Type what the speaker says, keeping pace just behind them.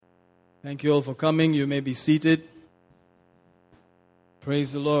Thank you all for coming. You may be seated.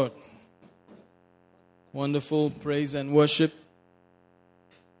 Praise the Lord. Wonderful praise and worship.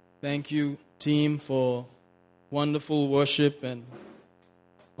 Thank you, team, for wonderful worship and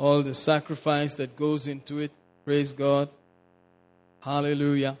all the sacrifice that goes into it. Praise God.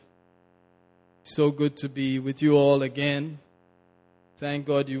 Hallelujah. So good to be with you all again. Thank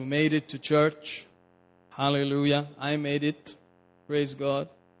God you made it to church. Hallelujah. I made it. Praise God.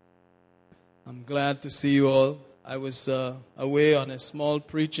 I'm glad to see you all. I was away on a small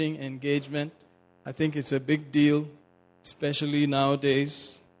preaching engagement. I think it's a big deal, especially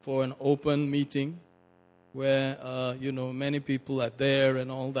nowadays, for an open meeting where, many people are there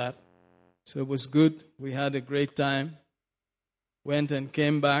and all that. So it was good. We had a great time. Went and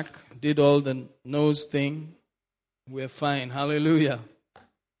came back, did all the nose thing. We're fine. Hallelujah.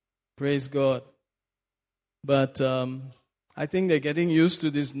 Praise God. But I think they're getting used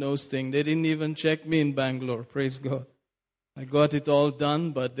to this nose thing. They didn't even check me in Bangalore. Praise God. I got it all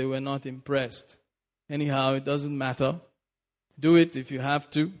done, but they were not impressed. Anyhow, it doesn't matter. Do it if you have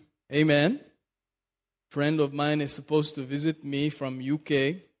to. Amen. A friend of mine is supposed to visit me from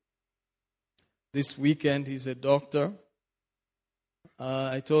UK this weekend. He's a doctor.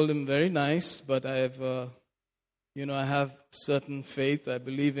 I told him, very nice, but I have certain faith I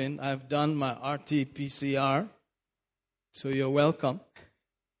believe in. I've done my RT-PCR. So you're welcome.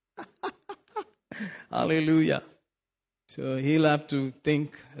 Hallelujah. So he'll have to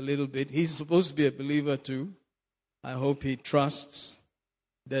think a little bit. He's supposed to be a believer too. I hope he trusts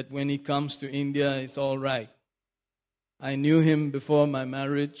that when he comes to India, it's all right. I knew him before my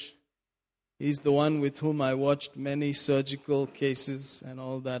marriage. He's the one with whom I watched many surgical cases and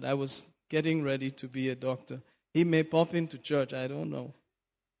all that. I was getting ready to be a doctor. He may pop into church, I don't know.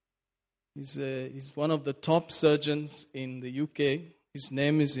 He's one of the top surgeons in the UK. His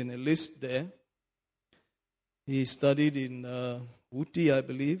name is in a list there. He studied in Ooty, I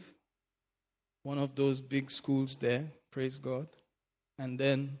believe. One of those big schools there. Praise God. And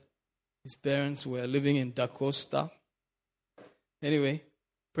then his parents were living in Da Costa. Anyway,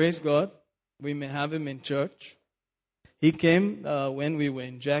 praise God. We may have him in church. He came when we were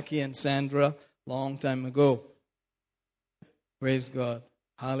in Jackie and Sandra long time ago. Praise God.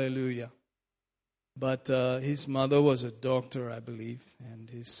 Hallelujah. But his mother was a doctor, I believe, and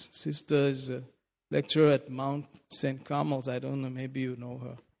his sister is a lecturer at Mount St. Carmel's. I don't know, maybe you know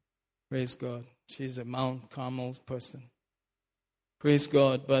her. Praise God. She's a Mount Carmel's person. Praise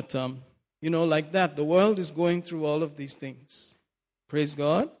God. But, like that, the world is going through all of these things. Praise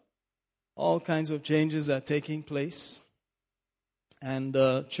God. All kinds of changes are taking place. And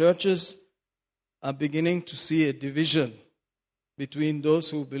churches are beginning to see a division between those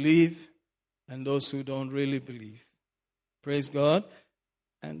who believe and those who don't really believe. Praise God.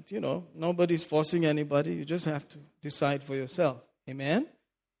 And, nobody's forcing anybody. You just have to decide for yourself. Amen?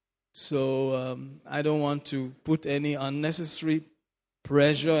 So, I don't want to put any unnecessary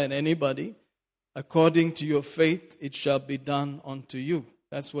pressure on anybody. According to your faith, it shall be done unto you.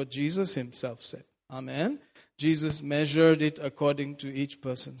 That's what Jesus himself said. Amen? Jesus measured it according to each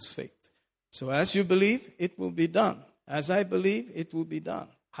person's faith. So, as you believe, it will be done. As I believe, it will be done.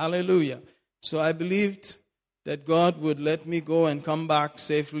 Hallelujah. So I believed that God would let me go and come back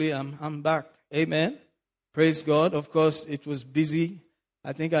safely. I'm back. Amen. Praise God. Of course, it was busy.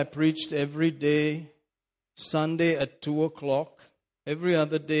 I think I preached every day, Sunday at 2 o'clock. Every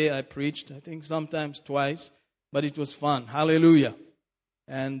other day I preached, I think sometimes twice, but it was fun. Hallelujah.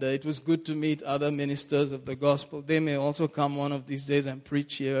 And it was good to meet other ministers of the gospel. They may also come one of these days and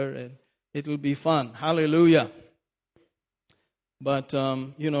preach here, and it will be fun. Hallelujah. But,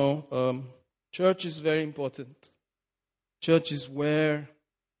 church is very important. Church is where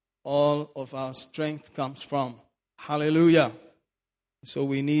all of our strength comes from. Hallelujah. So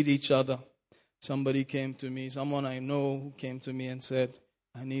we need each other. Somebody came to me, someone I know who came to me and said,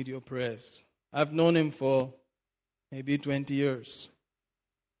 I need your prayers. I've known him for maybe 20 years.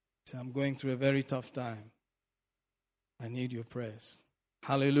 So I'm going through a very tough time. I need your prayers.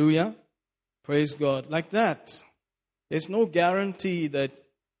 Hallelujah. Praise God. Like that. There's no guarantee that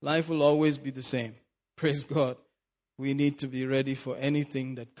life will always be the same. Praise God. We need to be ready for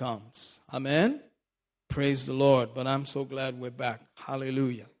anything that comes. Amen? Praise the Lord. But I'm so glad we're back.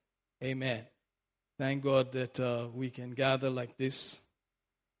 Hallelujah. Amen. Thank God that we can gather like this.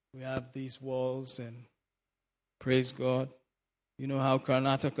 We have these walls and praise God. You know how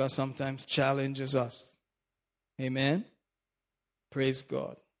Karnataka sometimes challenges us. Amen? Praise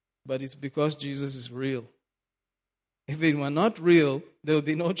God. But it's because Jesus is real. If it were not real, there would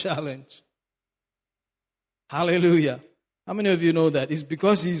be no challenge. Hallelujah. How many of you know that? It's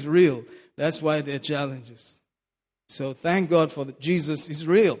because he's real. That's why there are challenges. So thank God for Jesus is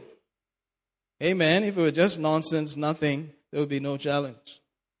real. Amen. If it were just nonsense, nothing, there would be no challenge.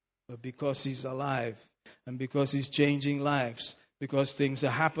 But because he's alive and because he's changing lives, because things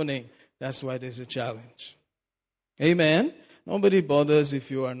are happening, that's why there's a challenge. Amen. Nobody bothers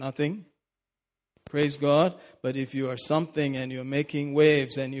if you are nothing. Praise God. But if you are something and you're making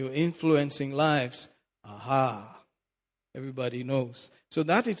waves and you're influencing lives, everybody knows. So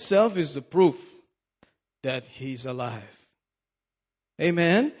that itself is the proof that he's alive.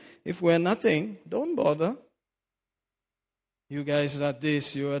 Amen. If we're nothing, don't bother. You guys are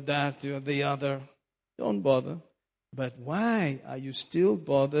this, you are that, you are the other. Don't bother. But why are you still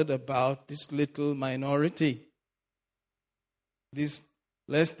bothered about this little minority? This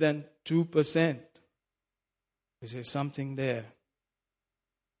less than 2%. There's something there.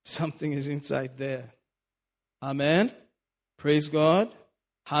 Something is inside there. Amen. Praise God.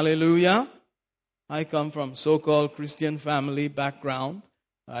 Hallelujah. I come from so-called Christian family background.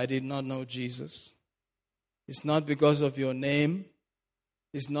 I did not know Jesus. It's not because of your name.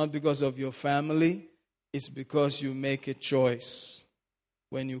 It's not because of your family. It's because you make a choice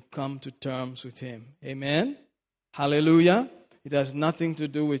when you come to terms with him. Amen. Hallelujah. It has nothing to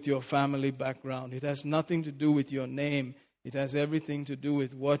do with your family background. It has nothing to do with your name. It has everything to do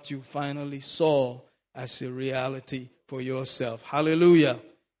with what you finally saw as a reality for yourself. Hallelujah.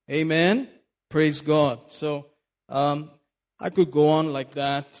 Amen. Praise God. So I could go on like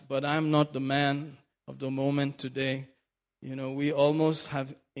that, but I'm not the man of the moment today. You know, we almost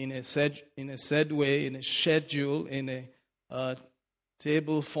have in a schedule, in a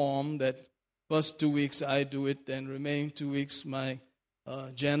table form that first 2 weeks I do it, then remaining 2 weeks my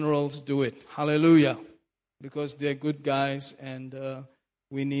generals do it. Hallelujah. Because they're good guys and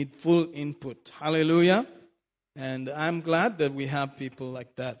we need full input. Hallelujah. And I'm glad that we have people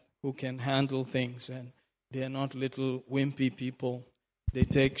like that who can handle things and they are not little wimpy people. They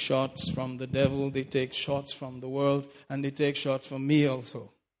take shots from the devil, they take shots from the world, and they take shots from me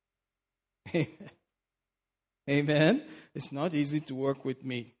also. Amen. It's not easy to work with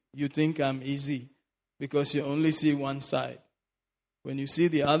me. You think I'm easy because you only see one side. When you see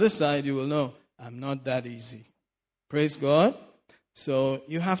the other side, you will know I'm not that easy. Praise God. So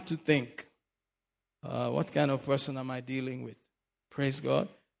you have to think, what kind of person am I dealing with? Praise God.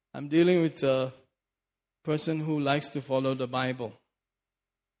 I'm dealing with a person who likes to follow the Bible.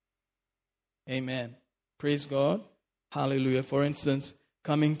 Amen. Praise God. Hallelujah. For instance,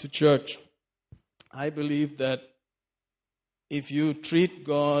 coming to church. I believe that if you treat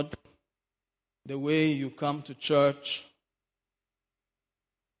God the way you come to church,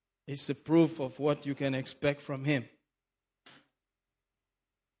 it's a proof of what you can expect from him.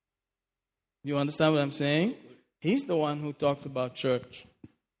 You understand what I'm saying? He's the one who talked about church.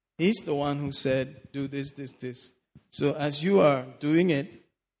 He's the one who said, do this, this, this. So as you are doing it,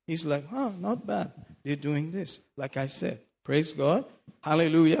 he's like, not bad. They're doing this. Like I said, praise God.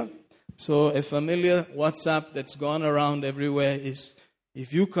 Hallelujah. So a familiar WhatsApp that's gone around everywhere is,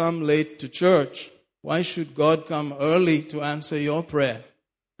 if you come late to church, why should God come early to answer your prayer?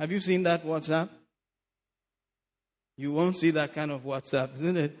 Have you seen that WhatsApp? You won't see that kind of WhatsApp,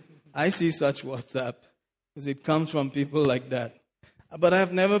 isn't it? I see such WhatsApp because it comes from people like that. But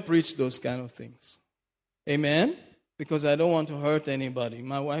I've never preached those kind of things. Amen? Because I don't want to hurt anybody.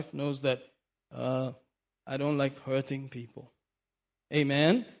 My wife knows that I don't like hurting people.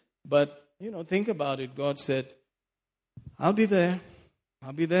 Amen? But, think about it. God said, I'll be there.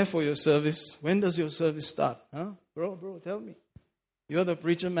 I'll be there for your service. When does your service start? Huh? Bro, tell me. You're the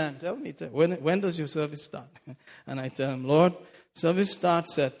preacher man. Tell me. When does your service start? And I tell him, Lord, service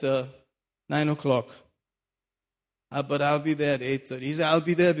starts at 9 o'clock. But I'll be there at 8:30. He said, I'll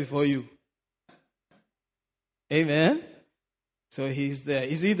be there before you. Amen? So he's there.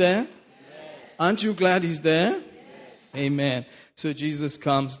 Is he there? Yes. Aren't you glad he's there? Yes. Amen. So Jesus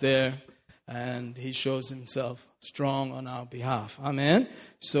comes there and he shows himself strong on our behalf. Amen.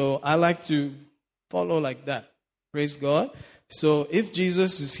 So I like to follow like that. Praise God. So if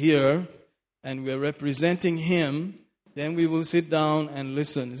Jesus is here and we're representing him, then we will sit down and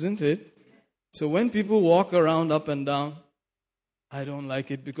listen, isn't it? So when people walk around up and down, I don't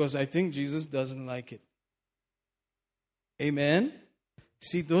like it because I think Jesus doesn't like it. Amen?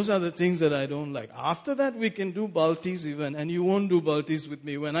 See, those are the things that I don't like. After that, we can do baltis even, and you won't do baltis with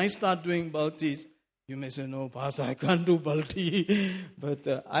me. When I start doing baltis, you may say, no, Pastor, I can't do balti.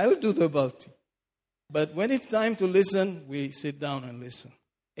 But I'll do the balti. But when it's time to listen, we sit down and listen.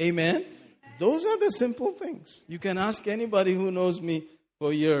 Amen? Those are the simple things. You can ask anybody who knows me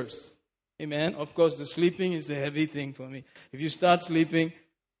for years. Amen. Of course, the sleeping is the heavy thing for me. If you start sleeping,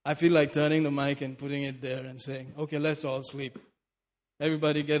 I feel like turning the mic and putting it there and saying, okay, let's all sleep.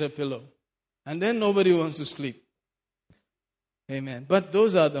 Everybody get a pillow. And then nobody wants to sleep. Amen. But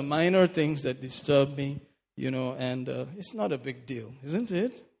those are the minor things that disturb me, and it's not a big deal, isn't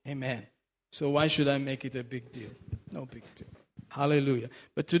it? Amen. So why should I make it a big deal? No big deal. Hallelujah.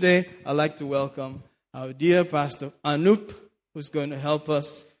 But today, I'd like to welcome our dear Pastor Anup, who's going to help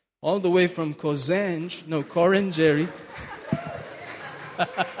us all the way from Koranjeri.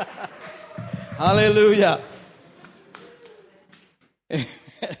 Hallelujah.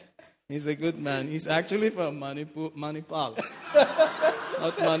 He's a good man. He's actually from Manipal.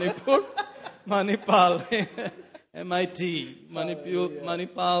 Not Manipur. Manipal. MIT.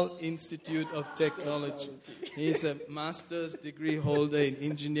 Manipal Institute of Technology. He's a master's degree holder in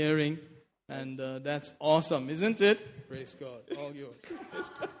engineering. And that's awesome, isn't it? Praise God. All yours.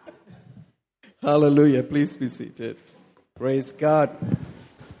 Hallelujah. Please be seated. Praise God.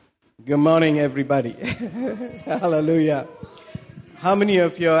 Good morning, everybody. Hallelujah. How many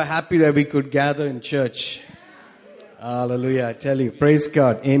of you are happy that we could gather in church? Hallelujah. I tell you, praise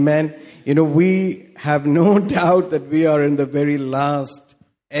God. Amen. We have no doubt that we are in the very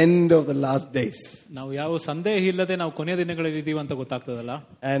end of the last days.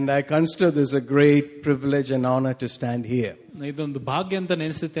 And I consider this a great privilege and honor to stand here.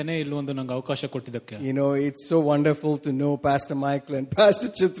 It's so wonderful to know Pastor Michael and Pastor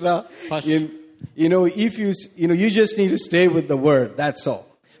Chitra. If you just need to stay with the word, that's all.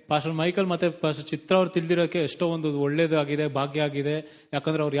 Pastor Michael ಮತ್ತೆ pastor Chitra ಅವ್ರು ತಿಳಿದಿರೋಕೆ ಎಷ್ಟೋ ಒಂದು ಒಳ್ಳೇದಾಗಿದೆ, ಭಾಗ್ಯ ಆಗಿದೆ.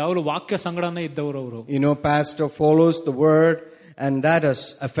 ಯಾಕಂದ್ರೆ ಅವ್ರು ಯಾವಾಗಲೂ ವಾಕ್ಯ ಸಂಗಡನೆ ಇದ್ದವರು ಅವರು. Pastor follows the word and that has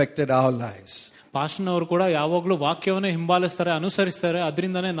affected our lives. Pastor ಅವರು ಕೂಡ ಯಾವಾಗಲೂ ವಾಕ್ಯವನ್ನೇ ಹಿಂಬಾಲಿಸ್ತಾರೆ, ಅನುಸರಿಸ್ತಾರೆ.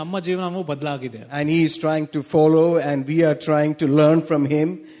 ಅದರಿಂದನೇ ನಮ್ಮ ಜೀವನವೂ ಬದಲಾಗಿದೆ. And he is trying to follow and we are trying to learn from him.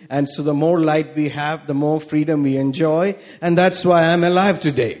 And so the more light we have, the more freedom we enjoy. And that's why I'm alive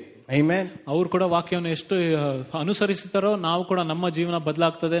today. Amen. ಅವರು ಕೂಡ ವಾಕ್ಯವನ್ನು ಎಷ್ಟು ಅನುಸರಿಸುತ್ತಾರೋ ನಾವು ಕೂಡ ನಮ್ಮ ಜೀವನ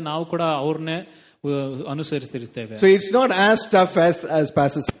ಬದಲಾಗ್ತದೆ. ನಾವು ಕೂಡ ಅವ್ರನ್ನೇ ಅನುಸರಿಸ್ತಿರ್ತೇವೆ. So it's not as tough as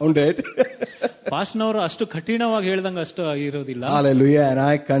Pastor sounded. ಪಾಸ್ಟರ್ನವರು ಅಷ್ಟು ಕಠಿಣವಾಗಿ ಹೇಳಿದಂಗೆ ಅಷ್ಟು ಇರೋದಿಲ್ಲ. Hallelujah. And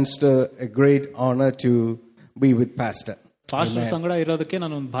I consider a great honor to be with Pastor. Pastor ಸಂಗಡ ಇರೋದಕ್ಕೆ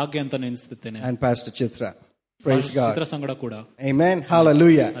ನಾನು ಒಂದು ಭಾಗ್ಯ ಅಂತ ನೆನೆಸುತ್ತೇನೆ. And Pastor Chitra. Praise God. Amen.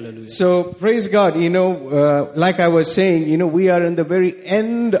 Hallelujah. So praise God. Like I was saying, we are in the very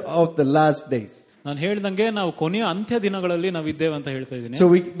end of the last days. ನಾನು ಹೇಳಿದಂಗೆ ನಾವು ಕೊನೆಯ ಅಂತ್ಯ ದಿನಗಳಲ್ಲಿ ನಾವು ಇದ್ದೇವೆ ಅಂತ ಹೇಳ್ತಾ ಇದ್ದೀನಿ. So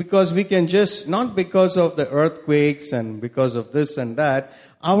because we can just, not because of the earthquakes and because of this and that,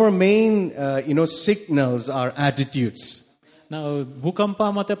 our main signals are attitudes. ನಾವು ಭೂಕಂಪ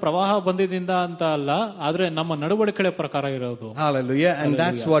ಮತ್ತೆ ಪ್ರವಾಹ ಬಂದಿದಿಂದ ಅಂತ ಅಲ್ಲ, ಆದ್ರೆ ನಮ್ಮ ನಡವಳಿಕೆ ಪ್ರಕಾರ ಇರೋದು. Hallelujah. And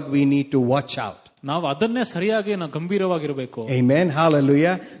that's what we need to watch out. ನಾವು ಅದನ್ನೇ ಸರಿಯಾಗಿ ನಾವು ಗಂಭೀರವಾಗಿರಬೇಕು. Amen.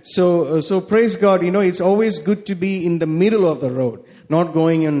 Hallelujah. So praise God. It's always good to be in the middle of the road, not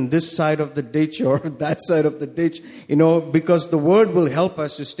going on this side of the ditch or that side of the ditch, because the word will help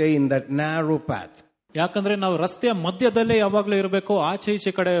us to stay in that narrow path. ಯಾಕಂದ್ರೆ ನಾವು ರಸ್ತೆಯ ಮಧ್ಯದಲ್ಲೇ ಯಾವಾಗಲೂ ಇರಬೇಕು, ಆಚೆ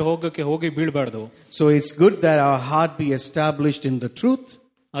ಈಚೆ ಕಡೆ ಹೋಗಿ ಬೀಳಬಾರ್ದು. So it's good that our heart be established in the truth.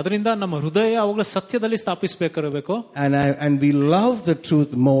 ಅದರಿಂದ ನಮ್ಮ ಹೃದಯ ಯಾವಾಗಲೂ ಸತ್ಯದಲ್ಲಿ ಸ್ಥಾಪಿಸಬೇಕಿರಬೇಕು. And we love the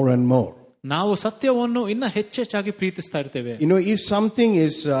truth more and more. ನಾವು ಸತ್ಯವನ್ನು ಇನ್ನ ಹೆಚ್ಚೆಚ್ಚಾಗಿ ಪ್ರೀತಿಸ್ತಾ ಇರ್ತೇವೆ. If something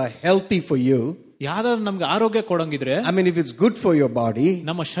is healthy for you, ಯಾವ್ದಾದ್ರು ನಮ್ಗೆ ಆರೋಗ್ಯ ಕೊಡಂಗಿದ್ರೆ, if it's good for your body,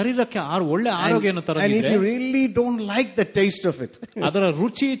 ನಮ್ಮ ಶರೀರಕ್ಕೆ ಒಳ್ಳೆ ಆರೋಗ್ಯವನ್ನು ತರದಿದ್ರೆ, and if you really don't like the taste of it, ಅದರ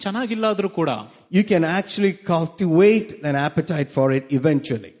ರುಚಿ ಚೆನ್ನಾಗಿಲ್ಲ ಆದ್ರೂ ಕೂಡ, you can actually cultivate an appetite for it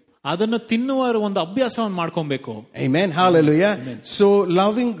eventually. ಅದನ್ನು ತಿನ್ನುವ ಒಂದು ಅಭ್ಯಾಸವನ್ನು ಮಾಡ್ಕೊಬೇಕು. Amen. Hallelujah. Amen. So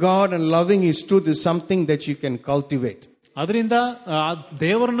loving God and loving His truth is something that you can cultivate. ಅದರಿಂದ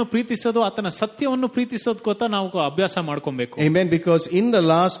ದೇವರನ್ನು ಪ್ರೀತಿಸೋದು, ಆತನ ಸತ್ಯವನ್ನು ಪ್ರೀತಿಸೋದಕ್ಕೋತ ನಾವು ಅಭ್ಯಾಸ ಮಾಡ್ಕೊಬೇಕು. Amen. Because in the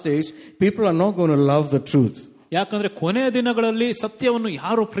last days, people are not going to love the truth. ಯಾಕಂದ್ರೆ ಕೊನೆಯ ದಿನಗಳಲ್ಲಿ ಸತ್ಯವನ್ನು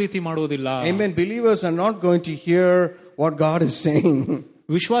ಯಾರು ಪ್ರೀತಿ ಮಾಡುವುದಿಲ್ಲ. Amen. Believers are not going to hear what God is saying.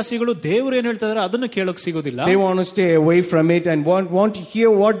 ವಿಶ್ವಾಸಿಗಳು ದೇವರು ಏನ್ ಹೇಳ್ತಾ ಇದ್ದಾರೆ ಅದನ್ನು ಕೇಳೋಕ್ ಸಿಗೋದಿಲ್ಲ. They want to stay away from it and want to hear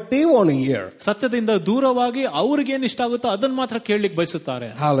what they want to hear. ಸತ್ಯದಿಂದ ದೂರವಾಗಿ ಅವ್ರಿಗೆ ಏನ್ ಇಷ್ಟ ಆಗುತ್ತೋ ಅದನ್ನ ಮಾತ್ರ ಕೇಳಲಿಕ್ಕೆ ಬಯಸುತ್ತಾರೆ.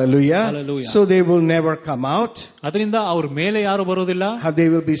 Hallelujah. So they will never come out. ಅದರಿಂದ ಅವ್ರ ಮೇಲೆ ಯಾರು ಬರೋದಿಲ್ಲ. They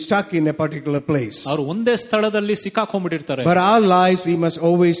will be stuck in a particular place. ಅವರು ಒಂದೇ ಸ್ಥಳದಲ್ಲಿ ಸಿಕ್ಕಾಕೊಂಡ್ಬಿಟ್ಟಿರ್ತಾರೆ. But our lives, we must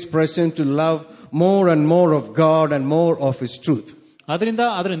always present to love more and more of God and more of His truth. ಅದರಿಂದ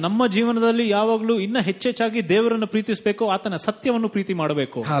ಆದ್ರೆ ನಮ್ಮ ಜೀವನದಲ್ಲಿ ಯಾವಾಗಲೂ ಇನ್ನ ಹೆಚ್ಚೆಚ್ಚಾಗಿ ದೇವರನ್ನು ಪ್ರೀತಿಸಬೇಕು, ಆತನ ಸತ್ಯವನ್ನು ಪ್ರೀತಿ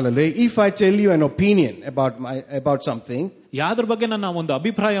ಮಾಡಬೇಕು. Hallelujah. If I tell you an opinion about something, ಯಾದ್ರ ಬಗ್ಗೆ ನನ್ನ ಒಂದು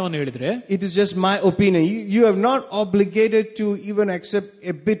ಅಭಿಪ್ರಾಯವನ್ನು ಹೇಳಿದ್ರೆ, it is just my opinion. You have not obligated to even accept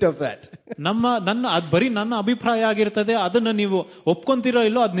a bit of that. ಅದ್ ಬರೀ ನನ್ನ ಅಭಿಪ್ರಾಯ ಆಗಿರ್ತದೆ, ಅದನ್ನ ನೀವು ಒಪ್ಕೊಂತೀರೋ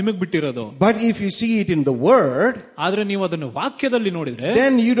ಇಲ್ಲೋ ಅದು ನಿಮಗ್ ಬಿಟ್ಟಿರೋದು. But if you see it in the word, ಆದ್ರೆ ನೀವು ಅದನ್ನು ವಾಕ್ಯದಲ್ಲಿ ನೋಡಿದ್ರೆ,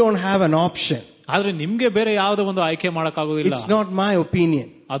 then you don't have an option. ಆದ್ರೆ ನಿಮ್ಗೆ ಬೇರೆ ಯಾವುದೋ ಒಂದು ಆಯ್ಕೆ ಮಾಡಕ್ಕಾಗೋದಿಲ್ಲ. It's not my opinion.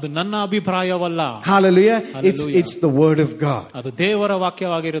 ಅದು ನನ್ನ ಅಭಿಪ್ರಾಯವಲ್ಲ. Hallelujah. It's the word of God. ಅದು ದೇವರ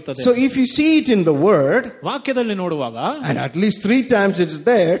ವಾಕ್ಯವಾಗಿರುತ್ತದೆ. So if you see it in the word, ವಾಕ್ಯದಲ್ಲಿ ನೋಡುವಾಗ, and at least 3 times it's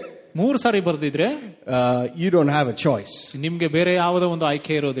there, 3 sorry ಬರ್ದಿದ್ರೆ, you don't have a choice. ನಿಮ್ಗೆ ಬೇರೆ ಯಾವುದೋ ಒಂದು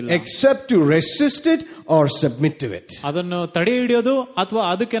ಆಯ್ಕೆ ಇರೋದಿಲ್ಲ. Except to resist it or submit to it. ಅದನ್ನು ತಡೆ ಹಿಡಿಯೋದು ಅಥವಾ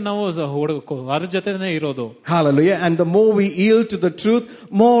ಅದಕ್ಕೆ ನಾವು ಅದ್ರ ಜೊತೆನೇ ಇರೋದು. Hallelujah. And the more we yield to the truth,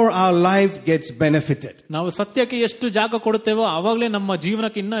 more our life gets benefited. ನಾವು ಸತ್ಯಕ್ಕೆ ಎಷ್ಟು ಜಾಗ ಕೊಡುತ್ತೇವೋ ಆವಾಗಲೇ ನಮ್ಮ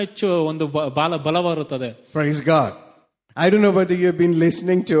ಜೀವನಕ್ಕೆ ಇನ್ನೂ ಹೆಚ್ಚು ಒಂದು ಬಲ ಬರುತ್ತದೆ. Praise God. I don't know whether you have been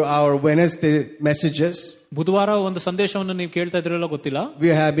listening to our Wednesday messages. ಬುಧವಾರ ಒಂದು ಸಂದೇಶವನ್ನು ನೀವು ಕೇಳ್ತಾ ಇದ್ರಲ್ಲ ಗೊತ್ತಿಲ್ಲ. We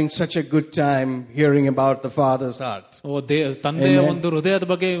are having such a good time hearing about the Father's heart. ತಂದೆಯ ಒಂದು ಹೃದಯದ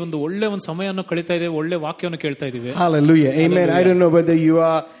ಬಗ್ಗೆ ಒಂದು ಒಳ್ಳೆ ಒಂದು ಸಮಯವನ್ನು ಕಳೀತಾ ಇದ್ದೇವೆ, ಒಳ್ಳೆ ವಾಕ್ಯವನ್ನು ಕೇಳ್ತಾ ಇದ್ದೀವಿ. Hallelujah. Amen. I don't know whether you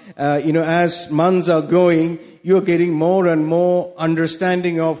are, as months are going, you are getting more and more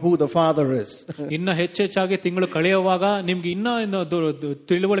understanding of who the Father is. ಇನ್ನ ಹೆಚ್ಚೆಚ್ಚಾಗಿ ತಿಂಗಳು ಕಳೆಯುವಾಗ ನಿಮ್ಗೆ ಇನ್ನ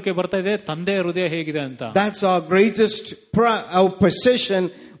ತಿಳುವಳಿಕೆ ಬರ್ತಾ ಇದೆ ತಂದೆಯ ಹೃದಯ ಹೇಗಿದೆ ಅಂತ. That's our greatest our possession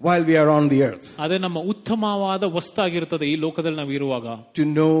while we are on the earth. ಅದೇ ನಮ್ಮ ಉತ್ತಮವಾದ ವಸ್ತಾಗಿರುತ್ತದೆ ಈ ಲೋಕದಲ್ಲಿ ನಾವು ಇರುವಾಗ. To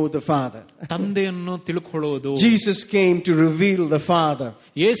know the Father. ತಂದೆಯನ್ನು ತಿಳ್ಕೊಳ್ಳೋದು. Jesus came to reveal the Father.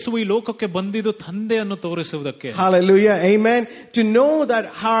 ಯೇಸು ಈ ಲೋಕಕ್ಕೆ ಬಂದಿದ್ದು ತಂದೆಯನ್ನು ತೋರಿಸುವುದಕ್ಕೆ. Hallelujah. Amen. To know that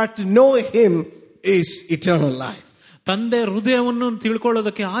heart, to know him is eternal life. ತಂದೆ ಹೃದಯವನ್ನು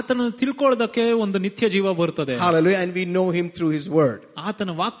ತಿಳ್ಕೊಳ್ಳೋದಕ್ಕೆ, ಆತನನ್ನು ತಿಳ್ಕೊಳ್ಳೋದಕ್ಕೆ ಒಂದು ನಿತ್ಯ ಜೀವ ಬರುತ್ತದೆ. Hallelujah. And we know him through his word.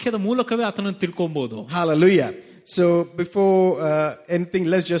 ಆತನ ವಾಕ್ಯದ ಮೂಲಕವೇ ಆತನನ್ನು ತಿಳ್ಕೊಬಹುದು. Hallelujah. So before anything,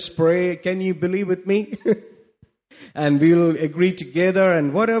 let's just pray. Can you believe with me? And we'll agree together, and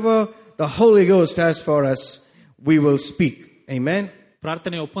whatever the Holy Ghost has for us, we will speak. Amen.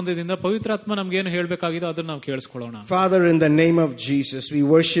 ಪ್ರಾರ್ಥನೆ ಒಪ್ಪಂದದಿಂದ ಪವಿತ್ರಾತ್ಮ ನಮಗೇನು ಹೇಳಬೇಕಾಗಿದೋ ಅದನ್ನು ನಾವು ಕೇಳಿಸ್ಕೊಳ್ಳೋಣ. Father, in the name of Jesus, we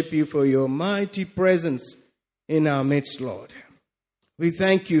worship you for your mighty presence in our midst, Lord. We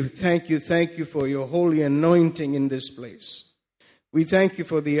thank you for your holy anointing in this place. We thank you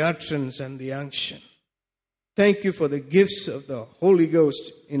for the utterance and the unction. Thank you for the gifts of the Holy Ghost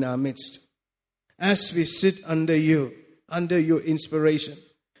in our midst. As we sit under your inspiration,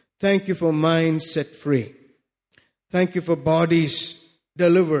 thank you for minds set free. Thank you for bodies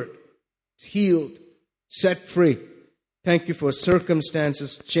delivered, healed, set free. Thank you for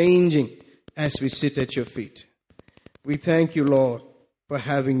circumstances changing as we sit at your feet. We thank you, Lord, for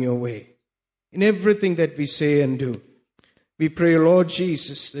having your way in everything that we say and do. We pray, Lord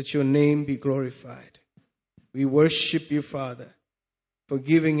Jesus, that your name be glorified. We worship you, Father, for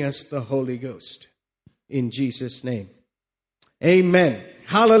giving us the Holy Ghost. In Jesus' name. Amen.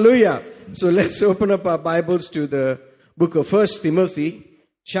 Hallelujah. So let's open up our Bibles to the book of 1 Timothy,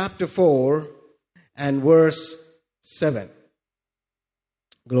 chapter 4 and verse 7.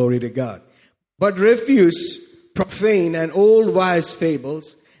 Glory to God. But refuse profane and old wise fables,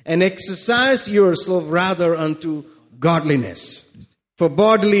 and exercise yourself rather unto godliness. For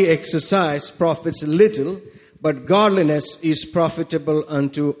bodily exercise profits little, but godliness is profitable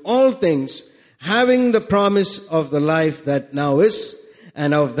unto all things, having the promise of the life that now is,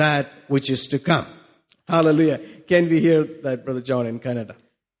 and of that which is to come. Hallelujah. Can we hear that, Brother John, in Canada?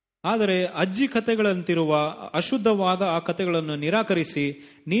 ಆದರೆ ಅಜ್ಜಿ ಕಥೆಗಳಂತಿರುವ ಅಶುದ್ಧವಾದ ಆ ಕಥೆಗಳನ್ನು ನಿರಾಕರಿಸಿ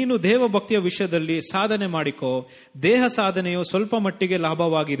ನೀನು ದೇವಭಕ್ತಿಯ ವಿಷಯದಲ್ಲಿ ಸಾಧನೆ ಮಾಡಿಕೋ. ದೇಹ ಸಾಧನೆಯು ಸ್ವಲ್ಪ ಮಟ್ಟಿಗೆ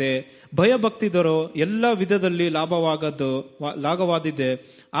ಲಾಭವಾಗಿದೆ, ಭಯಭಕ್ತಿದರೋ ಎಲ್ಲ ವಿಧದಲ್ಲಿ ಲಾಭವಾದಿದೆ.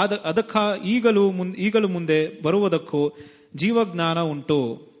 ಅದಕ್ಕ ಈಗಲೂ ಮುಂದೆ ಬರುವುದಕ್ಕೂ ಜೀವಜ್ಞಾನ ಉಂಟು.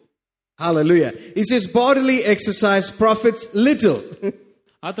 Hallelujah. It says bodily exercise profits little.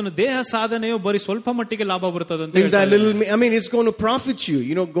 ಆತನ ದೇಹ ಸಾಧನೆಯು ಬರೀ ಸ್ವಲ್ಪ ಮಟ್ಟಿಗೆ ಲಾಭ ಬರುತ್ತದೆ ಅಂತ ಹೇಳ್ತಾರೆ. It's going to profit you.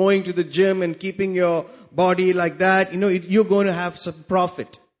 Going to the gym and keeping your body like that, you're going to have some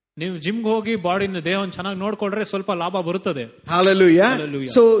profit. ನೀವು ಜಿಮ್ಗೆ ಹೋಗಿ ಬಾಡಿನ ದೇಹವನ್ನು ಚೆನ್ನಾಗಿ ನೋಡ್ಕೊಂಡ್ರೆ ಸ್ವಲ್ಪ ಲಾಭ ಬರುತ್ತದೆ. Hallelujah.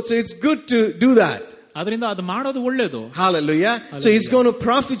 So it's good to do that. ಅದರಿಂದ ಅದು ಮಾಡೋದು ಒಳ್ಳೇದು. Hallelujah. So it's going to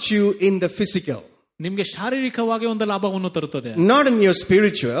profit you in the physical. ನಿಮಗೆ ಶಾರೀರಿಕವಾಗಿ ಒಂದು ಲಾಭವನ್ನು ತರುತ್ತದೆ. Not in your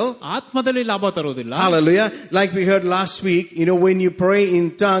spiritual. ಆತ್ಮದಲ್ಲಿ ಲಾಭ ತರುವುದಿಲ್ಲ. Hallelujah. Like we heard last week, when you pray in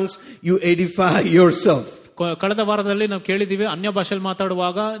tongues, you edify yourself. ಕಳೆದ ವಾರದಲ್ಲಿ ನಾವು ಕೇಳಿದೀವಿ, ಅನ್ಯ ಭಾಷೆಯಲ್ಲಿ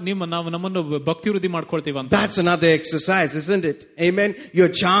ಮಾತಾಡುವಾಗ ನಮ್ಮನ್ನು ಭಕ್ತಿ ವೃದ್ಧಿ ಮಾಡ್ಕೊಳ್ತೀವಿ ಅಂತ. That's another exercise, isn't it? Amen.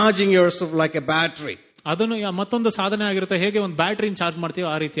 You're charging yourself like a battery. ಅದನ್ನು ಮತ್ತೊಂದು ಸಾಧನೆ ಆಗಿರುತ್ತೆ. ಹೇಗೆ ಒಂದು ಬ್ಯಾಟರಿ ಚಾರ್ಜ್ ಮಾಡ್ತೀವೋ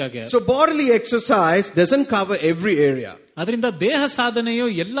ಆ ರೀತಿಯಾಗಿ. So bodily exercise doesn't cover every area. ಅದರಿಂದ ದೇಹ ಸಾಧನೆಯು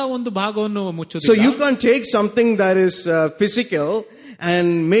ಎಲ್ಲ ಒಂದು ಭಾಗವನ್ನು ಮುಚ್ಚುವುದಿಲ್ಲ. So you can't take something that is physical and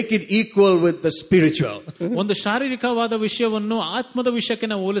make it equal with the spiritual. ಒಂದು ಶಾರೀರಿಕವಾದ ವಿಷಯವನ್ನು ಆತ್ಮದ ವಿಷಯಕ್ಕೆ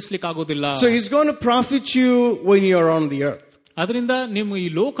ನಾವು ಹೋಲಿಸಲಿಕ್ಕೆ ಆಗೋದಿಲ್ಲ. So he's going to profit you when you're on the earth. ಅದರಿಂದ ನೀವು ಈ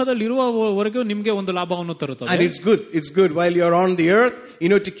ಲೋಕದಲ್ಲಿ ಇರುವವರೆಗೂ ನಿಮಗೆ ಒಂದು ಲಾಭವನ್ನು ತರುತ್ತದೆ. And it's good while you're on the earth,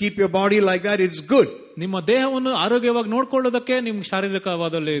 to keep your body like that, it's good. ನಿಮ್ಮ ದೇಹವನ್ನು ಆರೋಗ್ಯವಾಗಿ ನೋಡ್ಕೊಳ್ಳೋದಕ್ಕೆ ನಿಮ್ಗೆ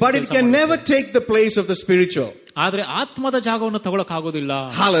ಶಾರೀರಿಕವಾದಲ್ಲಿ. But it can never take the place of the spiritual. ಆದ್ರೆ ಆತ್ಮದ ಜಾಗವನ್ನು ತಗೊಳಕ್ ಆಗೋದಿಲ್ಲ.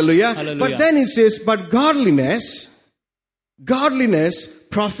 Hallelujah. But then he says, but godliness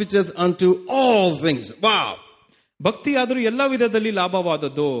profiteth unto all things. Wow. ಭಕ್ತಿ ಆದರೂ ಎಲ್ಲ ವಿಧದಲ್ಲಿ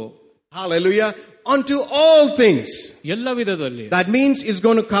ಲಾಭವಾದದ್ದು. Hallelujah. Unto all things. ಎಲ್ಲ ವಿಧದಲ್ಲಿ. That means it's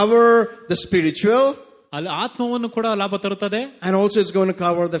going to cover the spiritual. ಅಲ್ಲಿ ಆತ್ಮವನ್ನು ಕೂಡ ಲಾಭ ತರುತ್ತದೆ. And also it's going to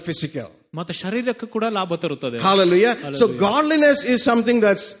cover the physical. ಮತ್ತೆ ಶರೀರಕ್ಕೆ ಕೂಡ ಲಾಭ ತರುತ್ತದೆ. Hallelujah. So godliness is something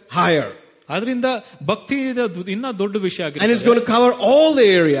that's higher. ಅದರಿಂದ ಭಕ್ತಿ ಇನ್ನ ದೊಡ್ಡ ವಿಷಯ ಆಗಿದೆ. And it's going to cover all the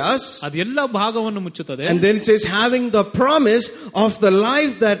areas. ಅದೆಲ್ಲ ಭಾಗವನ್ನು ಮುಚ್ಚುತ್ತದೆ. And then it says having the promise of the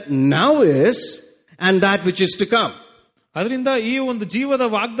life that now is and that which is to come. ಅದರಿಂದ ಈ ಒಂದು ಜೀವದ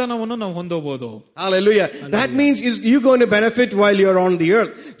ವಾಗ್ದಾನವನ್ನು ನಾವು ಹೊಂದಬಹುದು. Hallelujah. That means you're going to benefit while you're on the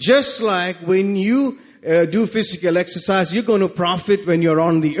earth. Just like when you do physical exercise, you're going to profit when you're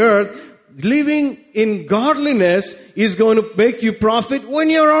on the earth. Living in godliness is going to make you profit when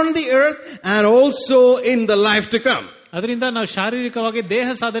you're on the earth and also in the life to come. ಅದರಿಂದ ನಾವು ಶಾರೀರಿಕವಾಗಿ ದೇಹ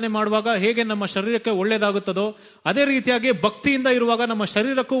ಸಾಧನೆ ಮಾಡುವಾಗ ಹೇಗೆ ನಮ್ಮ ಶರೀರಕ್ಕೆ ಒಳ್ಳೇದಾಗುತ್ತದೋ ಅದೇ ರೀತಿಯಾಗಿ ಭಕ್ತಿಯಿಂದ ಇರುವಾಗ ನಮ್ಮ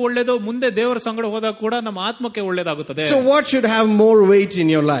ಶರೀರಕ್ಕೂ ಒಳ್ಳೇದು, ಮುಂದೆ ದೇವರ ಸಂಗಡ ಹೋದಾಗ ಕೂಡ ನಮ್ಮ ಆತ್ಮಕ್ಕೆ ಒಳ್ಳೇದಾಗುತ್ತದೆ. So what should have more weight in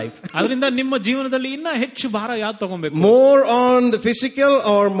your life? ಅದರಿಂದ ನಿಮ್ಮ ಜೀವನದಲ್ಲಿ ಇನ್ನ ಹೆಚ್ಚು ಭಾರ ಯಾವ್ದು ತಗೊಬೇಕು? More on the physical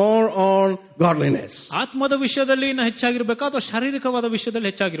or more on godliness? ಆತ್ಮದ ವಿಷಯದಲ್ಲಿ ಇನ್ನ ಹೆಚ್ಚಾಗಿರ್ಬೇಕಾ ಅಥವಾ ಶಾರೀರಿಕವಾದ ವಿಷಯದಲ್ಲಿ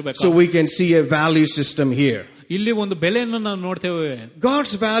ಹೆಚ್ಚಾಗಿರ್ಬೇಕಾ? So we can see a value system here. ಇಲ್ಲಿ ಒಂದು ಬೆಲೆಯನ್ನು ನಾವು ನೋಡ್ತೇವೆ.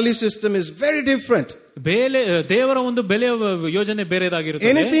 God's value system is very different. ದೇವರ ಒಂದು ಬೆಲೆಯ ಯೋಜನೆ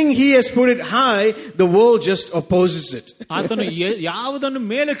ಬೇರೆದಾಗಿರುತ್ತದೆ. Anything he has put it high, the world just opposes it. ಆತನು ಯಾವುದನ್ನು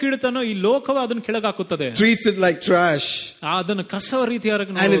ಮೇಲೆ ಕೀಳುತ್ತಾನೋ ಈ ಲೋಕವೇ ಅದನ್ನು ಕೆಳಗಾಕುತ್ತದೆ. Treats it like trash. ಅದನ್ನು ಕಸವ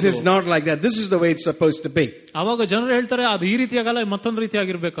ರೀತಿಯಾಗಿ. And it is not like that. This is the way it's supposed to be. ಅವಾಗ ಜನರು ಹೇಳ್ತಾರೆ ಅದು ಈ ರೀತಿಯಾಗಲ್ಲ, ಮತ್ತೊಂದು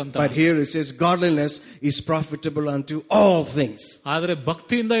ರೀತಿಯಾಗಿರ್ಬೇಕಂತ. But here it says godliness is profitable unto all things. ಆದ್ರೆ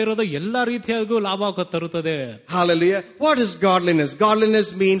ಭಕ್ತಿಯಿಂದ ಇರೋದು ಎಲ್ಲಾ ರೀತಿಯಾಗೂ ಲಾಭ ತರುತ್ತದೆ. Hallelujah. What is godliness? Godliness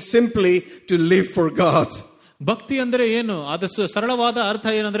means simply to live for God. ಭಕ್ತಿ ಅಂದ್ರೆ ಏನು? ಅದು ಸರಳವಾದ ಅರ್ಥ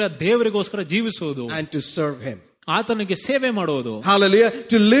ಏನಂದ್ರೆ ದೇವರಿಗೋಸ್ಕರ ಜೀವಿಸುವುದು. And to serve him. ಆತನಿಗೆ ಸೇವೆ ಮಾಡುವುದು. Hallelujah.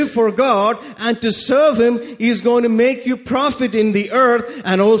 To live for God and to serve him is going to make you profit in the earth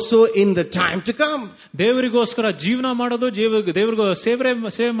and also in the time to come. ದೇವರಿಗೋಸ್ಕರ ಜೀವನ ಮಾಡೋದು, ದೇವರಿಗೂ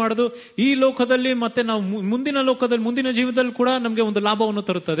ಸೇವೆ ಮಾಡೋದು ಈ ಲೋಕದಲ್ಲಿ ಮತ್ತೆ ನಾವು ಮುಂದಿನ ಲೋಕದಲ್ಲಿ ಮುಂದಿನ ಜೀವನದಲ್ಲಿ ಕೂಡ ನಮಗೆ ಒಂದು ಲಾಭವನ್ನು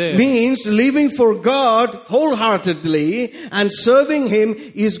ತರುತ್ತದೆ. Means living for God wholeheartedly and serving him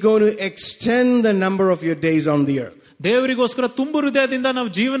is going to extend the number of your days on the earth. ದೇವರಿಗೋಸ್ಕರ ತುಂಬ ಹೃದಯದಿಂದ ನಾವು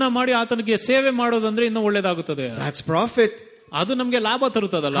ಜೀವನ ಮಾಡಿ ಆತನಿಗೆ ಸೇವೆ ಮಾಡೋದಂದ್ರೆ ಇನ್ನೂ ಒಳ್ಳೇದಾಗುತ್ತದೆ. That's profit. ಅದು ನಮಗೆ ಲಾಭ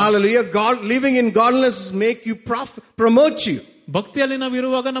ತರುತ್ತದಲ್ಲ. Hallelujah. God living in godliness make you promote you. ಭಕ್ತಿಯಲ್ಲಿ ನಾವು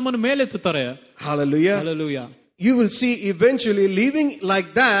ಇರುವಾಗ ನಮ್ಮನ್ನು ಮೇಲೆತ್ತುತ್ತಾರೆ. Hallelujah. Hallelujah. You will see eventually living like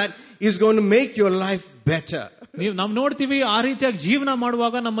that is going to make your life better. ನಾವು ನೋಡ್ತೀವಿ ಆ ರೀತಿಯಾಗಿ ಜೀವನ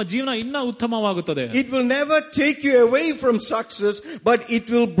ಮಾಡುವಾಗ ನಮ್ಮ ಜೀವನ ಇನ್ನೂ ಉತ್ತಮವಾಗುತ್ತದೆ. It will never take you away from success, but it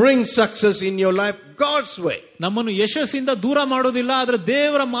will bring success in your life God's way. ನಮ್ಮನ್ನು ಯಶಸ್ಸಿಂದ ದೂರ ಮಾಡೋದಿಲ್ಲ, ಆದರೆ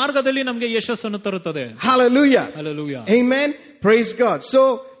ದೇವರ ಮಾರ್ಗದಲ್ಲಿ ನಮಗೆ ಯಶಸ್ಸನ್ನು ತರುತ್ತದೆ. Hallelujah. Hallelujah. Amen. Praise God. So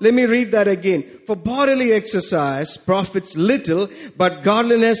let me read that again. For bodily exercise profits little, but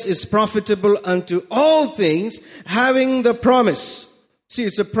godliness is profitable unto all things, having the promise. See,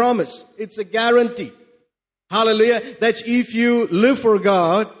 it's a promise. It's a guarantee. Hallelujah. That if you live for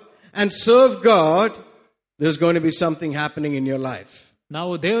God and serve God, there's going to be something happening in your life.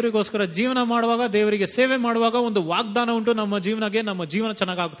 ನಾವು ದೇವರಿಗೋಸ್ಕರ ಜೀವನ ಮಾಡುವಾಗ, ದೇವರಿಗೆ ಸೇವೆ ಮಾಡುವಾಗ ಒಂದು ವಾಗ್ದಾನ ಉಂಟು ನಮ್ಮ ಜೀವನಕ್ಕೆ, ನಮ್ಮ ಜೀವನ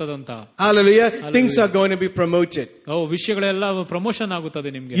ಚೆನ್ನಾಗಾಗ್ತದೆ ಅಂತ. Hallelujah. Things are going to be promoted. ವಿಷಯಗಳೆಲ್ಲ promotion ಆಗುತ್ತದೆ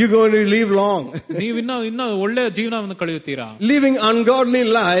ನಿಮಗೆ. You're going to live long. ನೀವು ಇನ್ನ ಒಳ್ಳೆ ಜೀವನವನ್ನು ಕಳೆಯುತ್ತೀರಾ. Living ungodly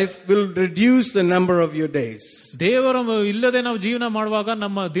life will reduce the number of your days. ದೇವರ ಇಲ್ಲದೆ ನಾವು ಜೀವನ ಮಾಡುವಾಗ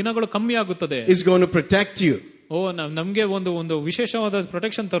ನಮ್ಮ ದಿನಗಳು ಕಮ್ಮಿ ಆಗುತ್ತದೆ. It's going to protect you. ನಮಗೆ ಒಂದು ವಿಶೇಷವಾದ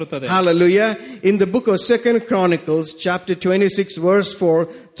ಪ್ರೊಟೆಕ್ಷನ್ ತರುತ್ತದೆ. Hallelujah. In the book of 2 Chronicles chapter 26 verse 4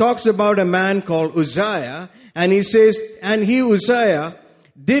 talks about a man called Uzziah, and he says, and he Uzziah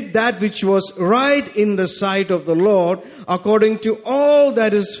did that which was right in the sight of the Lord according to all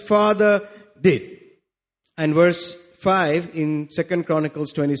that his father did. And verse 5 in 2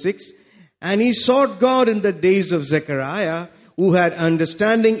 Chronicles 26, and he sought God in the days of Zechariah, who had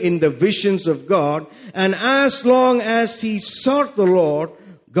understanding in the visions of God, and as long as he sought the Lord,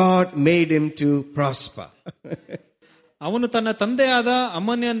 God made him to prosper. ಅವನು ತನ್ನ ತಂದೆಯಾದ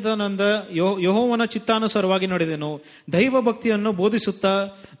ಅಮ್ಮನ್ಯಂತನಂದ ಯೆಹೋವನ ಚಿತ್ತಾನುಸಾರವಾಗಿ ನಡೆದನು. ದೈವ ಭಕ್ತಿಯನ್ನು ಬೋಧಿಸುತ್ತಾ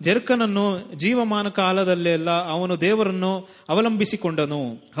ಜೆರ್ಕನನ್ನು ಜೀವಮಾನ ಕಾಲದಲ್ಲೆಲ್ಲ ಅವನು ದೇವರನ್ನು ಅವಲಂಬಿಸಿಕೊಂಡನು.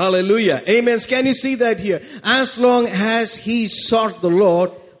 Hallelujah. Amen. Can you see that here? As long as he sought the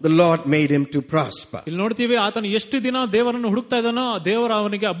Lord made him to prosper. ಇಲ್ಲಿ ನೋಡ್ತೀವಿ, ಆತನು ಎಷ್ಟು ದಿನ ದೇವರನ್ನು ಹುಡುಕ್ತಾ ಇದ್ದಾನೋ ದೇವರು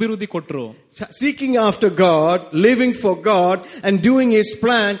ಅವನಿಗೆ ಅಭಿವೃದ್ಧಿ ಕೊಟ್ಟರು. Seeking after God, living for God and doing his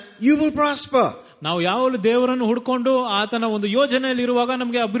plan, you will prosper. ನಾವು ಯಾವಾಗಲೂ ದೇವರನ್ನು ಹುಡ್ಕೊಂಡು ಆತನ ಒಂದು ಯೋಜನೆಯಲ್ಲಿ ಇರುವಾಗ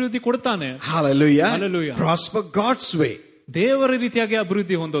ನಮಗೆ ಅಭಿವೃದ್ಧಿ ಕೊಡ್ತಾನೆ. Hallelujah. Hallelujah. Prosper God's way. ದೇವರ ರೀತಿಯಾಗಿ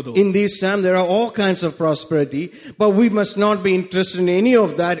ಅಭಿವೃದ್ಧಿ ಹೊಂದೋದು. In this time there are all kinds of prosperity, but we must not be interested in any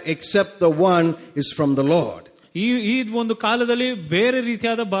of that except the one is from the Lord. ಈ ಒಂದು ಕಾಲದಲ್ಲಿ ಬೇರೆ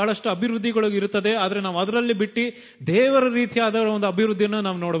ರೀತಿಯಾದ ಬಹಳಷ್ಟು ಅಭಿವೃದ್ಧಿಗಳು ಇರುತ್ತದೆ, ಆದ್ರೆ ನಾವು ಅದರಲ್ಲಿ ಬಿಟ್ಟು ದೇವರ ರೀತಿಯಾದ ಒಂದು ಅಭಿವೃದ್ಧಿಯನ್ನು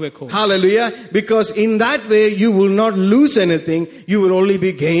ನಾವು ನೋಡಬೇಕು. Hallelujah. Because in that way you will not lose anything, you will only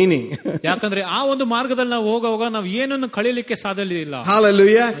be gaining. ಯಾಕಂದ್ರೆ ಆ ಒಂದು ಮಾರ್ಗದಲ್ಲಿ ನಾವು ಹೋಗುವಾಗ ನಾವು ಏನನ್ನು ಕಳೀಲಿಕ್ಕೆ ಸಾಧ್ಯ ಇಲ್ಲ.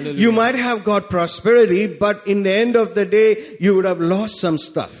 Hallelujah. You might have got prosperity, but in the end of the day you would have lost some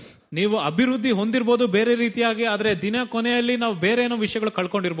stuff. ನೀವು ಅಭಿವೃದ್ಧಿ ಹೊಂದಿರಬಹುದು ಬೇರೆ ರೀತಿಯಾಗಿ, ಆದ್ರೆ ದಿನ ಕೊನೆಯಲ್ಲಿ ನಾವು ಬೇರೆ ಏನೋ ವಿಷಯಗಳು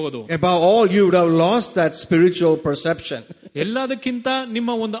ಕಳ್ಕೊಂಡಿರಬಹುದು. Above all, you would have lost that spiritual perception. ಎಲ್ಲದಕ್ಕಿಂತ ನಿಮ್ಮ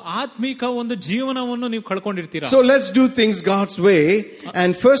ಒಂದು ಆತ್ಮಿಕ ಒಂದು ಜೀವನವನ್ನು ನೀವು ಕಳ್ಕೊಂಡಿರ್ತೀರಾ. So let's do things God's way. And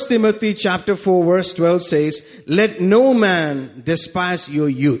 1 Timothy chapter 4 verse 12 says, "Let no man despise your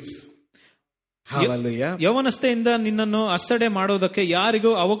youth." Hallelujah. ಯವನಸ್ಥೆಯಿಂದ ನಿನ್ನನ್ನು ಅಸಡೆ ಮಾಡೋದಕ್ಕೆ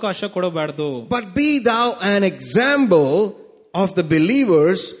ಯಾರಿಗೂ ಅವಕಾಶ ಕೊಡಬಾರದು. But be thou an example of the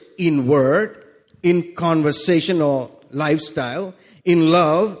believers in word, in conversation or lifestyle, in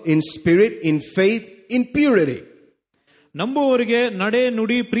love, in spirit, in faith, in purity. ನಂಬುವವರಿಗೆ ನಡೆ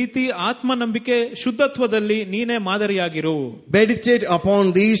ನುಡಿ ಪ್ರೀತಿ ಆತ್ಮ ನಂಬಿಕೆ ಶುದ್ಧತ್ವದಲ್ಲಿ ನೀನೇ ಮಾದರಿಯಾಗಿರು. Meditate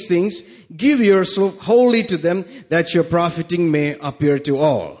upon these things, give yourself wholly to them, that your profiting may appear to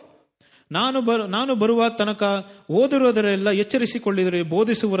all. ನಾನು ಬರುವ ತನಕ ಓದಿರುವುದರೆಲ್ಲ ಎಚ್ಚರಿಸಿಕೊಳ್ಳಿದರೆ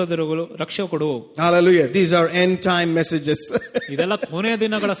ಬೋಧಿಸುವುದರಗಳು ರಕ್ಷೆ ಕೊಡು. Hallelujah. These are end time messages. ಇದೆಲ್ಲ ಕೊನೆಯ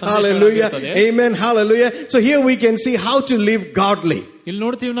ದಿನಗಳ Hallelujah. Amen. Hallelujah. So here we can see how to live godly. ಇಲ್ಲಿ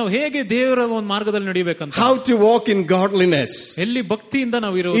ನೋಡ್ತೀವಿ ನಾವು ಹೇಗೆ ದೇವರ ಒಂದು ಮಾರ್ಗದಲ್ಲಿ ನಡೆಯಬೇಕಂತ. How to walk in godliness. ಎಲ್ಲಿ ಭಕ್ತಿಯಿಂದ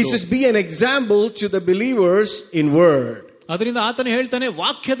ನಾವು ಇರೋದು. He says, be an example to the believers in word. ಅದರಿಂದ ಆತನು ಹೇಳ್ತಾನೆ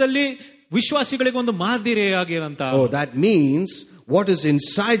ವಾಕ್ಯದಲ್ಲಿ ವಿಶ್ವಾಸಿಗಳಿಗೆ ಒಂದು ಮಾದರಿಯಾಗಿರಂತ. Oh, that means what is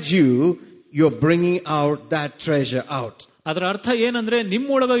inside you, you're bringing out that treasure out. ಅದರ ಅರ್ಥ ಏನಂದ್ರೆ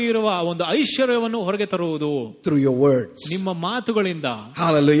ನಿಮ್ಮೊಳಗೆ ಇರುವ ಒಂದು ಐಶ್ವರ್ಯವನ್ನು ಹೊರಗೆ ತರುವುದು through your words, ನಿಮ್ಮ ಮಾತುಗಳಿಂದ.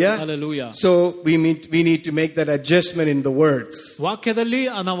 Hallelujah. Hallelujah. So we need to make that adjustment in the words. ವಾಕ್ಯದಲ್ಲಿ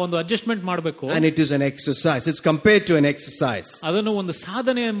ನಾವು ಒಂದು ಅಡ್ಜಸ್ಟ್ಮೆಂಟ್ ಮಾಡಬೇಕು. And it is an exercise. It's compared to an exercise. ಅದನ್ನು ಒಂದು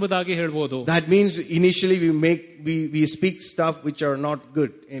ಸಾಧನೆ ಎಂಬುದಾಗಿ ಹೇಳ್ಬೋದು. That means initially we speak stuff which are not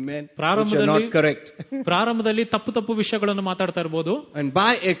good. Amen. Which are not correct. ಪ್ರಾರಂಭದಲ್ಲಿ ತಪ್ಪು ವಿಷಯಗಳನ್ನು ಮಾತಾಡ್ತಾ ಇರಬಹುದು. And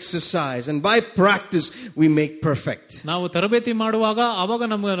by exercise and by practice we make perfect. ನಾವು ತರಬೇತಿ ಮಾಡುವಾಗ ಅವಾಗ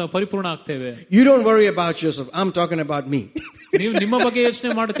ನಮಗೆ ಪರಿಪೂರ್ಣ ಆಗ್ತೇವೆ. You don't worry about yourself. I'm talking about me. ನೀವು ನಿಮ್ಮ ಬಗ್ಗೆ ಯೋಚನೆ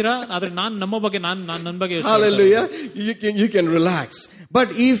ಮಾಡ್ತೀರಾ, ಆದ್ರೆ ನಾನು ನಮ್ಮ ಬಗ್ಗೆ ನನ್ನ ಬಗ್ಗೆ ಯೋಚನೆ. Hallelujah. You can relax. But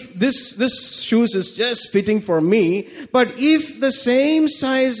if this shoes is just fitting for me, but if the same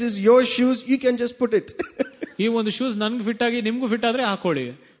size is your shoes, you can just put it. ಈ ಒಂದು ಶೂಸ್ ನನ್ಗೆ ಫಿಟ್ ಆಗಿ ನಿಮ್ಗೂ ಫಿಟ್ ಆದ್ರೆ ಹಾಕೊಳ್ಳಿ.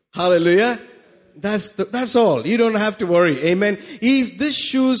 Hallelujah. That's all. You don't have to worry. Amen. If this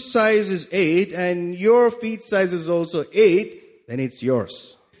shoe size is 8 and your feet size is also 8, then it's yours.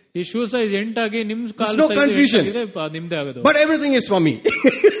 ಈ shoe size 8 ಆಗಿ ನಿಮ್ ಕಾಲು ಸೈಜ್ 8 ಆಗಿದೆ, ನಿಮ್ದೇ ಆಗೋದು. But everything is for me.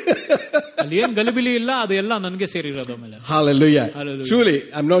 ಅಲ್ಲಿ ಏನ್ ಗಲಿಬಿಲಿ ಇಲ್ಲ, ಅದು ಎಲ್ಲ ನನಗೆ ಸೇರಿರೋದು. ಆಮೇಲೆ Hallelujah. Hallelujah. Truly,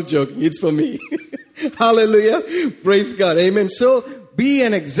 I'm not joking. It's for me. Hallelujah. Praise God. Amen. So be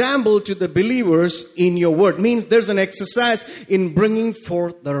an example to the believers in your word. Means there's an exercise in bringing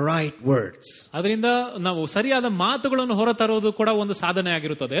forth the right words. ಅದರಿಂದ ನಾವು ಸರಿಯಾದ ಮಾತುಗಳನ್ನು ಹೊರತರುವುದು ಕೂಡ ಒಂದು ಸಾಧನೆ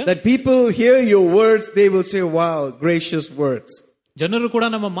ಆಗಿರುತ್ತದೆ. That people hear your words, they will say, wow, gracious words. ಜನರು ಕೂಡ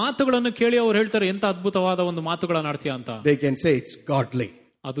ನಮ್ಮ ಮಾತುಗಳನ್ನು ಕೇಳಿ ಅವರು ಹೇಳ್ತಾರೆ, ಎಂತ ಅದ್ಭುತವಾದ ಒಂದು ಮಾತುಗಳನ್ನು ಆಡ್ತೀಯ ಅಂತ. They can say it's godly.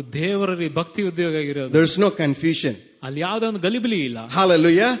 ಅದು ದೇವರ ಭಕ್ತಿ ಉದ್ಯೋಗ ಆಗಿರೋದು. There's no confusion. ಅಲ್ಲಿ ಯಾವುದೇ ಒಂದು ಗಲಿಬಿಲಿ ಇಲ್ಲ.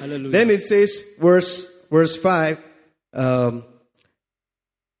 Hallelujah. Hallelujah. Then it says verse 5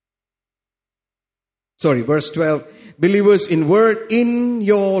 verse 12, believers in word, in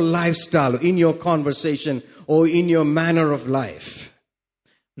your lifestyle, in your conversation, or in your manner of life.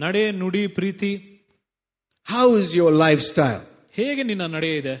 ನಡೆ ನುಡಿ ಪ್ರೀತಿ. How is your lifestyle? ಹೇಗೆ ನಿನ್ನ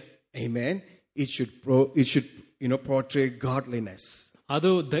ನಡೆ ಇದೆ? Amen. It should portray godliness. ಅದು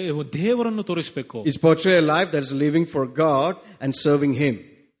ದೇವರನ್ನು ತೋರಿಸಬೇಕು. It's portray a life that is living for God and serving Him.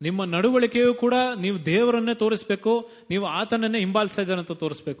 ನಿಮ್ಮ ನಡವಳಿಕೆಯೂ ಕೂಡ ನೀವು ದೇವರನ್ನೇ ತೋರಿಸಬೇಕು, ನೀವು ಆತನನ್ನೇ ಹಿಂಬಾಲಿಸ್ತಾ ಇದ್ದೀರ ಅಂತ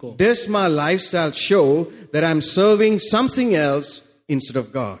ತೋರಿಸಬೇಕು. Does my lifestyle show that I'm serving something else instead of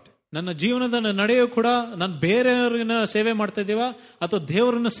God? ನನ್ನ ಜೀವನದ ನಡೆಯೂ ಕೂಡ ನಾನು ಬೇರೆಯವರನ್ನ ಸೇವೆ ಮಾಡ್ತಾ ಇದೀವ ಅಥವಾ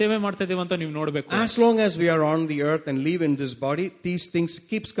ದೇವರನ್ನ ಸೇವೆ ಮಾಡ್ತಾ ಇದೀವ ಅಂತ ನೀವು ನೋಡ್ಬೇಕು. As long as we are on the earth and live in this body, these things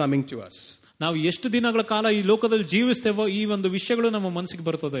keeps coming to us. ನಾವು ಎಷ್ಟು ದಿನಗಳ ಕಾಲ ಈ ಲೋಕದಲ್ಲಿ ಜೀವಿಸ್ತೇವೋ ಈ ಒಂದು ವಿಷಯಗಳು ನಮ್ಮ ಮನಸ್ಸಿಗೆ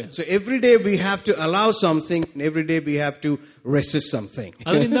ಬರ್ತದೆ. So every day we have to allow something, and every day we have to resist something.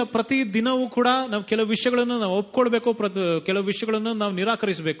 ಅದರಿಂದ ಪ್ರತಿ ದಿನವೂ ಕೂಡ ನಾವು ಕೆಲವು ವಿಷಯಗಳನ್ನು ನಾವು ಒಪ್ಕೊಳ್ಬೇಕು, ಕೆಲವು ವಿಷಯಗಳನ್ನು ನಾವು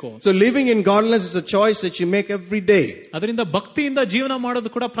ನಿರಾಕರಿಸಬೇಕು. So living in godliness is a choice that you make every day. ಅದರಿಂದ ಭಕ್ತಿಯಿಂದ ಜೀವನ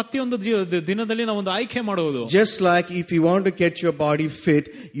ಮಾಡೋದು ಕೂಡ ಪ್ರತಿಯೊಂದು ದಿನದಲ್ಲಿ ನಾವು ಒಂದು ಆಯ್ಕೆ ಮಾಡುವುದು. Just like if you want to get your body fit,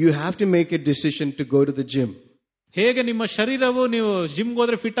 you have to make a decision to go to the gym. ಹೇಗೆ ನಿಮ್ಮ ಶರೀರವು ನೀವು ಜಿಮ್ಗೆ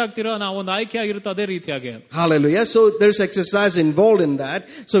ಹೋದ್ರೆ ಫಿಟ್ ಆಗ್ತೀರೋ ನಾವು ಒಂದು ಆಯ್ಕೆ ಆಗಿರುತ್ತೆ ಅದೇ ರೀತಿಯಾಗಿ. Hallelujah. So there's exercise involved in that.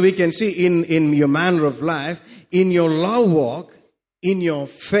 So we can see in your manner of life, in your love walk, in your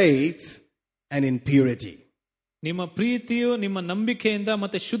faith, and in purity. ನಿಮ್ಮ ಪ್ರೀತಿಯು ನಿಮ್ಮ ನಂಬಿಕೆಯಿಂದ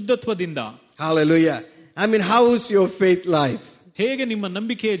ಮತ್ತೆ ಶುದ್ಧತ್ವದಿಂದ. Hallelujah. I mean, how is your faith life? ಹೇಗೆ ನಿಮ್ಮ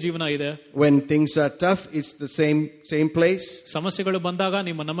ನಂಬಿಕೆಯ ಜೀವನ ಇದೆ? When things are tough, it's the same place. ಸಮಸ್ಯೆಗಳು ಬಂದಾಗ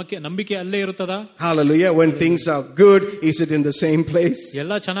ನಿಮ್ಮ ನಂಬಿಕೆ ಅಲ್ಲೇ ಇರುತ್ತದಾ? Hallelujah. When things are good, is it in the same place?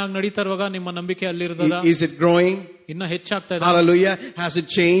 ಎಲ್ಲ ಚೆನ್ನಾಗಿ ನಡೀತಾ ಇರುವಾಗ ನಿಮ್ಮ ನಂಬಿಕೆ ಅಲ್ಲಿ ಇರುತ್ತದಾ? Is it growing? ಇನ್ನ ಹೆಚ್ಚಾಗ್ತಾ ಇದೆ? Hallelujah. Has it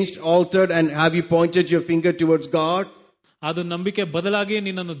changed, altered, and have you pointed your finger towards God? ಅದು ನಂಬಿಕೆ ಬದಲಾಗಿ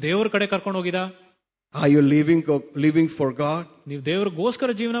ನಿನ್ನನ್ನು ದೇವರ ಕಡೆ ಕರ್ಕೊಂಡು ಹೋಗಿದಾ? Are you living for God? ನೀವು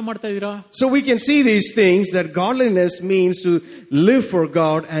ದೇವರಿಗೋಸ್ಕರ ಜೀವನ ಮಾಡ್ತಾ ಇದ್ದೀರಾ? So we can see these things, that godliness means to live for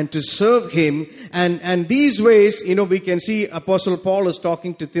God and to serve Him. And these ways, we can see Apostle Paul is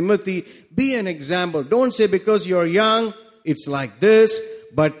talking to Timothy, be an example. Don't say because you're young, it's like this,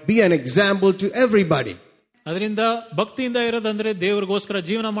 but be an example to everybody. ಅದರಿಂದ ಭಕ್ತಿಯಿಂದ ಇರೋದಂದ್ರೆ ದೇವರಿಗೋಸ್ಕರ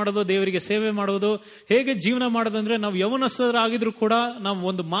ಜೀವನ ಮಾಡೋದು, ದೇವರಿಗೆ ಸೇವೆ ಮಾಡೋದು. ಹೇಗೆ ಜೀವನ ಮಾಡೋದಂದ್ರೆ ನಾವು ಯವನಸ್ಥರಾಗಿದ್ರು ಕೂಡ ನಾವು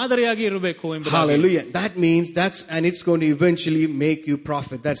ಒಂದು ಮಾದರಿಯಾಗಿ ಇರಬೇಕು ಎಂಬುದು. Hallelujah. That means and it's going to eventually make you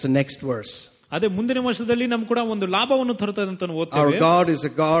profit. That's the next verse. ಅದೇ ಮುಂದಿನ ವರ್ಷದಲ್ಲಿ ನಮ್ ಕೂಡ ಒಂದು ಲಾಭವನ್ನು ತರುತ್ತದೆ ಅಂತ ಓದ್ತೇವೆ. Our God is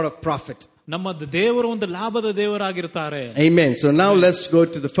a God of profit. ನಮ್ಮ ದೇವರು ಒಂದು ಲಾಭದ ದೇವರಾಗಿರ್ತಾರೆ. Amen. So now let's go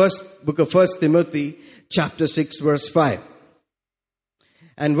to the first book of 1 Timothy chapter 6 verse 5.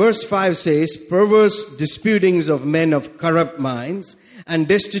 And verse 5 says, perverse disputings of men of corrupt minds and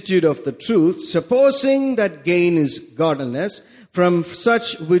destitute of the truth, supposing that gain is godliness, from such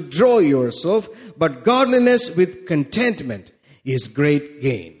withdraw yourself, but godliness with contentment is great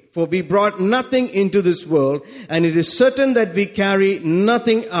gain. For we brought nothing into this world, and it is certain that we carry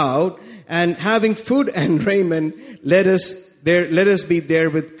nothing out, and having food and raiment, let us be there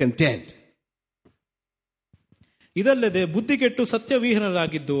with content. ಇದಲ್ಲದೆ ಬುದ್ಧಿಗೆಟ್ಟು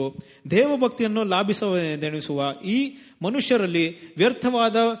ಸತ್ಯವಿಹೀನರಾಗಿದ್ದು ದೇವಭಕ್ತಿಯನ್ನು ಲಾಭಿಸವೆನೆಸುವ ಈ ಮನುಷ್ಯರಲ್ಲಿ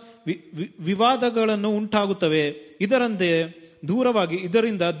ವ್ಯರ್ಥವಾದ ವಿವಾದಗಳನ್ನು ಉಂಟಾಗುತ್ತವೆ.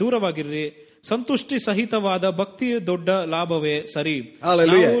 ಇದರಿಂದ ದೂರವಾಗಿರ್ರಿ. ಸಂತುಷ್ಟಿ ಸಹಿತವಾದ ಭಕ್ತಿ ದೊಡ್ಡ ಲಾಭವೇ ಸರಿ.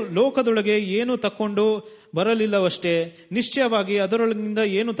 ನಾವು ಲೋಕದೊಳಗೆ ಏನು ತಕೊಂಡು ಬರಲಿಲ್ಲವಷ್ಟೇ, ನಿಶ್ಚಯವಾಗಿ ಅದರೊಳಗಿಂದ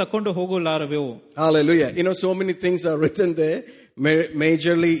ಏನು ತಕೊಂಡು ಹೋಗಲಾರವೆವು. Hallelujah. So many things are written there.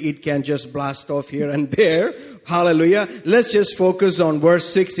 Majorly it can just blast off here and there. Hallelujah. Let's just focus on verse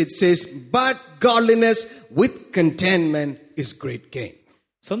 6. It says, but godliness with contentment is great gain.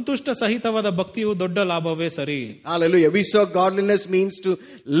 ಸಂತುಷ್ಟ ಸಹಿತವಾದ ಭಕ್ತಿಯು ದೊಡ್ಡ ಲಾಭವೇ ಸರಿ. Hallelujah. We saw godliness means to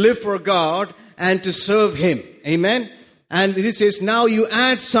live for God and to serve Him. Amen. And this says now you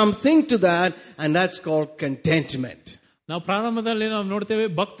add something to that, and that's called contentment. ನಾವು ಪ್ರಾರಂಭದಲ್ಲಿ ನಾವು ನೋಡ್ತೇವೆ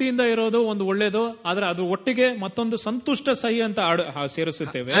ಭಕ್ತಿಯಿಂದ ಇರೋದು ಒಂದು ಒಳ್ಳೇದು, ಆದ್ರೆ ಅದು ಒಟ್ಟಿಗೆ ಮತ್ತೊಂದು ಸಂತುಷ್ಟ ಸಹಿ ಅಂತ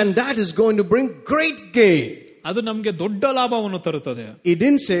ಸೇರಿಸುತ್ತೇವೆ. And that is going to bring great gain. ಅದು ನಮಗೆ ದೊಡ್ಡ ಲಾಭವನ್ನು ತರುತ್ತದೆ. He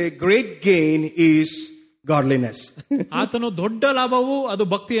didn't say great gain is godliness. ಆತನು ದೊಡ್ಡ ಲಾಭವು ಅದು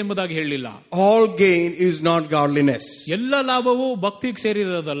ಭಕ್ತಿ ಎಂಬುದಾಗಿ ಹೇಳಿಲ್ಲ. All gain is not godliness. ಎಲ್ಲ ಲಾಭವು ಭಕ್ತಿಗೆ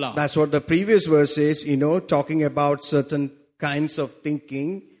ಸೇರಿರೋದಲ್ಲ. That's what the previous verse says, talking about certain kinds of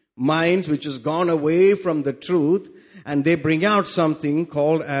thinking, minds which has gone away from the truth, and they bring out something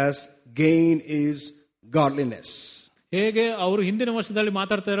called as gain is godliness. ಹೇಗೆ ಅವರು ಹಿಂದಿನ ವರ್ಷದಲ್ಲಿ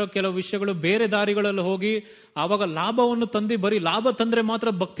ಮಾತಾಡ್ತಾ ಇರೋ ಕೆಲವು ವಿಷಯಗಳು ಬೇರೆ ದಾರಿಗಳಲ್ಲಿ ಹೋಗಿ ಆವಾಗ ಲಾಭವನ್ನು ತಂದು ಬರೀ ಲಾಭ ತಂದ್ರೆ ಮಾತ್ರ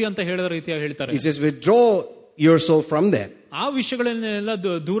ಭಕ್ತಿ ಅಂತ ಹೇಳಿದ ರೀತಿಯಾಗಿ ಹೇಳ್ತಾರೆ. He says withdraw yourself from them. ಆ ವಿಷಯಗಳನ್ನೆಲ್ಲ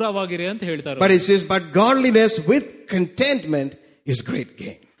ದೂರವಾಗಿರಿ ಅಂತ ಹೇಳ್ತಾರೆ. But he says but godliness with contentment is great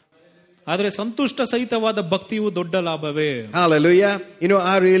gain. ಆದ್ರೆ ಸಂತುಷ್ಟ ಸಹಿತವಾದ ಭಕ್ತಿಯು ದೊಡ್ಡ ಲಾಭವೇ. Hallelujah.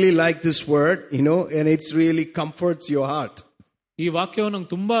 I really like this word, and it's really comforts your heart. ಈ ವಾಕ್ಯವು ನಂಗೆ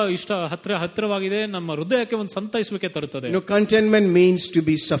ತುಂಬಾ ಇಷ್ಟ, ಹತ್ತಿರವಾಗಿದೆ, ನಮ್ಮ ಹೃದಯಕ್ಕೆ ಒಂದು ಸಂತೈಸುವಿಕೆ ತರುತ್ತದೆ. Contentment means to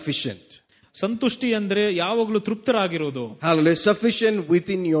be sufficient. ಸಂತುಷ್ಟಿ ಅಂದ್ರೆ ಯಾವಾಗಲೂ ತೃಪ್ತರಾಗಿರೋದು. Hallelujah. Sufficient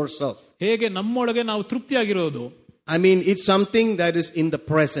within yourself. ಹೇಗೆ ನಮ್ಮೊಳಗೆ ನಾವು ತೃಪ್ತಿಯಾಗಿರೋದು. I mean, it's something that is in the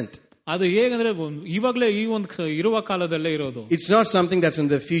present. ಅದು ಹೇಗಂದ್ರೆ ಇವಾಗಲೇ ಈ ಒಂದು ಇರುವ ಕಾಲದಲ್ಲೇ ಇರೋದು. It's not something that's in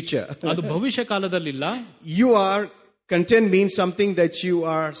the future. ಅದು ಭವಿಷ್ಯ ಕಾಲದಲ್ಲಿಲ್ಲ. You are content means something that you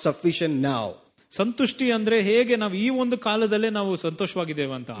are sufficient now. ಸಂತುಷ್ಟಿ ಅಂದ್ರೆ ಹೇಗೆ ನಾವು ಈ ಒಂದು ಕಾಲದಲ್ಲೇ ನಾವು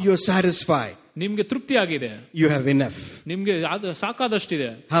ಸಂತೋಷವಾಗಿದ್ದೇವೆ ಅಂತ. You're satisfied. ನಿಮ್ಗೆ ತೃಪ್ತಿ ಆಗಿದೆ. You have enough. ನಿಮ್ಗೆ ಸಾಕಾದಷ್ಟಿದೆ.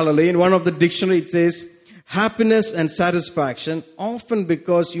 Hallelujah. In one of the dictionary it says happiness and satisfaction often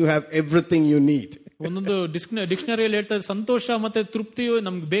because you have everything you need. ಒಂದೊಂದು ಡಿಕ್ಷನರಿಯಲ್ಲಿ ಹೇಳ್ತಾರೆ ಸಂತೋಷ ಮತ್ತೆ ತೃಪ್ತಿಯು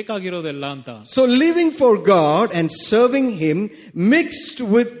ನಮ್ಗೆ ಬೇಕಾಗಿರೋದೆಲ್ಲ ಅಂತ. So living for God and serving Him mixed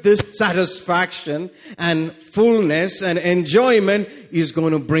with this satisfaction and fullness and enjoyment is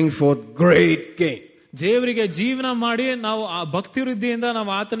going to bring forth great gain. ದೇವರಿಗೆ ಜೀವನ ಮಾಡಿ ನಾವು ಆ ಭಕ್ತಿ ವೃದ್ಧಿಯಿಂದ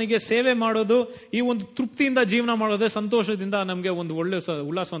ನಾವು ಆತನಿಗೆ ಸೇವೆ ಮಾಡೋದು, ಈ ಒಂದು ತೃಪ್ತಿಯಿಂದ ಜೀವನ ಮಾಡೋದೇ ಸಂತೋಷದಿಂದ ನಮ್ಗೆ ಒಂದು ಒಳ್ಳೆ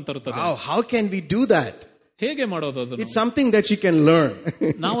ಉಲ್ಲಾಸವನ್ನು ತರುತ್ತದೆ. How can we do that? ಹೇಗೆ ಮಾಡೋದು ಅದನ್ನು? It's something that you can learn.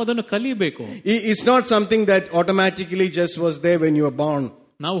 ನಾವು ಅದನ್ನು ಕಲಿಬೇಕು. It's not something that automatically just was there when you were born.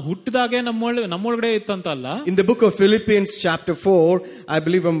 ನಾವು ಹುಟ್ಟಿದಾಗೆ ನಮ್ಮೊಳಗಡೆ ಇತ್ತಂತಲ್ಲ. In the book of Philippians chapter 4, I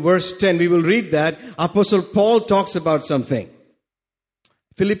believe from verse 10, we will read that Apostle Paul talks about something.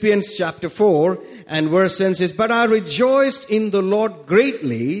 Philippians chapter 4 and verse 10 says, "But I rejoiced in the Lord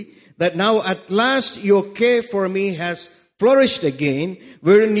greatly that now at last your care for me has flourished again,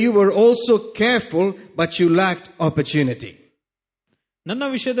 wherein you were also careful, but you lacked opportunity." ನನ್ನ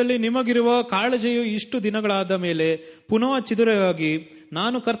ವಿಷಯದಲ್ಲಿ ನಿಮಗಿರುವ ಕಾಳಜಿಯು ಇಷ್ಟು ದಿನಗಳಾದ ಮೇಲೆ ಪುನಃ ಚಿದುರಾಗಿ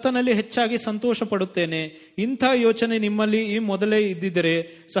ನಾನು ಕರ್ತನಲ್ಲಿ ಹೆಚ್ಚಾಗಿ ಸಂತೋಷ ಪಡುತ್ತೇನೆ. ಇಂಥ ಯೋಚನೆ ನಿಮ್ಮಲ್ಲಿ ಈ ಮೊದಲೇ ಇದ್ದಿದ್ದರೆ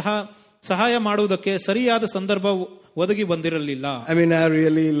ಸಹಾಯ ಮಾಡುವುದಕ್ಕೆ ಸರಿಯಾದ ಸಂದರ್ಭ ಒದಗಿ ಬಂದಿರಲಿಲ್ಲ. I mean, I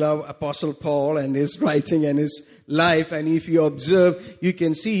really love Apostle Paul and his writing and his life, and if you observe, you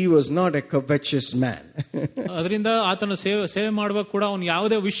can see he was not a covetous man. ಅದರಿಂದ ಆತನ ಸೇವೆ ಮಾಡುವಾಗ ಕೂಡ ಅವನು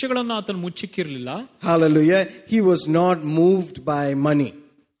ಯಾವುದೇ ವಿಷಯಗಳನ್ನು ಆತನು ಮುಚ್ಚಿಕ್ಕಿರಲಿಲ್ಲ. Hallelujah. He was not moved by money.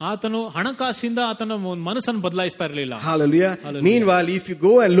 ಆತನು ಹಣಕಾಸಿಂದ ಆತನ ಮನಸ್ಸನ್ನು ಬದಲಾಯಿಸ್ತಾ ಇರಲಿಲ್ಲ. Hallelujah. Meanwhile, if you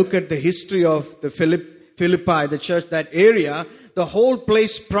go and look at the history of the Philippi, the church, that area, the whole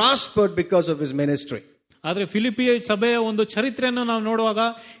place prospered because of his ministry. ಆದ್ರೆ ಫಿಲಿಪಿಯ ಸಭೆಯ ಒಂದು ಚರಿತ್ರೆಯನ್ನು ನಾವು ನೋಡುವಾಗ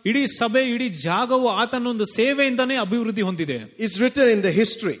ಇಡೀ ಸಭೆ, ಇಡೀ ಜಾಗವು ಆತನ ಒಂದು ಸೇವೆಯಿಂದನೇ ಅಭಿವೃದ್ಧಿ ಹೊಂದಿದೆ. It's written in the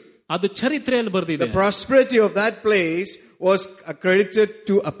history. ಅದು ಚರಿತ್ರೆಯಲ್ಲಿ ಬರೆದಿದೆ. The prosperity of that place was accredited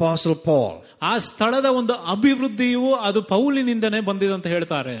to Apostle Paul. ಆ ಸ್ಥಳದ ಒಂದು ಅಭಿವೃದ್ಧಿಯು ಅದು ಪೌಲಿನಿಂದನೇ ಬಂದಿದೆ ಅಂತ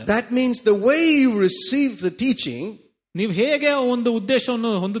ಹೇಳ್ತಾರೆ. That means the way you receive the teaching, ನೀವು ಹೇಗೆ ಒಂದು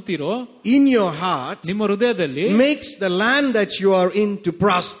ಉದ್ದೇಶವನ್ನು ಹೊಂದುತ್ತೀರೋ in your heart, ನಿಮ್ಮ ಹೃದಯದಲ್ಲಿ, makes the land that you are in to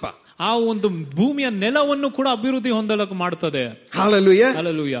prosper. ಆ ಒಂದು ಭೂಮಿಯ ನೆಲವನ್ನು ಕೂಡ ಅಭಿವೃದ್ಧಿ ಹೊಂದಲು ಮಾಡುತ್ತದೆ. Hallelujah.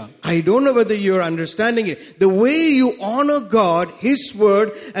 Hallelujah. I don't know whether you are understanding it. The way you honor God, His word,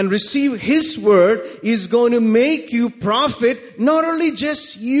 and receive His word is going to make you profit not only just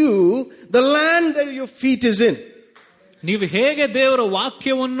you, the land that your feet is in. ನೀವು ಹೇಗೆ ದೇವರ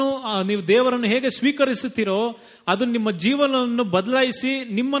ವಾಕ್ಯವನ್ನು, ನೀವು ದೇವರನ್ನು ಹೇಗೆ ಸ್ವೀಕರಿಸುತ್ತೀರೋ ಅದು ನಿಮ್ಮ ಜೀವನವನ್ನು ಬದಲಾಯಿಸಿ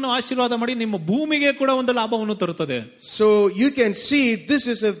ನಿಮ್ಮನ್ನು ಆಶೀರ್ವಾದ ಮಾಡಿ ನಿಮ್ಮ ಭೂಮಿಗೆ ಕೂಡ ಒಂದು ಲಾಭವನ್ನು ತರುತ್ತದೆ. So you can see this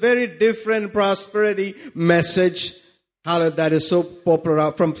is a very different prosperity message that is so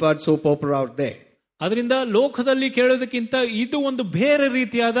popular so popular out there. ಅದರಿಂದ ಲೋಕದಲ್ಲಿ ಕೇಳೋದಕ್ಕಿಂತ ಇದು ಒಂದು ಬೇರೆ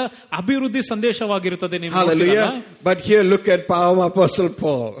ರೀತಿಯಾದ ಅಭಿವೃದ್ಧಿ ಸಂದೇಶವಾಗಿರುತ್ತದೆ. Hallelujah. But here look at Apostle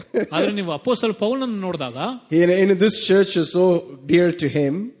Paul. ಆದ್ರೆ ನೀವು ಅಪೊಸ್ತಲ ಪೌಲನನ್ನು ನೋಡಿದಾಗ, this church is so dear to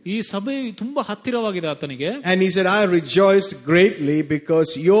him. ಈ ಸಭೆ ತುಂಬಾ ಹತ್ತಿರವಾಗಿದೆ ಆತನಿಗೆ. And he said, "I rejoice greatly because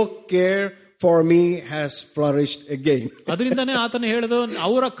your care for me has flourished again." ಅದರಿಂದನೇ ಆತನು ಹೇಳಿದ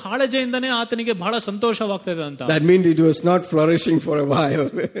ಅವರ ಕಾಳಜಿಯಿಂದನೇ ಆತನಿಗೆ ಬಹಳ ಸಂತೋಷವಾಗ್ತದೆ ಅಂತ. That means it was not flourishing for a while.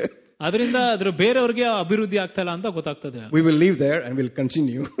 ಅದರಿಂದ ಅದ್ರ ಬೇರೆಯವರಿಗೆ ಅಭಿವೃದ್ಧಿ ಆಗ್ತಾ ಇಲ್ಲ ಅಂತ ಗೊತ್ತಾಗ್ತದೆ. We will leave there and we'll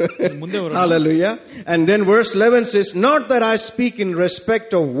continue. Hallelujah. And then verse 11 says, "Not that I speak in respect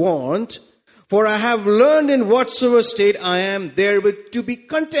of want, for I have learned in whatsoever state I am therewith to be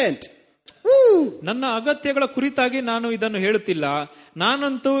content." ನನ್ನ ಅಗತ್ಯಗಳ ಕುರಿತಾಗಿ ನಾನು ಇದನ್ನು ಹೇಳುತ್ತಿಲ್ಲ,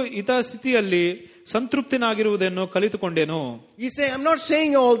 ನಾನಂತೂ ಇತ ಸ್ಥಿತಿಯಲ್ಲಿ ಸಂತೃಪ್ತನಾಗಿರುವುದನ್ನು ಕಲಿತುಕೊಂಡೇನು. He say, "I'm not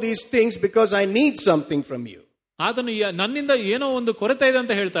saying all these things because I need something from you." ಆತನು ನನ್ನಿಂದ ಏನೋ ಒಂದು ಕೊರತೆ ಇದೆ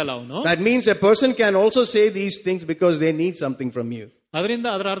ಅಂತ ಹೇಳ್ತಾ ಇಲ್ಲ ಅವನು. That means a person can also say these things because they need something from you. ಅದರಿಂದ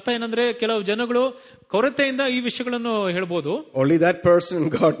ಅದರ ಅರ್ಥ ಏನಂದ್ರೆ ಕೆಲವು ಜನಗಳು ಕೊರತೆಯಿಂದ ಈ ವಿಷಯಗಳನ್ನು ಹೇಳ್ಬೋದು. Only that person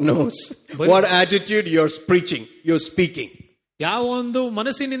God knows what attitude you're preaching, you're speaking. ಯಾವ ಒಂದು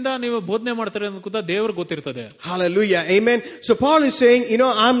ಮನಸ್ಸಿನಿಂದ ನೀವು ಬೋಧನೆ ಮಾಡ್ತಾರೆ ಅಂತ ದೇವರು ಗೊತ್ತಿರ್ತದೆ. Hallelujah. Amen. So Paul is saying,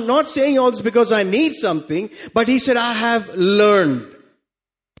 I'm not saying all this because I need something, but he said, I have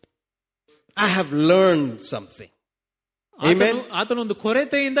learned something. Amen. ಆತನ ಒಂದು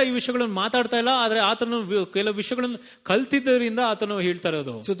ಕೊರತೆಯಿಂದ ಈ ವಿಷಯಗಳನ್ನು ಮಾತಾಡ್ತಾ ಇಲ್ಲ, ಆದ್ರೆ ಆತನು ಕೆಲವು ವಿಷಯಗಳನ್ನು ಕಲ್ತಿದ್ದರಿಂದ ಆತನು ಹೇಳ್ತಾ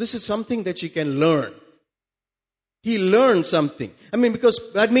ಇರೋದು. So this is something that you can learn. He learned something. Because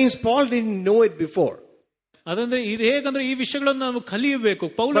that means Paul didn't know it before. ಅದಂದ್ರೆ ಇದು ಹೇಗಂದ್ರೆ ಈ ವಿಷಯಗಳನ್ನು ನಾವು ಕಲಿಯಬೇಕು.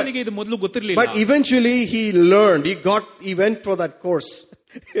 ಪೌಲನಿಗೆ ಇದು ಮೊದಲು ಗೊತ್ತಿರಲಿಲ್ಲ. But eventually he learned. He went for that course.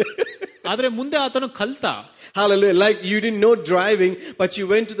 ಆದ್ರೆ ಮುಂದೆ ಆತನು ಕಲ್ತ. Hallelujah. Like you didn't know driving, but you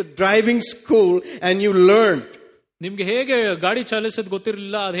went to the driving school and you learned. ನಿಮ್ಗೆ ಹೇಗೆ ಗಾಡಿ ಚಾಲಿಸೋದು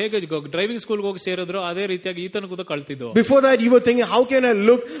ಗೊತ್ತಿರಲಿಲ್ಲ, ಅದು ಹೇಗೆ ಡ್ರೈವಿಂಗ್ ಸ್ಕೂಲ್ಗೆ ಹೋಗಿ ಸೇರಿದ್ರು, ಅದೇ ರೀತಿಯಾಗಿ ಈತನ ಕೂಡ ಕಳ್ತಿದ್ದು. Before that you were thinking, how can I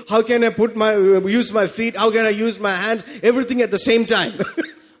look, how can I use my feet, how can I use my hands, everything at the same time.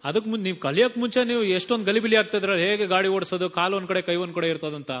 ಅದಕ್ಕೆ ಮುಂದೆ ನೀವು ಕಲಿಯಕ್ ಮುಂಚೆ ನೀವು ಎಷ್ಟೊಂದು ಗಲಿಬಿಲಿ ಆಗ್ತಿದ್ರ, ಹೇಗೆ ಗಾಡಿ ಓಡಿಸೋದು, ಕಾಲು ಒಂದ್ ಕಡೆ ಕೈ ಒಂದ್ ಕಡೆ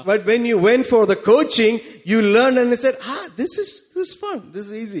ಇರ್ತದಂತ. But when you went for the coaching, you learned and you said, this is fun, this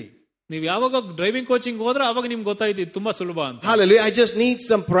is easy. ನೀವು ಯಾವಾಗ ಡ್ರೈವಿಂಗ್ ಕೋಚಿಂಗ್ ಹೋದ್ರೆ ಅವಾಗ ನಿಮ್ಗೆ ಗೊತ್ತಾಯ್ತು ತುಂಬಾ ಸುಲಭ ಅಂತ. Hallelujah, I just need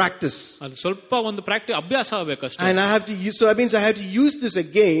some practice. ಅದು ಸ್ವಲ್ಪ ಒಂದು ಪ್ರಾಕ್ಟೀಸ್ ಅಭ್ಯಾಸ ಆಗಬೇಕಷ್ಟೇ. And I have to use, so that means I have to use this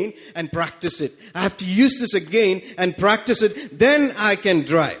again and practice it. I have to use this again and practice it, then I can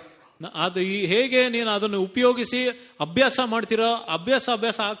drive. ಅದು ಹೇಗೆ ನೀನು ಅದನ್ನು ಉಪಯೋಗಿಸಿ ಅಭ್ಯಾಸ ಮಾಡ್ತೀರೋ, ಅಭ್ಯಾಸ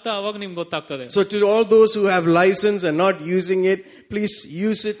ಆಗ್ತಾ ಅವಾಗ ನಿಮ್ಗೆ ಗೊತ್ತಾಗ್ತದೆ. So to all those who have license and not using it, please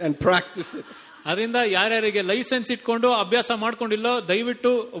use it and practice it. ಅದರಿಂದ ಯಾರ್ಯಾರಿಗೆ ಲೈಸೆನ್ಸ್ ಇಟ್ಕೊಂಡು ಅಭ್ಯಾಸ ಮಾಡ್ಕೊಂಡಿಲ್ಲೋ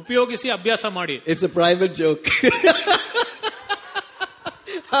ದಯವಿಟ್ಟು ಉಪಯೋಗಿಸಿ ಅಭ್ಯಾಸ ಮಾಡಿ. It's a private joke.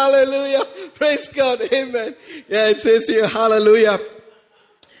 Hallelujah, praise God, amen. Yeah, it says here, hallelujah.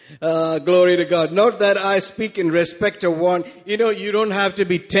 Glory to God. Not that I speak in respect of one. You don't have to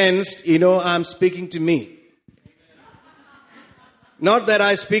be tensed. I'm speaking to me. Not that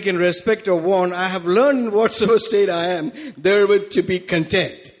I speak in respect of one. I have learned in whatsoever state I am, therewith to be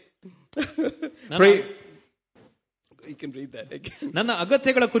content. Pray. You can read that again. ನನ್ನ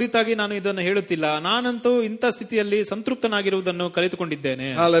ಅಗತ್ಯಗಳ ಕುರಿತಾಗಿ ನಾನು ಇದನ್ನು ಹೇಳುತ್ತಿಲ್ಲ, ನಾನಂತೂ ಇಂಥ ಸ್ಥಿತಿಯಲ್ಲಿ ಸಂತೃಪ್ತನಾಗಿರುವುದನ್ನು ಕಲಿತುಕೊಂಡಿದ್ದೇನೆ.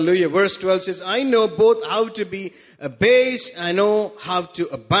 Hallelujah. Verse 12 says, I know both how to be abased, I know how to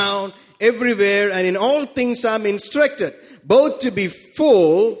abound everywhere, and in all things I'm instructed, both to be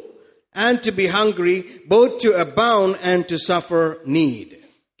full and to be hungry, both to abound and to suffer need.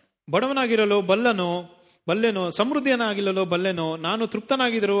 ಬಡವನಾಗಿರಲು ಬಲ್ಲೆನು, ಸಮೃದ್ಧಿಯನ್ನಾಗಿರಲು ಬಲ್ಲೆನು, ನಾನು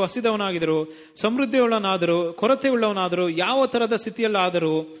ತೃಪ್ತನಾಗಿದ್ದರು, ಹಸಿದವನಾಗಿದ್ದರು, ಸಮೃದ್ಧಿಯುಳ್ಳವನಾದರೂ, ಕೊರತೆಯುಳ್ಳವನಾದರೂ, ಯಾವ ತರದ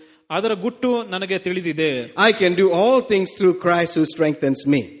ಸ್ಥಿತಿಯಲ್ಲಾದರೂ ಅದರ ಗುಟ್ಟು ನನಗೆ ತಿಳಿದಿದೆ. I can do all things through Christ who strengthens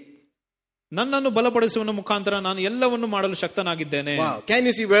me. ನನ್ನನ್ನು ಬಲಪಡಿಸುವ ಮುಖಾಂತರ ನಾನು ಎಲ್ಲವನ್ನು ಮಾಡಲು ಶಕ್ತನಾಗಿದ್ದೇನೆ. Wow. Can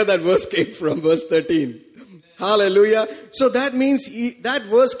you see where that verse came from? Verse 13. Hallelujah. So that means that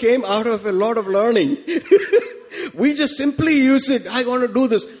verse came out of a lot of learning. We just simply use it. I want to do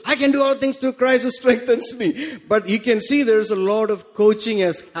this. I can do all things through Christ who strengthens me. But you can see there's a lot of coaching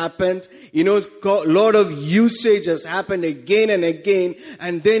has happened. A lot of usage has happened again and again.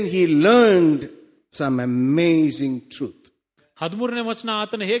 And then he learned some amazing truth. 13ನೇ ವಚನ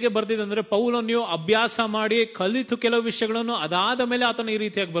ಆತನ ಹೇಗೆ ಬರ್ದಿದೆ ಅಂದ್ರೆ, ಪೌಲನು ಅಭ್ಯಾಸ ಮಾಡಿ ಕಲಿತು ಕೆಲವು ವಿಷಯಗಳನ್ನು ಅದಾದ ಮೇಲೆ ಆತನ ಈ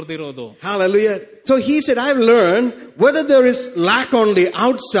ರೀತಿಯಾಗಿ ಬರ್ದಿರೋದು. Hallelujah. So he said, I've learned whether there is lack on the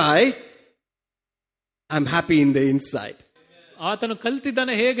outside, I'm happy in the inside. ಆತನು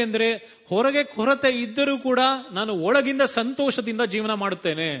ಕಲ್ತಿದ್ದಾನೆ ಹೇಗೆಂದ್ರೆ, ಹೊರಗೆ ಕೊರತೆ ಇದ್ದರೂ ಕೂಡ ನಾನು ಒಳಗಿಂದ ಸಂತೋಷದಿಂದ ಜೀವನ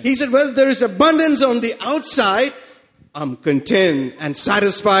ಮಾಡುತ್ತೇನೆ. He said, whether there is abundance on the outside, I'm content and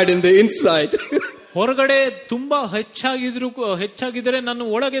satisfied in the inside. ಹೊರಗಡೆ ತುಂಬಾ ಹೆಚ್ಚಾಗಿದ್ರೆ ನಾನು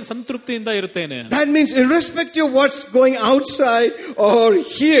ಒಳಗೆ ಸಂತೃಪ್ತಿಯಿಂದ ಇರ್ತೇನೆ. That means irrespective of what's going outside or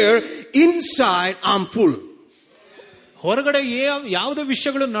here, inside I'm full. ಹೊರಗಡೆ ಯಾವುದೇ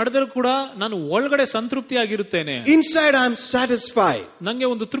ವಿಷಯಗಳು ನಡೆದರೂ ಕೂಡ ನಾನು ಒಳಗಡೆ ಸಂತೃಪ್ತಿಯಾಗಿರುತ್ತೇನೆ. Inside I'm satisfied. ನನಗೆ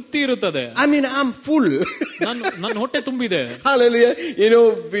ಒಂದು ತೃಪ್ತಿ ಇರುತ್ತದೆ. I mean I'm full. ನನ್ನ ಹೊಟ್ಟೆ ತುಂಬಿದೆ. Hallelujah.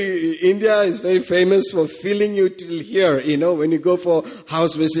 India is very famous for filling you till here. When you go for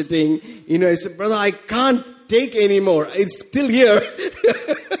house visiting, I said, brother, I can't take anymore. It's still here.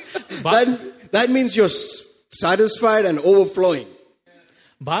 That means you're satisfied and overflowing.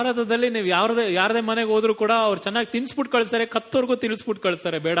 ಭಾರತದಲ್ಲಿ ನೀವು ಯಾರದೇ ಮನೆಗೆ ಹೋದ್ರು ಕೂಡ ಅವ್ರು ಚೆನ್ನಾಗಿ ತಿನ್ಸ್ಬಿಟ್ಟು ಕಳಿಸ್ತಾರೆ, ಕತ್ತೋರ್ಗೂ ತಿನ್ಸ್ಬಿಟ್ಟು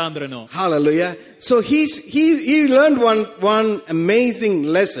ಕಳಿಸ್ತಾರೆ ಬೇಡ ಅಂದ್ರೇನು. Hallelujah. So he learned one amazing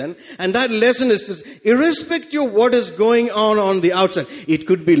lesson, and that lesson is this: irrespective of what is going on the outside, it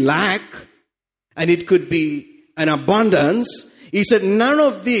could be lack and it could be an abundance. He said none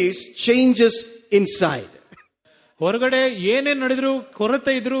of these changes inside. ಹೊರಗಡೆ ಏನೇ ನಡೆದ್ರು,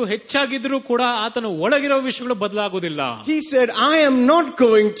 ಕೊರತೆ ಇದ್ರು, ಹೆಚ್ಚಾಗಿದ್ರು ಕೂಡ ಆತನ ಒಳಗಿರೋ ವಿಷಯಗಳು ಬದಲಾಗುವುದಿಲ್ಲ. He said, I am not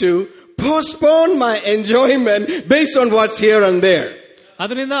going to postpone my enjoyment based on what's here and there.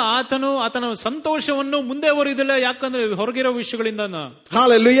 ಅದರಿಂದ ಆತನ ಸಂತೋಷವನ್ನು ಮುಂದೆ ಹೊರಿದಿಲ್ಲ, ಯಾಕಂದ್ರೆ ಹೊರಗಿರೋ ವಿಷಯಗಳಿಂದ.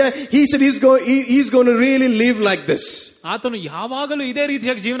 Hallelujah. He said he's going to really live like this. ಆತನು ಯಾವಾಗಲೂ ಇದೇ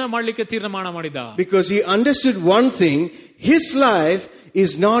ರೀತಿಯಾಗಿ ಜೀವನ ಮಾಡಲಿಕ್ಕೆ ತೀರ್ಮಾನ ಮಾಡಿದ. Because he understood one thing: his life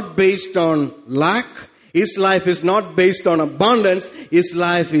is not based on lack. His life is not based on abundance. His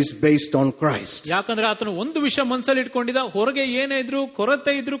life is based on Christ. ಯಾಕಂದ್ರೆ ಆತನು ಒಂದು ವಿಷಯ ಮನಸ್ಸಲ್ಲಿ ಇಟ್ಕೊಂಡಿದ್ದ, ಹೊರಗೆ ಏನೇ ಇದ್ರು,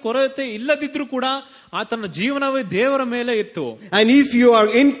 ಕೊರತೆ ಇಲ್ಲದಿದ್ರು ಕೂಡ ಆತನ ಜೀವನವೇ ದೇವರ ಮೇಲೆ ಇತ್ತು. And if you are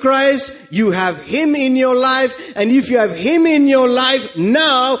in Christ, you have Him in your life, and if you have Him in your life,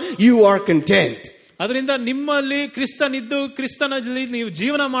 now you are content. ಅದರಿಂದ ನಿಮ್ಮಲ್ಲಿ ಕ್ರಿಸ್ತನಲ್ಲಿ ನೀವು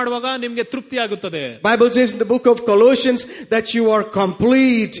ಜೀವನ ಮಾಡುವಾಗ ನಿಮಗೆ ತೃಪ್ತಿ ಆಗುತ್ತದೆ. Bible says in the book of Colossians that you are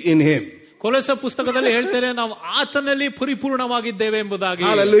complete in Him. ಕೊಲೊಸ ಪುಸ್ತಕದಲ್ಲಿ ಹೇಳ್ತಾರೆ ನಾವು ಆತನಲ್ಲಿ ಪರಿಪೂರ್ಣವಾಗಿದ್ದೇವೆ ಎಂಬುದಾಗಿ.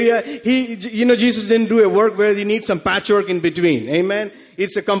 Hallelujah. Jesus didn't do a work where he needs some patchwork in between. Amen.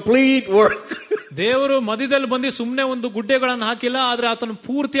 It's a complete work. ದೇವರು ಮಧ್ಯದಲ್ಲಿ ಬಂದು ಸುಮ್ಮನೆ ಒಂದು ಗುಡ್ಡೆಗಳನ್ನು ಹಾಕಿಲ್ಲ, ಆದ್ರೆ ಆತನು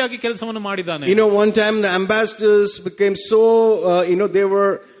ಪೂರ್ತಿಯಾಗಿ ಕೆಲಸವನ್ನು ಮಾಡಿದ್ದಾನೆ. One time the ambassadors became so, they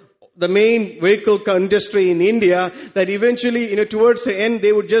were the main vehicle industry in India that eventually, towards the end,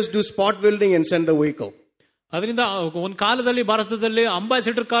 they would just do spot welding and send the vehicle. ಅದರಿಂದ ಒಂದ್ ಕಾಲದಲ್ಲಿ ಭಾರತದಲ್ಲಿ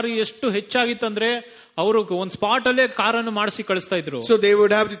ಅಂಬಾಸಿಡರ್ ಕಾರ್ ಎಷ್ಟು ಹೆಚ್ಚಾಗಿತ್ತಂದ್ರೆ ಅವರು ಒಂದ್ spot ಅಲ್ಲೇ ಕಾರನ್ನು ಮಾಡಿಸಿ ಕಳಿಸ್ತಾ ಇದ್ರು. So they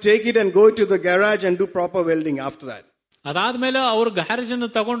would have to take it and go to the garage and do proper welding after that. ಅದಾದ್ಮೇಲೆ ಅವ್ರ ಗ್ಯಾರೇಜ್ ಅನ್ನು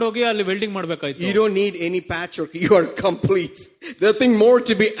ತಗೊಂಡೋಗಿ ಅಲ್ಲಿ ವೆಲ್ಡಿಂಗ್ ಮಾಡ್ಬೇಕಾಯ್ತು. You don't need any patchwork. You are complete. Nothing more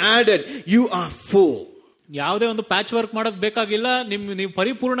to be added. You are full. ಯಾವುದೇ ಒಂದು patch work ಮಾಡೋದು ಬೇಕಾಗಿಲ್ಲ. ನೀವು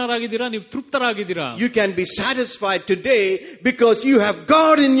ಪರಿಪೂರ್ಣರಾಗಿದ್ದೀರಾ, ನೀವು ತೃಪ್ತರಾಗಿದ್ದೀರಾ. You can be satisfied today because you have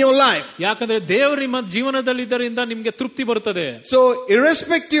God in your life. ಯಾಕಂದ್ರೆ ದೇವರು ನಿಮ್ಮ ಜೀವನದಲ್ಲಿ ಇದ್ದರಿಂದ ನಿಮಗೆ ತೃಪ್ತಿ ಬರುತ್ತದೆ. So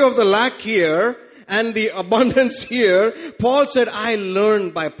irrespective of the lack here and the abundance here, Paul said, I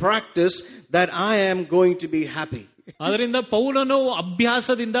learned by practice that I am going to be happy. ಅದರಿಂದ ಪೌಲನು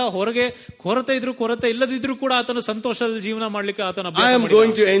ಅಭ್ಯಾಸದಿಂದ ಹೊರಗೆ ಕೊರತೆ ಇದ್ರೂ ಕೊರತೆ ಇಲ್ಲದಿದ್ರೂ ಕೂಡ ಆತನ ಸಂತೋಷದ ಜೀವನ ಮಾಡ್ಲಿಕ್ಕೆ ಆತನ ಅಭ್ಯಾಸ ಮಾಡಿದ. I am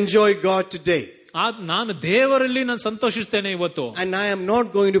going to enjoy God today. ನಾನು ದೇವರಲ್ಲಿ ನಾನು ಸಂತೋಷಿಸ್ತೇನೆ ಇವತ್ತು. And I am not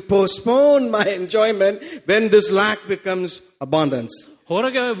going to postpone my enjoyment when this lack becomes abundance.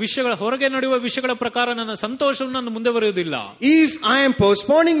 ಹೊರಗೆ ನಡೆಯುವ ವಿಷಯಗಳ ಪ್ರಕಾರ ನನ್ನ ಸಂತೋಷವನ್ನು ನಾನು ಮುಂದೆ ಬರೆಯುವುದಿಲ್ಲ. If I am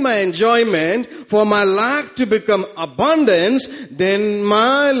postponing my enjoyment for my lack to become abundance, then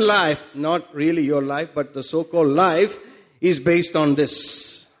my life, not really your life, but the so-called life, is based on this.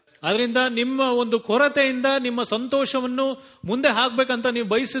 ಅದರಿಂದ ನಿಮ್ಮ ಒಂದು ಕೊರತೆಯಿಂದ ನಿಮ್ಮ ಸಂತೋಷವನ್ನು ಮುಂದೆ ಹಾಕ್ಬೇಕಂತ ನೀವು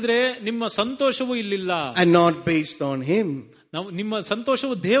ಬಯಸಿದ್ರೆ ನಿಮ್ಮ ಸಂತೋಷವು ಇಲ್ಲಿಲ್ಲ. And not based on him. ನಿಮ್ಮ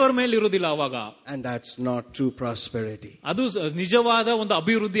ಸಂತೋಷವು ದೇವರ ಮೇಲೆ ಇರುವುದಿಲ್ಲ ಅವಾಗ. And that's not true prosperity. ಅದು ನಿಜವಾದ ಒಂದು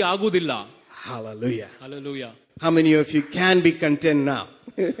ಅಭಿವೃದ್ಧಿ ಆಗುವುದಿಲ್ಲ. Hallelujah. Hallelujah. How many of you can be content now?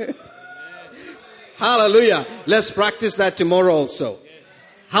 Hallelujah. Let's practice that tomorrow also.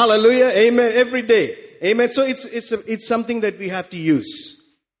 Hallelujah. Amen. Every day. Amen. So it's something that we have to use.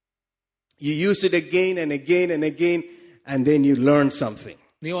 You use it again and again and again, and then you learn something.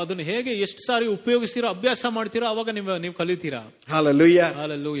 ನೀವು ಅದನ್ನು ಹೇಗೆ ಎಷ್ಟು ಸಾರಿ ಉಪಯೋಗಿಸ್ತೀರಾ, ಅಭ್ಯಾಸ ಮಾಡ್ತೀರಾ, ಅವಾಗ ನೀವು ಕಲಿತೀರಾ. Hallelujah.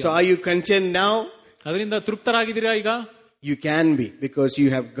 Hallelujah. So are you content now? ಅದರಿಂದ ತೃಪ್ತರಾಗಿದ್ದೀರಾ ಈಗ? You can be, because you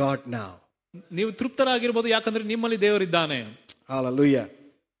have God now. ನೀವು ತೃಪ್ತರಾಗಿರಬಹುದು ಯಾಕಂದ್ರೆ ನಿಮ್ಮಲ್ಲಿ ದೇವರಿದ್ದಾನೆ. Hallelujah.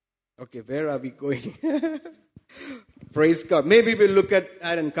 Okay, where are we going? Praise God. Maybe we'll look at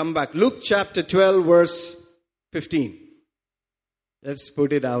that and come back. Luke chapter 12 verse 15. Let's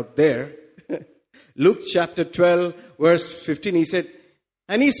put it out there. Luke chapter 12 verse 15,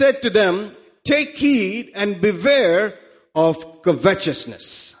 he said to them, take heed and beware of covetousness.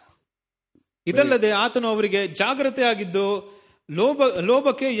 ಇದಲ್ಲದೆ ಆತನು ಅವರಿಗೆ ಜಾಗೃತೆಯಾಗಿದ್ದು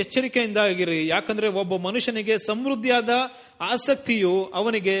ಲೋಭಕ್ಕೆ ಎಚ್ಚರಿಕೆಯಿಂದ ಆಗಿರಿ, ಯಾಕಂದ್ರೆ ಒಬ್ಬ ಮನುಷ್ಯನಿಗೆ ಸಮೃದ್ಧಿಯಾದ ಆಸಕ್ತಿಯು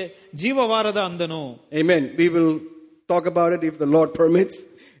ಅವನಿಗೆ ಜೀವವಾರದ ಅಂದನು. Amen. We will talk about it if the Lord permits.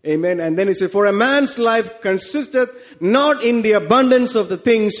 Amen. And then he said, for a man's life consisteth not in the abundance of the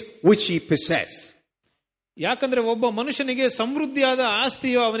things which he possesses. ಯಾಕಂದ್ರೆ ಒಬ್ಬ ಮನುಷ್ಯನಿಗೆ ಸಮೃದ್ಧಿಯಾದ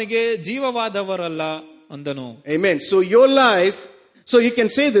ಆಸ್ತಿಯು ಅವನಿಗೆ ಜೀವವಾದವರಲ್ಲ ಅಂದನು. Amen. So you can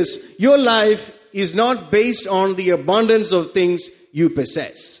say this, your life is not based on the abundance of things you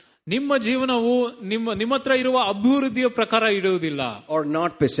possess. ನಿಮ್ಮ ಜೀವನವು ನಿಮ್ಮ ಹತ್ರ ಇರುವ ಅಭಿವೃದ್ಧಿಯ ಪ್ರಕಾರ ಇಡುವುದಿಲ್ಲ. Or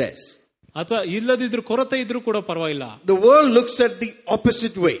not possess. ಅಥವಾ ಇಲ್ಲದಿದ್ರು ಕೊರತೆ ಇದ್ರೂ ಕೂಡ ಪರವಾಗಿಲ್ಲ. The world looks at the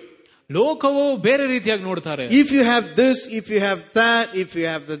opposite way. ಲೋಕವು ಬೇರೆ ರೀತಿಯಾಗಿ ನೋಡ್ತಾರೆ. If you have this, if you have that, if you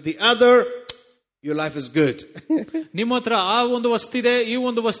have the other, your life is good. ನಿಮ್ಮ ಹತ್ರ ಆ ಒಂದು ವಸ್ತಿದೆ, ಈ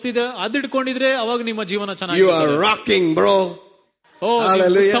ಒಂದು ವಸ್ತಿದೆ, ಅದಿಡ್ಕೊಂಡಿದ್ರೆ ಅವಾಗ ನಿಮ್ಮ ಜೀವನ ಚೆನ್ನಾಗಿದೆ. You are rocking, bro.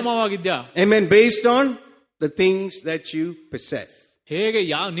 Hallelujah. ಉತ್ತಮವಾಗಿದ್ಯಾ. Amen. Based on the things that you possess. ಹೇಗೆ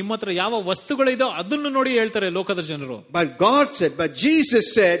ನಿಮ್ಮ ಹತ್ರ ಯಾವ ವಸ್ತುಗಳಿದೋ ಅದನ್ನು ನೋಡಿ ಹೇಳ್ತಾರೆ ಲೋಕದ ಜನರು. But Jesus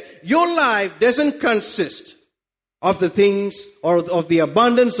said, your life doesn't consist of the things or of the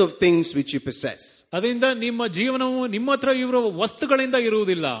abundance of things which you possess. ಅದರಿಂದ ನಿಮ್ಮ ಜೀವನವು ನಿಮ್ಮ ಹತ್ರ ಇರುವ ವಸ್ತುಗಳಿಂದ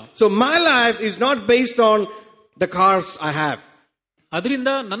ಇರುವುದಿಲ್ಲ. So my life is not based on the cars I have. ಅದರಿಂದ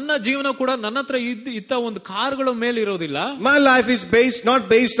ನನ್ನ ಜೀವನ ಕೂಡ ನನ್ನ ಹತ್ರ ಇದ್ದ ಒಂದು ಕಾರುಗಳ ಮೇಲೆ ಇರೋದಿಲ್ಲ. My life is not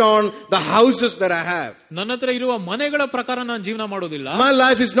based on the houses that I have. ನನ್ನ ಹತ್ರ ಇರುವ ಮನೆಗಳ ಪ್ರಕಾರ ನಾನು ಜೀವನ ಮಾಡೋದಿಲ್ಲ. My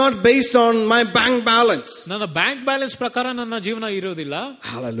life is not based on my bank balance. ನನ್ನ ಬ್ಯಾಂಕ್ ಬ್ಯಾಲೆನ್ಸ್ ಪ್ರಕಾರ ನನ್ನ ಜೀವನ ಇರೋದಿಲ್ಲ.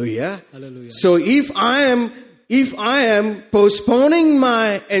 Hallelujah. Hallelujah. So if I am postponing my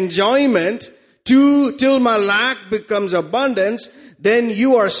enjoyment till my lack becomes abundance, then you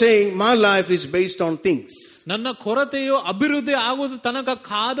are saying my life is based on things. ನನ್ನ ಕೊರತೆಯು ಅಭಿವೃದ್ಧಿ ಆಗೋದು ತನಕ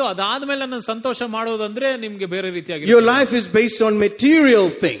ಕಾದು ಅದಾದ್ಮೇಲೆ ನಾನು ಸಂತೋಷ ಮಾಡೋದಂದ್ರೆ ನಿಮ್ಗೆ ಬೇರೆ ರೀತಿಯಾಗಿ. Your life is based on material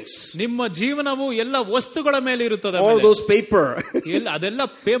things. ನಿಮ್ಮ ಜೀವನವು ಎಲ್ಲ ವಸ್ತುಗಳ ಮೇಲೆ ಇರುತ್ತದೆ. All those paper. ಅದೆಲ್ಲ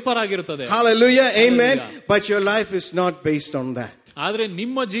ಪೇಪರ್ ಆಗಿರುತ್ತದೆ. Hallelujah. Amen. But your life is not based on that. ಆದ್ರೆ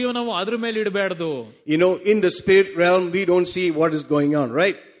ನಿಮ್ಮ ಜೀವನವು ಅದ್ರ ಮೇಲೆ ಇಡಬೇಡದು. You know, in the spirit realm, we don't see what is going on,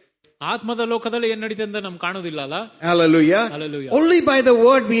 right? ಆತ್ಮದ ಲೋಕದಲ್ಲಿ ಏನ್ ನಡೀತಿದೆ ಅಂತ ನಮ್ಗೆ ಕಾಣುದಿಲ್ಲ ಅಲ್ಲ. Hallelujah. Hallelujah. Only by the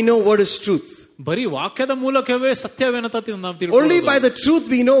word we know what is truth. ಬರೀ ವಾಕ್ಯದ ಮೂಲಕವೇ ಸತ್ಯವೇನಂತ ನಾವು ತಿಳ್ಕೊಳ್ಳೋದು. Only by the truth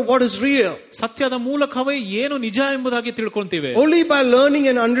we know what is real. ಸತ್ಯದ ಮೂಲಕವೇ ಏನು ನಿಜ ಎಂಬುದಾಗಿ ತಿಳ್ಕೊಂತೀವಿ. Only by learning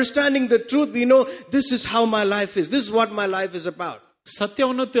and understanding the truth we know this is how my life is. This is what my life is about.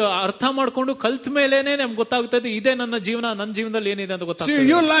 ಸತ್ಯವನ್ನು ಅರ್ಥ ಮಾಡ್ಕೊಂಡು ಕಲ್ತ ಮೇಲೇನೆ ನಮ್ಗೆ ಗೊತ್ತಾಗ್ತದೆ ಇದೇ ನನ್ನ ಜೀವನ, ನನ್ನ ಜೀವನದಲ್ಲಿ ಏನಿದೆ ಅಂತ ಗೊತ್ತಾಗ್ತದೆ. So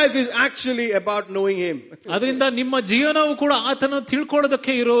your life is actually about knowing him. ಅದರಿಂದ ನಿಮ್ಮ ಜೀವನವು ಕೂಡ ಆತನ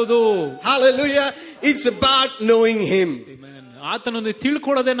ತಿಳ್ಕೊಳ್ಳೋದಕ್ಕೆ ಇರೋದು. Hallelujah. It's about knowing him. ಆತನನ್ನು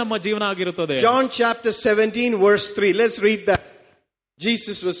ತಿಳ್ಕೊಳ್ಳೋದೇ ನಮ್ಮ ಜೀವನ ಆಗಿರುತ್ತದೆ. John chapter 17 verse 3. Let's read that.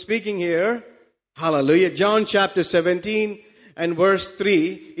 Jesus was speaking here. Hallelujah. John chapter 17 and verse 3.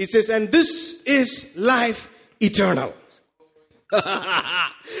 He says, and this is life eternal.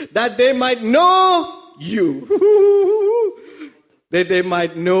 That they might know you. That they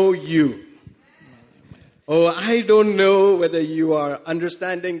might know you. Oh, I don't know whether you are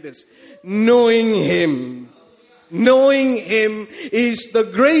understanding this. Knowing him. Knowing him is the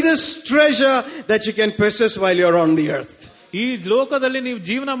greatest treasure that you can possess while you're on the earth. ಈ ಲೋಕದಲ್ಲಿ ನೀವು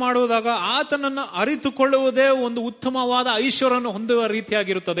ಜೀವನ ಮಾಡುವಾಗ ಆತನನ್ನು ಅರಿತುಕೊಳ್ಳುವುದೇ ಒಂದು ಉತ್ತಮವಾದ ಐಶ್ವರ್ಯವನ್ನು ಹೊಂದುವ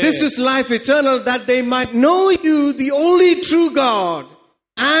ರೀತಿಯಾಗಿರುತ್ತದೆ. This is life eternal, that they might know you, the only true God,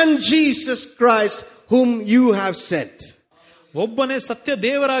 and Jesus Christ, whom you have sent. ಒಬ್ಬನೇ ಸತ್ಯ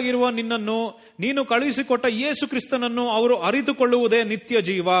ದೇವರಾಗಿರುವ ನಿನ್ನನ್ನು ನೀನು ಕಳುಹಿಸಿಕೊಟ್ಟ ಯೇಸು ಕ್ರಿಸ್ತನನ್ನು ಅವರು ಅರಿತುಕೊಳ್ಳುವುದೇ ನಿತ್ಯ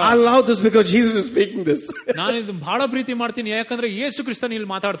ಜೀವ. I love this because Jesus is speaking this. ನಾನು ಇದು ಬಹಳ ಪ್ರೀತಿ ಮಾಡ್ತೀನಿ, ಯಾಕಂದ್ರೆ ಯೇಸು ಕ್ರಿಸ್ತನ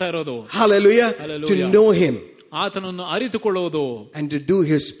ಇಲ್ಲಿ ಮಾತಾಡ್ತಾ ಇರೋದು. Hallelujah. To know him. ಆತನನ್ನು ಅರಿತುಕೊಳ್ಳುವುದು and to do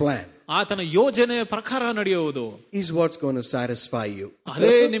his plan. ಆತನ ಯೋಜನೆಯ ಪ್ರಕಾರ ನಡೆಯುವುದು is what's going to satisfy you.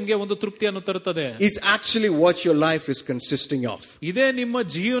 ಅದೇ ನಿಮಗೆ ಒಂದು ತೃಪ್ತಿಯನ್ನು ತರುತ್ತದೆ. Is actually what your life is consisting of. ಇದೇ ನಿಮ್ಮ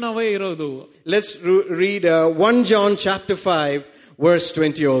ಜೀವನವೇ ಇರೋದು. Let's read 1 John chapter 5 verse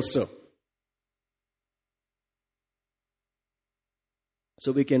 20 also.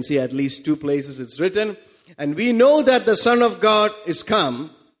 So we can see at least two places it's written, and we know that the Son of God is come,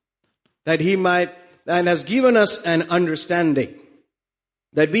 that he might and has given us an understanding,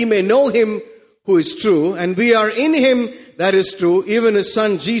 that we may know him who is true, and we are in him that is true, even his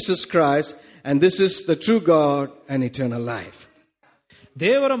Son Jesus Christ, and this is the true God and eternal life.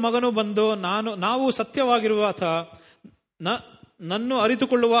 ದೇವರ ಮಗನು ಬಂದು ನಾವು ಸತ್ಯವಾಗಿರುವ ನನ್ನು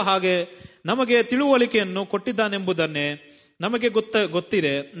ಅರಿತುಕೊಳ್ಳುವ ಹಾಗೆ ನಮಗೆ ತಿಳುವಳಿಕೆಯನ್ನು ಕೊಟ್ಟಿದ್ದಾನೆಂಬುದನ್ನೇ ನಮಗೆ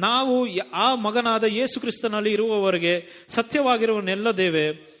ಗೊತ್ತಿದೆ. ನಾವು ಆ ಮಗನಾದ ಯೇಸು ಕ್ರಿಸ್ತನಲ್ಲಿ ಇರುವವರೆಗೆ ಸತ್ಯವಾಗಿರುವನೆಲ್ಲದೇವೆ.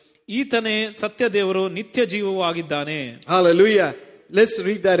 ಈತನೇ ಸತ್ಯ ದೇವರು, ನಿತ್ಯ ಜೀವವೂ ಆಗಿದ್ದಾನೆ. Hallelujah. Let's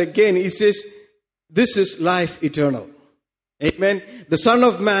read that again. He says, this is life eternal. Amen. The Son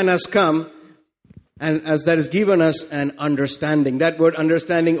of Man has come, and as that has given us an understanding. That word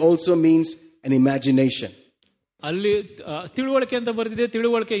understanding also means an imagination. ಅಲ್ಲಿ ತಿಳುವಳಿಕೆ ಅಂತ ಬರೆದಿದೆ.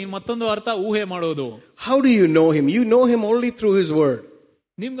 ತಿಳುವಳಿಕೆ ಮತ್ತೊಂದು ಅರ್ಥ ಊಹೆ ಮಾಡೋದು. How do you know him? You know him only through his word.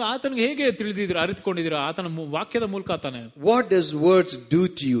 ನಿಮ್ಗೆ ಆತನಿಗೆ ಹೇಗೆ ತಿಳಿದಿದ್ದೀರಾ, ಅರಿತುಕೊಂಡಿದ್ದೀರಾ? ಆತನ ವಾಕ್ಯದ ಮೂಲಕ ತಾನೆ. What does words do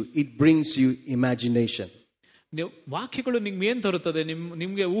to you? It brings you imagination. ವಾಕ್ಯಗಳು ನಿಮ್ಗೆ ಏನ್ ತರುತ್ತದೆ?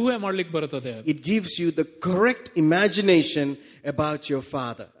 ನಿಮ್ಗೆ ಊಹೆ ಮಾಡ್ಲಿಕ್ಕೆ ಬರುತ್ತದೆ. It gives you the correct imagination about your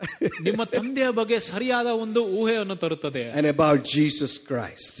father. ನಿಮ್ಮ ತಂದೆಯ ಬಗ್ಗೆ ಸರಿಯಾದ ಒಂದು ಊಹೆಯನ್ನು ತರುತ್ತದೆ. And about Jesus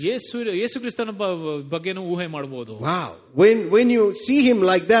Christ. ಯೇಸು ಕ್ರಿಸ್ತನ ಬಗ್ಗೆನೂ ಊಹೆ ಮಾಡಬಹುದು. Wow. When you see him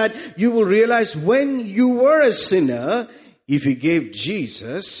like that, you will realize when you were a sinner, if he gave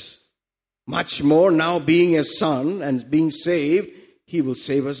Jesus, much more now being a son and being saved, he will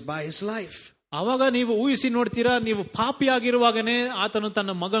save us by his life. ಅವಾಗ ನೀವು ಊಹಿಸಿ ನೋಡ್ತೀರಾ, ನೀವು ಪಾಪಿಯಾಗಿರುವಾಗನೇ ಆತನು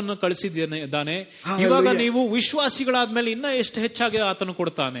ತನ್ನ ಮಗನನ್ನು ಕಳಿಸಿದ್ದಾನೆ. ಇವಾಗ ನೀವು ವಿಶ್ವಾಸಿಗಳಾದ್ಮೇಲೆ ಇನ್ನ ಎಷ್ಟು ಹೆಚ್ಚಾಗಿ ಆತನು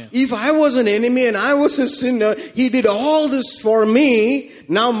ಕೊಡ್ತಾನೆ. If I was an enemy and I was a sinner, he did all this for me.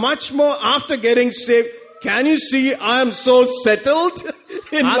 Now much more after getting saved, can you see I am so settled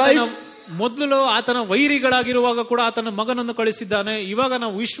in life? ಮೊದಲು ಆತನ ವೈರಿಗಳಾಗಿರುವಾಗ ಕೂಡ ಆತನ ಮಗನನ್ನು ಕಳಿಸಿದ್ದಾನೆ. ಇವಾಗ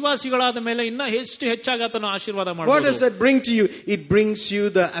ನಾವು ವಿಶ್ವಾಸಿಗಳಾದ ಮೇಲೆ ಇನ್ನ ಎಷ್ಟು ಹೆಚ್ಚಾಗಿ ಆತನ ಆಶೀರ್ವಾದ ಮಾಡಬಹುದು. What does that bring to you? It brings you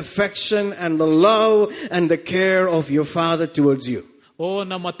the affection and the love and the care of your father towards you. ಓ,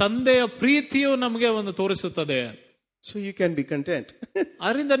 ನಮ್ಮ ತಂದೆಯ ಪ್ರೀತಿಯು ನಮಗೆ ಒಂದು ತೋರಿಸುತ್ತದೆ. So you can be content.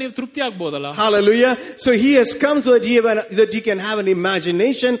 ಅದರಿಂದ ನೀವು ತೃಪ್ತಿ ಆಗ್ಬೋದಲ್ಲ. Hallelujah. So he has come so that you can have an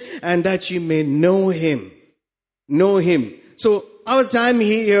imagination and that you may know him. Know him. So our time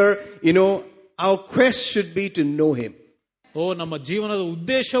here, our quest should be to know him. ಓ, ನಮ್ಮ ಜೀವನದ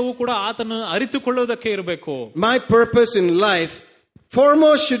ಉದ್ದೇಶವೂ ಕೂಡ ಆತನ ಅರಿತುಕೊಳ್ಳುವುದಕ್ಕೆ ಇರಬೇಕು. My purpose in life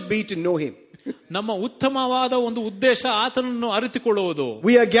foremost should be to know him. ನಮ್ಮ ಉತ್ತಮವಾದ ಒಂದು ಉದ್ದೇಶ ಆತನನ್ನು ಅರಿತುಕೊಳ್ಳುವುದು.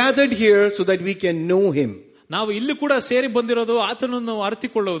 We are gathered here so that we can know him. ನಾವು ಇಲ್ಲಿ ಕೂಡ ಸೇರಿ ಬಂದಿರೋದು ಆತನನ್ನು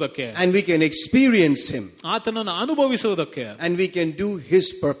ಅರಿತುಕೊಳ್ಳುವುದಕ್ಕೆ, and we can experience him, ಆತನನ್ನು ಅನುಭವಿಸುವುದಕ್ಕೆ, and we can do his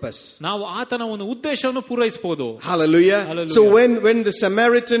purpose. ನಾವು ಆತನ ಒಂದು ಉದ್ದೇಶವನ್ನು ಪೂರೈಸಬಹುದು. Hallelujah. Hallelujah. So when the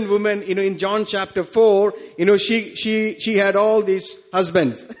Samaritan woman, in John chapter 4, she had all these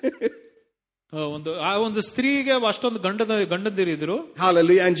husbands. ಒಂದು ಸ್ತ್ರೀಗೆ ಅಷ್ಟೊಂದು ಗಂಡಂದಿರಿದ್ರು.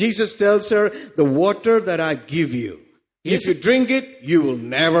 Hallelujah. And Jesus tells her, the water that I give you, if you drink it, you will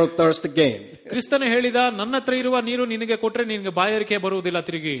never thirst again. ಕ್ರಿಸ್ತನು ಹೇಳಿದ, ನನ್ನ ಹತ್ರ ಇರುವ ನೀರು ನಿನಗೆ ಕೊಟ್ರೆ ನಿನಗೆ ಬಾಯಾರಿಕೆ ಬರುವುದಿಲ್ಲ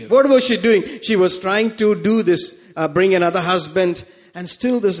ತಿರುಗಿ. What was she doing? She was trying to do this, bring another husband, and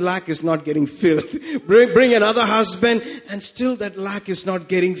still this lack is not getting filled. Bring another husband, and still that lack is not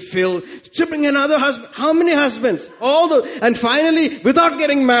getting filled. So bring another husband. How many husbands? And finally, without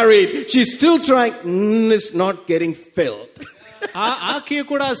getting married, she's still trying. It's not getting filled. ಆಕೆಯು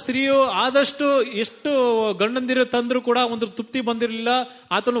ಕೂಡ ಸ್ತ್ರೀಯು ಆದಷ್ಟು ಎಷ್ಟು ಗಂಡಂದಿರು ತಂದ್ರು ಕೂಡ ಒಂದು ತೃಪ್ತಿ ಬಂದಿರಲಿಲ್ಲ.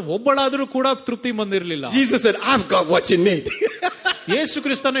 ಆತನು ಒಬ್ಬಳಾದ್ರೂ ಕೂಡ ತೃಪ್ತಿ ಬಂದಿರಲಿಲ್ಲ. Jesus said, I've got what you need. ಯೇಸು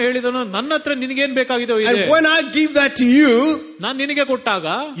ಕ್ರಿಸ್ತನು ಹೇಳಿದನು, ನನ್ನ ಹತ್ರ ನಿನಗೇನ್ ಬೇಕಾಗಿದೋ ಇದೆ. And when I give that to you, ನಾನು ನಿನಗೆ ಕೊಟ್ಟಾಗ,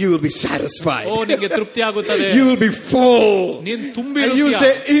 you will be satisfied. ಓ, ನಿನಗೆ ತೃಪ್ತಿ ಆಗುತ್ತದೆ. You will be full. ನೀನು ತುಂಬಿರುತ್ತೀಯ. And you will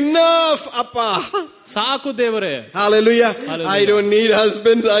say, enough, Appa. ಸಾಕು ದೇವರೇ. Hallelujah. I don't need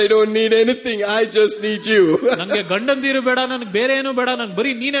husbands, I don't need anything, I just need you. ನನಗೆ ಗಂಡಂದಿರು ಬೇಡ, ನನಗೆ ಬೇರೆ ಏನು ಬೇಡ, ನನಗೆ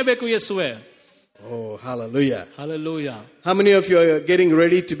ಬರೀ ನೀನೇ ಬೇಕು ಯೇಸುವೆ. Oh, hallelujah. Hallelujah. How many of you are getting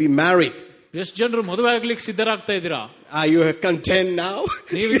ready to be married? ಎಷ್ಟು ಜನರು ಮದುವೆ ಆಗ್ಲಿಕ್ಕೆ ಸಿದ್ಧರಾಗ್ತಾ ಇದ್ದೀರಾ? Are you content now?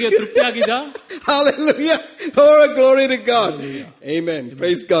 ನೀವಿಗೆ ತೃಪ್ತಿ ಆಗಿದಾ? Hallelujah. Oh, glory to God. Amen.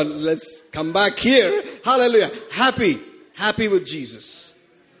 Praise God. Let's come back here. Hallelujah. Happy with Jesus.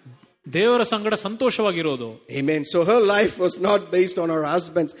 ದೇವರ ಸಂಗಡ ಸಂತೋಷವಾಗಿರೋದು. Amen. So her life was not based on her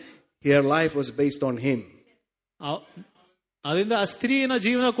husbands. Her life was based on him. ಅದರಿಂದ ಆ ಸ್ತ್ರೀನ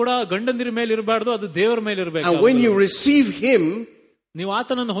ಜೀವನ ಕೂಡ ಗಂಡಂದಿರ ಮೇಲೆ ಇರಬಾರ್ದು, ಅದು ದೇವರ ಮೇಲೆ ಇರಬೇಕು. And when you receive him, ನೀವು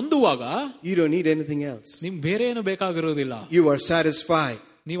ಆತನನ್ನು ಹೊಂದುವಾಗ, you don't need anything else. ನಿಮ್ಗೆ ಬೇರೆ ಏನು ಬೇಕಾಗಿರೋದಿಲ್ಲ. You are satisfied.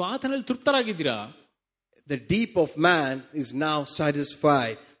 ನೀವು ಆತನಲ್ಲಿ ತೃಪ್ತರಾಗಿದ್ದೀರಾ. The deep of man is now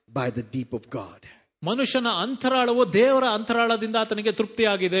satisfied by the deep of God. ಮನುಷ್ಯನ ಅಂತರಾಳವು ದೇವರ ಅಂತರಾಳದಿಂದ ಆತನಿಗೆ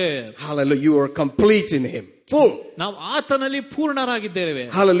ತೃಪ್ತಿಯಾಗಿದೆ. Hallelujah. You are complete in him. Full. ನಾವು ಆತನಲ್ಲಿ ಪೂರ್ಣರಾಗಿದ್ದೇವೆ.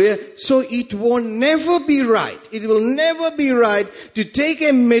 Hallelujah. So it will never be right. It will never be right to take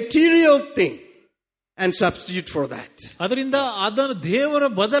a material thing and substitute for that. ಅದರಿಂದ ಅದನ್ನು ದೇವರ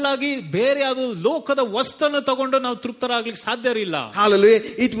ಬದಲಾಗಿ ಬೇರೆ ಅದು ಲೋಕದ ವಸ್ತುವನ್ನು ತಗೊಂಡು ನಾವು ತೃಪ್ತರಾಗ್ಲಿಕ್ಕೆ ಸಾಧ್ಯವಿಲ್ಲ. Hallelujah.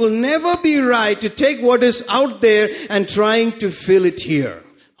 It will never be right to take what is out there and trying to fill it here.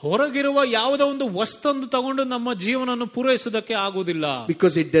 ಹೊರಗಿರುವ ಯಾವುದೋ ಒಂದು ವಸ್ತುವನ್ನು ತಗೊಂಡು ನಮ್ಮ ಜೀವನವನ್ನು ಪೂರೈಸುವುದಕ್ಕೆ ಆಗುವುದಿಲ್ಲ.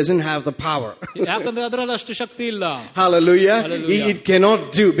 Because it doesn't have the power. ಯಾಕಂದ್ರೆ ಅದರಲ್ಲಿ ಅಷ್ಟು ಶಕ್ತಿ ಇಲ್ಲ. Hallelujah. It cannot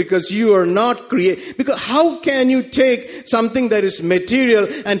do, because you are not created. Because how can you take something that is material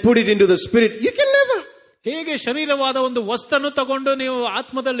and put it into the spirit? You can never. ಹೇಗೆ ಶರೀರವಾದ ಒಂದು ವಸ್ತುವನ್ನು ತಗೊಂಡು ನೀವು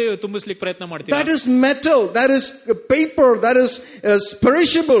ಆತ್ಮದಲ್ಲಿ ತುಂಬಿಸ್ಲಿಕ್ಕೆ ಪ್ರಯತ್ನ ಮಾಡ್ತೀರಾ? That is metal, that is paper, that is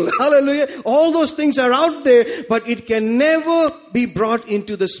perishable. Hallelujah. All those things are out there, but it can never be brought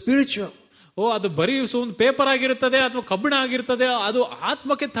into the spiritual. ಅದು ಬರೀ ಒಂದು ಪೇಪರ್ ಆಗಿರುತ್ತದೆ ಅಥವಾ ಕಬ್ಬಿಣ ಆಗಿರುತ್ತದೆ, ಅದು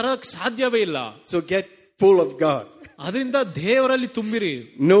ಆತ್ಮಕ್ಕೆ ತರಕ್ಕೆ ಸಾಧ್ಯವೇ ಇಲ್ಲ. So get full of God. ಅದರಿಂದ ದೇವರಲ್ಲಿ ತುಂಬಿರಿ.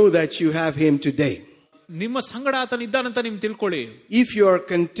 Know that you have him today. ನಿಮ್ಮ ಸಂಗಡ ಆತನ ಇದ್ದಾನಂತ ನಿಮ್ಗೆ ತಿಳ್ಕೊಳ್ಳಿ. If you are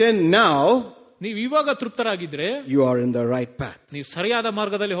content now, ನೀವು ಇವಾಗ ತೃಪ್ತರಾಗಿದ್ರೆ, you are in the right path. ನೀವು ಸರಿಯಾದ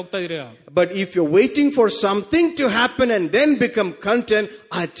ಮಾರ್ಗದಲ್ಲಿ ಹೋಗ್ತಾ ಇದ್ದೀರಾ. But if you're waiting for something to happen and then become content,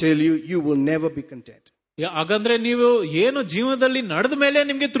 I tell you, you will never be content. ಹಾಗಂದ್ರೆ ನೀವು ಏನು ಜೀವನದಲ್ಲಿ ನಡೆದ ಮೇಲೆ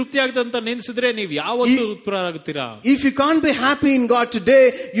ನಿಮ್ಗೆ ತೃಪ್ತಿ ಆಗುತ್ತೆ ಅಂತ ನೆನೆಸಿದ್ರೆ ನೀವು ಯಾವತ್ತೂ ತೃಪ್ತರಾಗುತ್ತೀರಾ? If you can't be happy in God today,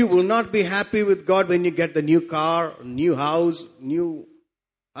 you will not be happy with God when you get the new car, new house, new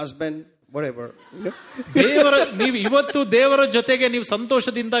husband, whatever. ನೀವು ಇವತ್ತು ದೇವರ ಜೊತೆಗೆ ನೀವು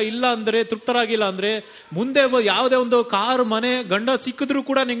ಸಂತೋಷದಿಂದ ಇಲ್ಲ ಅಂದ್ರೆ, ತೃಪ್ತರಾಗಿಲ್ಲ ಅಂದ್ರೆ, ಮುಂದೆ ಯಾವುದೇ ಒಂದು ಕಾರ್, ಮನೆ, ಗಂಡ ಸಿಕ್ಕಿದ್ರು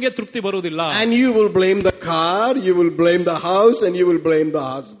ಕೂಡ ನಿಮ್ಗೆ ತೃಪ್ತಿ ಬರುವುದಿಲ್ಲ. And you will blame the car, you will blame the house, and you will blame the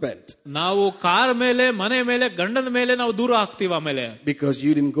husband. ನಾವು ಕಾರ್ ಮೇಲೆ, ಮನೆ ಮೇಲೆ, ಗಂಡನ ಮೇಲೆ ನಾವು ದೂರ ಆಗ್ತೀವಿ ಆಮೇಲೆ. Because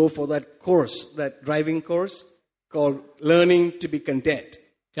you didn't go for that course, that driving course called learning to be content.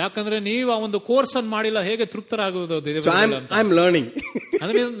 ಯಾಕಂದ್ರೆ ನೀವು ಆ ಒಂದು ಕೋರ್ಸ್ ಅನ್ನು ಮಾಡಿಲ್ಲ, ಹೇಗೆ ತೃಪ್ತರಾಗುವುದು. So I'm learning.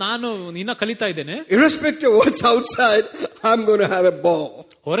 ಅಂದ್ರೆ ನಾನು ಇನ್ನ ಕಲಿತಾ ಇದ್ದೇನೆ. Irrespective of what's outside, I'm going to have a ball.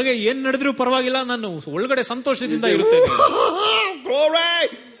 ಹೊರಗೆ ಏನ್ ನಡೆದ್ರೂ ಪರವಾಗಿಲ್ಲ, ನಾನು ಒಳಗಡೆ ಸಂತೋಷದಿಂದ ಇರುತ್ತೇನೆ. Glory!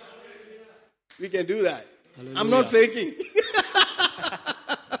 We can do that. Hallelujah. I'm not faking.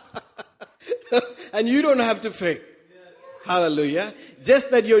 And you don't have to fake. Hallelujah. Just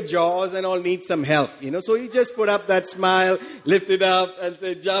that your jaws and all need some help, so you just put up that smile, lift it up and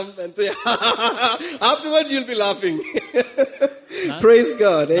say jump and say afterwards you'll be laughing. Praise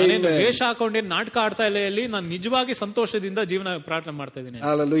God. Amen. ವೇಷ ಹಾಕೊಂಡೆ ನಾಟಕ ಆಡ್ತಾ ಇಲ್ಲ, ಇಲ್ಲಿ ನಾನು ನಿಜವಾಗಿ ಸಂತೋಷದಿಂದ ಜೀವನ ಪ್ರಾರ್ಥನೆ ಮಾಡ್ತಾ ಇದ್ದೀನಿ.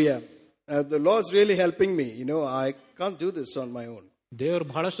 Hallelujah. The Lord's really helping me. I can't do this on my own. ದೇವರು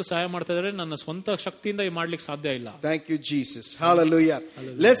ಬಹಳಷ್ಟು ಸಹಾಯ ಮಾಡ್ತಾ ಇದ್ದಾರೆ, ನನ್ನ ಸ್ವಂತ ಶಕ್ತಿಯಿಂದ ಮಾಡ್ಲಿಕ್ಕೆ ಸಾಧ್ಯ ಇಲ್ಲ. Thank you, Jesus. Hallelujah.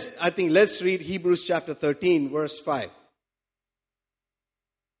 Let's read Hebrews chapter 13, verse 5.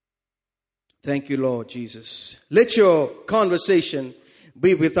 Thank you, Lord Jesus. Let your conversation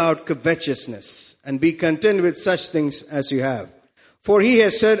be without covetousness, and be content with such things as you have. For he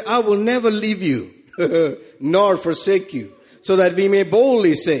has said, I will never leave you, nor forsake you, so that we may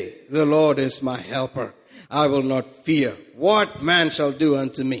boldly say, the Lord is my helper. I will not fear what man shall do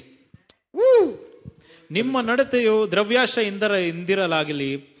unto me. Woo! ನಿಮ್ಮ ನಡತೆಯು ದ್ರವ್ಯಾಶ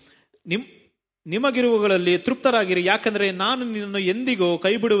ಇಂದಿರಲಾಗಲಿ, ನಿಮಗಿರುವುಗಳಲ್ಲಿ ತೃಪ್ತರಾಗಿರಿ, ಯಾಕಂದ್ರೆ ನಾನು ನಿನ್ನನ್ನು ಎಂದಿಗೂ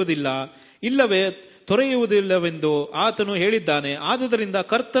ಕೈ ಬಿಡುವುದಿಲ್ಲ, ಇಲ್ಲವೇ ತೊರೆಯುವುದಿಲ್ಲವೆಂದು ಆತನು ಹೇಳಿದ್ದಾನೆ. ಆದುದರಿಂದ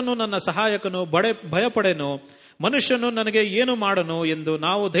ಕರ್ತನು ನನ್ನ ಸಹಾಯಕನು, ಭಯಪಡೆನು, ಮನುಷ್ಯನು ನನಗೆ ಏನು ಮಾಡನು ಎಂದು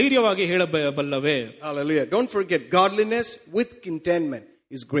ನಾವು ಧೈರ್ಯವಾಗಿ ಹೇಳಬಲ್ಲವೇ. Hallelujah. Don't forget, godliness with contentment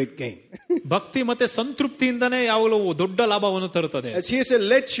is great gain. ಭಕ್ತಿ ಮತ್ತೆ ಸಂತೃಪ್ತಿಯಿಂದನೇ ಯಾವಾಗಲೂ ದೊಡ್ಡ ಲಾಭವನ್ನು ತರುತ್ತದೆ. As he said,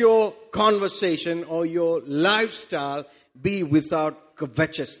 let your conversation or your lifestyle be without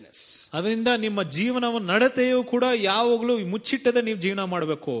covetousness. ಅದರಿಂದ ನಿಮ್ಮ ಜೀವನವ ನಡತೆಯೂ ಕೂಡ ಯಾವಾಗಲೂ ಮುಚ್ಚಿಟ್ಟದೆ ನೀವು ಜೀವನ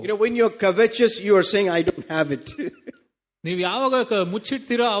ಮಾಡಬೇಕು. When you're covetous, you are saying, I don't have it. ನೀವು ಯಾವಾಗ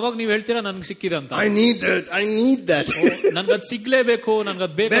ಮುಚ್ಚಿಡ್ತೀರೋ ಅವಾಗ ನೀವು ಹೇಳ್ತೀರಾ ನನ್ಗೆ ಸಿಕ್ಕಿದಂತ. I need that. ನನ್ಗದ್ ಸಿಗ್ಲೇಬೇಕು,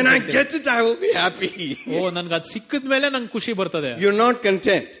 ನನ್ಗದ್ ಬೇಕು. When I get it, I will be happy. ನನ್ಗದ್ ಸಿಕ್ಕಿದ್ಮೇಲೆ ನಂಗೆ ಖುಷಿ ಬರ್ತದೆ. You're not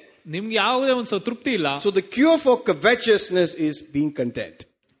content. ನಿಮ್ಗೆ ಯಾವುದೇ ಒಂದು ತೃಪ್ತಿ ಇಲ್ಲ. So the cure for covetousness is being content.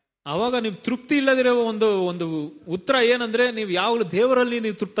 ಅವಾಗ ನಿಮ್ ತೃಪ್ತಿ ಇಲ್ಲದಿರೋ ಒಂದು ಉತ್ತರ ಏನಂದ್ರೆ ನೀವು ಯಾವಾಗಲೂ ದೇವರಲ್ಲಿ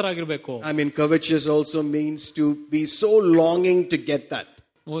ನೀವು ತೃಪ್ತರಾಗಿರ್ಬೇಕು. Covetous also means to be so longing to get that.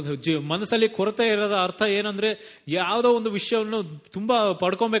 ಮನಸ್ಸಲ್ಲಿ ಕೊರತೆ ಇರೋದ ಅರ್ಥ ಏನಂದ್ರೆ ಯಾವ್ದೋ ಒಂದು ವಿಷಯವನ್ನು ತುಂಬಾ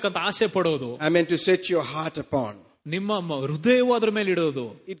ಪಡ್ಕೊಬೇಕಂತ ಆಸೆ ಪಡೋದು. To set your heart upon. ನಿಮ್ಮ ಹೃದಯವು ಅದ್ರ ಮೇಲೆ ಇಡೋದು.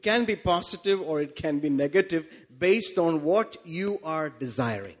 It can be positive or it can be negative based on what you are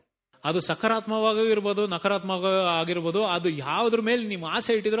desiring. ಅದು ಸಕಾರಾತ್ಮಕವಾಗಿ ಇರಬಹುದು, ನಕಾರಾತ್ಮಕ ಆಗಿರಬಹುದು. ಅದು ಯಾವ್ದ್ರ ಮೇಲೆ ನೀವು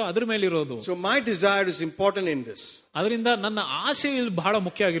ಆಸೆ ಇಟ್ಟಿದ್ರೋ ಅದ್ರ ಮೇಲೆ ಇರೋದು. So my desire is important in this. ಅದರಿಂದ ನನ್ನ ಆಸೆ ಇಲ್ಲಿ ಬಹಳ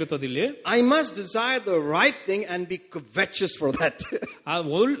ಮುಖ್ಯ ಆಗಿರುತ್ತದೆ. ಇಲ್ಲಿ I must desire the right thing and be covetous for that.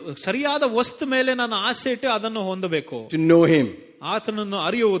 ಸರಿಯಾದ ವಸ್ತು ಮೇಲೆ ನಾನು ಆಸೆ ಇಟ್ಟು ಅದನ್ನು ಹೊಂದಬೇಕು. To know him. ಆತನನ್ನು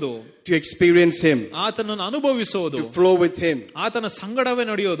ಅರಿಯುವುದು. To experience him. ಆತನನ್ನು ಅನುಭವಿಸುವುದು. To flow with him. ಆತನ ಸಂಗಡವೇ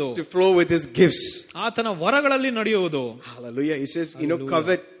ನಡೆಯುವುದು. To flow with his gifts. ಆತನ ವರಗಳಲ್ಲಿ ನಡೆಯುವುದು. Hallelujah. He says,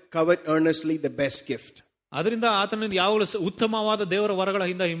 covet earnestly the best gift. ಅದರಿಂದ ಆತನಿಂದ ಯಾವಾಗಲೂ ಉತ್ತಮವಾದ ದೇವರ ವರಗಳ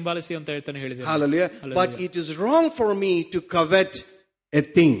ಹಿಂಬಾಲಿಸಿ ಅಂತ ಹೇಳ್ತಾನೆ ಹೇಳಿದೆ. Hallelujah. But it is wrong for me to covet a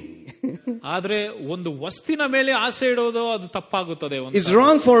thing. ಆದ್ರೆ ಒಂದು ವಸ್ತಿನ ಮೇಲೆ ಆಸೆ ಇಡೋದು ಅದು ತಪ್ಪಾಗುತ್ತದೆ. It's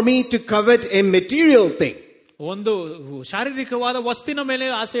wrong for me to covet a material thing. ಒಂದು ಶಾರೀರಿಕವಾದ ವಸ್ತಿನ ಮೇಲೆ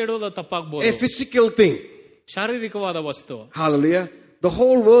ಆಸೆ ಇಡೋದು ತಪ್ಪಾಗಬಹುದು. A physical thing. ಶಾರೀರಿಕವಾದ ವಸ್ತು. Hallelujah. The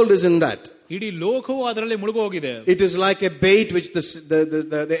whole world is in that. ಇಡೀ ಲೋಕವು ಅದರಲ್ಲಿ ಮುಳುಗೋಗಿದೆ. It is like a bait which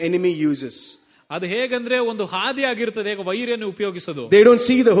the enemy uses. ಅದು ಹೇಗಂದ್ರೆ ಒಂದು ಹಾದಿ ಆಗಿರ್ತದೆ ವೈರಿಯನ್ನು ಉಪಯೋಗಿಸೋದು. They don't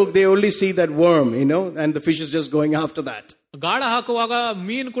see the hook, they only see that worm, and the fish is just going after that. ಗಾಳ ಹಾಕುವಾಗ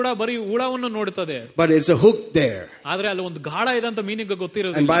ಮೀನು ಕೂಡ ಬರೀ ಹುಳವನ್ನು ನೋಡುತ್ತದೆ. But it's a hook there. ಆದ್ರೆ ಅಲ್ಲಿ ಒಂದು ಗಾಳ ಇದೆ ಅಂತ ಮೀನಿಗೆ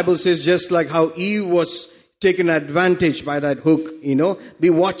ಗೊತ್ತಿರೋದು. And Bible says just like how Eve was taken advantage by that hook, be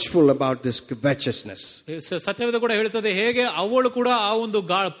watchful about this covetousness. ಸತ್ಯವೇದ ಕೂಡ ಹೇಳ್ತದೆ ಹೇಗೆ ಅವಳು ಕೂಡ ಆ ಒಂದು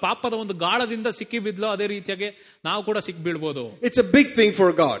ಪಾಪದ ಒಂದು ಗಾಳದಿಂದ ಸಿಕ್ಕಿ ಬಿದ್ಲು, ಅದೇ ರೀತಿಯಾಗಿ ನಾವು ಕೂಡ ಸಿಕ್ಕಿ ಬೀಳ್ಬೋದು. It's a big thing for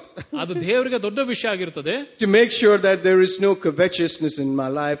God. ಅದು ದೇವರಿಗೆ ದೊಡ್ಡ ವಿಷಯ ಆಗಿರ್ತದೆ. To make sure that there is no covetousness in my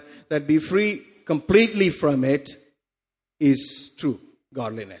life, that be free completely from it, is true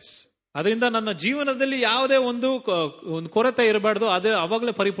godliness. ಅದರಿಂದ ನನ್ನ ಜೀವನದಲ್ಲಿ ಯಾವುದೇ ಒಂದು ಕೊರತೆ ಇರಬಾರ್ದು, ಅದೇ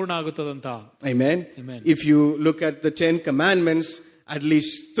ಅವಾಗಲೇ ಪರಿಪೂರ್ಣ ಆಗುತ್ತದಂತ. Amen. If you look at the 10 commandments, at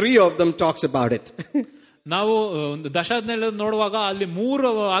least 3 of them talks about it. ನಾವು ಒಂದು ದಶಾಜ್ಞೆ ನೋಡುವಾಗ ಅಲ್ಲಿ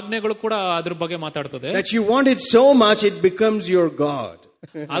 3 ಆಜ್ಞೆಗಳು ಕೂಡ ಅದ್ರ ಬಗ್ಗೆ ಮಾತಾಡ್ತದೆ. That you want it so much it becomes your God.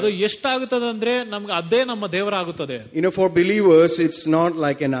 ಅದು ಎಷ್ಟಾಗುತ್ತದೆ ಅಂದ್ರೆ ನಮ್ಗೆ ಅದೇ ನಮ್ಮ ದೇವರಾಗುತ್ತದೆ. For believers it's not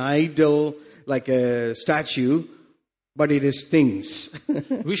like an idol, like a statue, but it is things.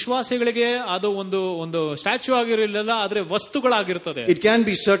 ವಿಶ್ವಾಸಿಗಳಿಗೆ ಅದು ಒಂದು ಸ್ಟ್ಯಾಚ್ಯೂ ಆಗಿರಲಿಲ್ಲ, ಆದ್ರೆ ವಸ್ತುಗಳಾಗಿರ್ತದೆ. It can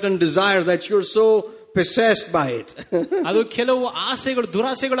be certain desires that you're so possessed by it. ಅದು ಕೆಲವು ಆಸೆಗಳು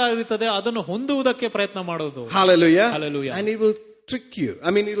ದುರಾಸೆಗಳಾಗಿರ್ತದೆ, ಅದನ್ನು ಹೊಂದುವುದಕ್ಕೆ ಪ್ರಯತ್ನ ಮಾಡೋದು. Hallelujah. Hallelujah. And it will trick you.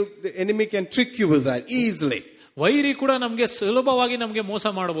 The enemy can trick you with that easily. ವೈರಿ ಕೂಡ ನಮ್ಗೆ ಸುಲಭವಾಗಿ ನಮ್ಗೆ ಮೋಸ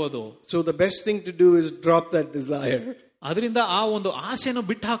ಮಾಡಬಹುದು. So the best thing to do is drop that desire. ಅದರಿಂದ ಆ ಒಂದು ಆಸೆಯನ್ನು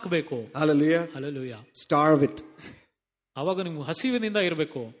ಬಿಟ್ಟು ಹಾಕಬೇಕು. Hallelujah. Hallelujah. Starve it. ಅವಾಗ ನಿಮ್ಗೆ ಹಸಿವಿನಿಂದ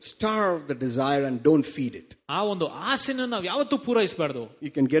ಇರಬೇಕು. Starve the desire and don't feed it. ಆ ಒಂದು ಆಸೆನ ನಾವು ಯಾವತ್ತೂ ಪೂರೈಸಬಾರದು.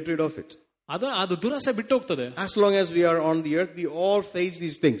 You can get rid of it. ಅದು ದುರಾಸೆ ಬಿಟ್ಟು ಹೋಗ್ತದೆ. As long as we are on the earth, we all face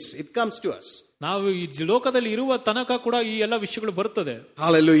these things. It comes to us. ನಾವು ಈ ಲೋಕದಲ್ಲಿ ಇರುವ ತನಕ ಕೂಡ ಈ ಎಲ್ಲ ವಿಷಯಗಳು ಬರ್ತದೆ.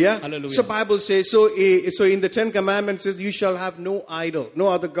 Hallelujah. Hallelujah. So Bible says, so in the 10 commandments says, you shall have no idol, no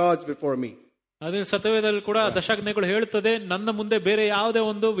other gods before me. ಅದೇ ಸತ್ಯವೇದದಲ್ಲಿ ಕೂಡ ದಶಾಜ್ಞೆಗಳು ಹೇಳ್ತದೆ, ನನ್ನ ಮುಂದೆ ಬೇರೆ ಯಾವುದೇ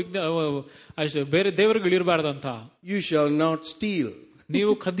ಒಂದು ಬೇರೆ ದೇವರುಗಳಿರಬಾರ್ದಂತ. You shall not steal.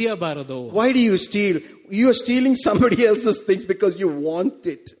 ನೀವು ಕದಿಯಬಾರದು. Why do you steal? You are stealing somebody else's things because you want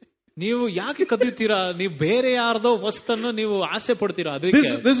it. ನೀವು ಯಾಕೆ ಕದಿತೀರಾ? ನೀವು ಬೇರೆ ಯಾರ್ದೋ ವಸ್ತನ್ನು ನೀವು ಆಸೆ ಪಡ್ತೀರಾ.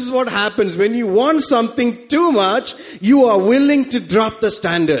 This is what happens when you want something too much. You are willing to drop the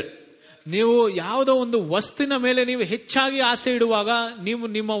standard. ನೀವು ಯಾವುದೋ ಒಂದು ವಸ್ತಿನ ಮೇಲೆ ನೀವು ಹೆಚ್ಚಾಗಿ ಆಸೆ ಇಡುವಾಗ ನೀವು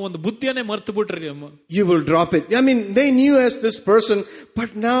ನಿಮ್ಮ ಒಂದು ಬುದ್ಧಿಯನ್ನೇ ಮರ್ತು ಬಿಟ್ರಿ. You will drop it. I mean, they knew as this person,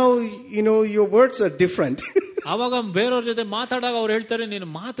 but now your words are different. ಅವಾಗ ಬೇರೆಯವ್ರ ಜೊತೆ ಮಾತಾಡಾಗ ಅವ್ರು ಹೇಳ್ತಾರೆ, ನಿನ್ನ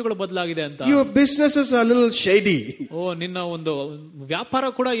ಮಾತುಗಳು ಬದಲಾಗಿದೆ ಅಂತ. Your businesses are a little shady. ನಿನ್ನ ಒಂದು ವ್ಯಾಪಾರ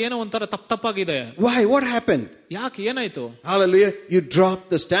ಕೂಡ ಏನೋ ಒಂಥರ ತಪ್ಪಾಗಿದೆ. Why? What happened? ಯಾಕೆ, ಏನಾಯ್ತು? Hallelujah. You dropped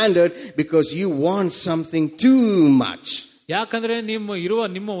the standard because you want something too much. ಯಾಕಂದ್ರೆ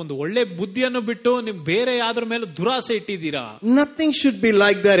ನಿಮ್ಮ ಒಂದು ಒಳ್ಳೆ ಬುದ್ಧಿಯನ್ನು ಬಿಟ್ಟು ನಿಮ್ ಬೇರೆ ಯಾವ್ದ್ರ ಮೇಲೆ ದುರಾಸೆ ಇಟ್ಟಿದ್ದೀರಾ. Nothing should be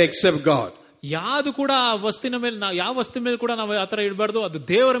like that except God. ಯಾವುದು ಕೂಡ ಆ ವಸ್ತಿನ ಮೇಲೆ, ಯಾವ ವಸ್ತಿನ ಮೇಲೆ ಕೂಡ ನಾವು ಆತರ ಇಡಬಾರ್ದು, ಅದು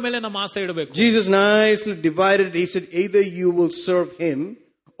ದೇವರ ಮೇಲೆ ನಮ್ಮ ಆಸೆ ಇಡಬೇಕು. Jesus nicely divided. He said, either you will serve him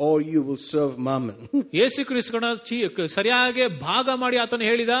or you will serve mammon. ಯೇಸು ಕ್ರಿಸ್ತನ ಸರಿಯಾಗಿ ಭಾಗ ಮಾಡಿ ಆತನು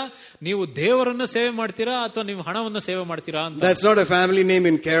ಹೇಳಿದ, ನೀವು ದೇವರನ್ನ ಸೇವೆ ಮಾಡ್ತೀರಾ ಅಥವಾ ನೀವು ಹಣವನ್ನ ಸೇವೆ ಮಾಡ್ತೀರಾ ಅಂತ. That's not a family name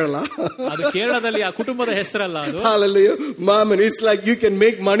in Kerala. ಅದು ಕೇರಳದಲ್ಲಿ ಆ ಕುಟುಂಬದ ಹೆಸರಲ್ಲ ಅದು. Hallelujah. Mammon, it's like you can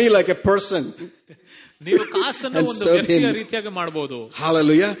make money like a person. ನೀವು ಕಾಸನ್ನು ಒಂದು ವ್ಯಕ್ತಿಯ ರೀತಿಯಾಗಿ ಮಾಡಬಹುದು.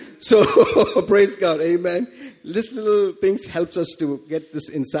 Hallelujah. So praise God. Amen. This little things helps us to get this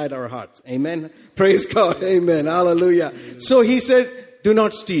inside our hearts. Amen. Praise God. Amen. Hallelujah. So he said, do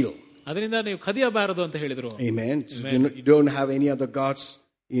not steal. ಅದರಿಂದ ನೀವು ಕದಿಯಬಾರದು ಅಂತ ಹೇಳಿದ್ರು. Amen. You don't have any other gods,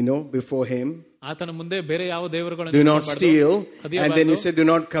 before him. ಆತನ ಮುಂದೆ ಬೇರೆ ಯಾವ ದೇವರುಗಳನ್ನು do not steal. And then he said, do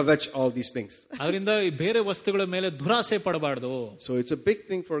not covet all these things. ಅದರಿಂದ ಬೇರೆ ವಸ್ತುಗಳ ಮೇಲೆ ದುರಾಸೆ ಪಡಬಾರದು. So it's a big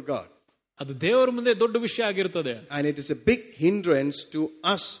thing for God. ಅದು ದೇವರ ಮುಂದೆ ದೊಡ್ಡ ವಿಷಯ ಆಗಿರುತ್ತದೆ. And it is a big hindrance to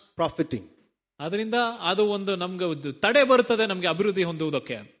us profiting. ಅದರಿಂದ ಅದು ಒಂದು ನಮ್ಗೆ ತಡೆ ಬರುತ್ತದೆ ನಮ್ಗೆ ಅಭಿವೃದ್ಧಿ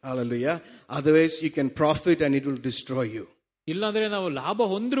ಹೊಂದುವುದಕ್ಕೆ. Hallelujah. Otherwise you can profit and it will destroy you. ಇಲ್ಲಾಂದ್ರೆ ನಾವು ಲಾಭ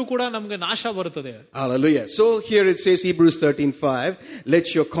ಹೊಂದ್ರೂ ಕೂಡ ನಮ್ಗೆ ನಾಶ ಬರುತ್ತದೆ. Hallelujah. So here it says, Hebrews 13:5, let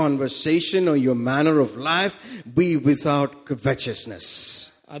your conversation or your manner of life be without covetousness.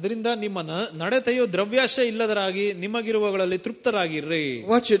 ಅದರಿಂದ ನಿಮ್ಮ ನಡತೆಯು ದ್ರವ್ಯಾಶೆ ಇಲ್ಲದರಾಗಿ ನಿಮಗಿರುವಗಳಲ್ಲಿ ತೃಪ್ತರಾಗಿರ್ರಿ.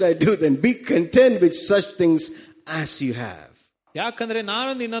 What should I do then? Be content with such things as you have. ಯಾಕಂದ್ರೆ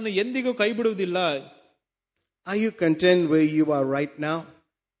ನಾನು ನಿನ್ನನ್ನು ಎಂದಿಗೂ ಕೈ ಬಿಡುವುದಿಲ್ಲ. Are you content where you are right now?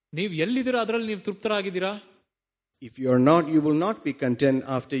 ನೀವು ಎಲ್ಲಿದ್ದೀರಾ ಅದರಲ್ಲಿ ನೀವು ತೃಪ್ತರಾಗಿದ್ದೀರಾ? If you are not, you will not be content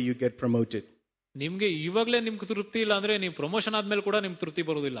after you get promoted. ನಿಮ್ಗೆ ಇವಾಗಲೇ ನಿಮ್ಗೆ ತೃಪ್ತಿ ಇಲ್ಲ ಅಂದ್ರೆ ನೀವು ಪ್ರಮೋಷನ್ ಆದ್ಮೇಲೆ ಕೂಡ ನಿಮ್ಗೆ ತೃಪ್ತಿ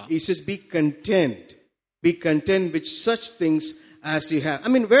ಬರುವುದಿಲ್ಲ. He says, be content. Be content with such things as you have. I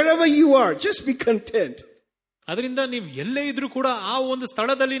mean, wherever you are, just be content. ಅದರಿಂದ ನೀವು ಎಲ್ಲೇ ಇದ್ರೂ ಕೂಡ ಆ ಒಂದು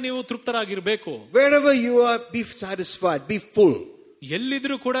ಸ್ಥಳದಲ್ಲಿ ನೀವು ತೃಪ್ತರಾಗಿರ್ಬೇಕು. Wherever you are, be satisfied, be full.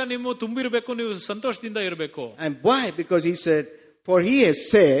 ಎಲ್ಲಿದ್ರೂ ಕೂಡ ನೀವು ತುಂಬಿರಬೇಕು, ನೀವು ಸಂತೋಷದಿಂದ ಇರಬೇಕು. And why? Because he said, for he has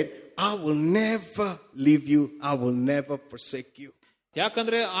said, I will never leave you, I will never forsake you.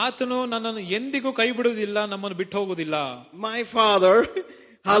 ಯಾಕಂದ್ರೆ ಆತನು ನನ್ನನ್ನು ಎಂದಿಗೂ ಕೈ ಬಿಡುವುದಿಲ್ಲ, ನಮ್ಮನ್ನು ಬಿಟ್ಟು ಹೋಗುವುದಿಲ್ಲ. My Father,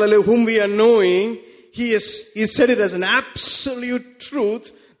 hallelujah, whom we are knowing, he said it as an absolute truth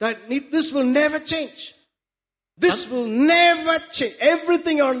that this will never change. This will never change.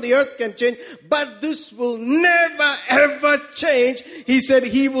 Everything on the earth can change, but this will never ever change. He said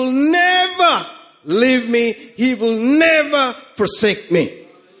he will never leave me. He will never forsake me.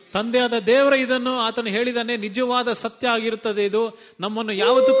 ತಂದೆಯಾದ ದೇವರ ಇದನ್ನು ಆತನು ಹೇಳಿದಾನೆ, ನಿಜವಾದ ಸತ್ಯ ಆಗಿರುತ್ತದೆ. ಇದು ನಮ್ಮನ್ನು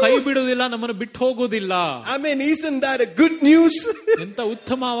ಯಾವತ್ತೂ ಕೈ ಬಿಡುವುದಿಲ್ಲ, ನಮ್ಮನ್ನು ಬಿಟ್ಟು ಹೋಗುವುದಿಲ್ಲ. I mean, isn't that a good news? ಎಂತ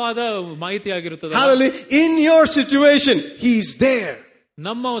ಉತ್ತಮವಾದ ಮಾಹಿತಿ ಆಗಿರುತ್ತದೆ. Hallelujah. In your situation, he's there.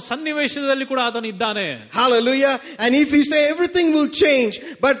 ನಮ್ಮ ಸನ್ನಿವೇಶದಲ್ಲಿ ಕೂಡ ಆತನು ಇದ್ದಾನೆ. Hallelujah. And if he say everything will change,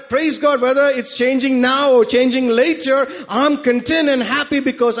 but praise God, whether it's changing now or changing later, I'm content and happy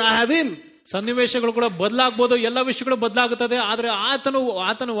because I have him. ಸನ್ನಿವೇಶಗಳು ಕೂಡ ಬದಲಾಗಬಹುದು, ಎಲ್ಲ ವಿಷಯಗಳು ಬದಲಾಗುತ್ತದೆ, ಆದ್ರೆ ಆತನು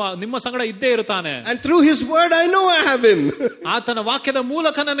ನಿಮ್ಮ ಸಂಗಡ ಇದ್ದೇ ಇರುತ್ತಾನೆ. And through his word I know I have him. ಆತನ ವಾಕ್ಯದ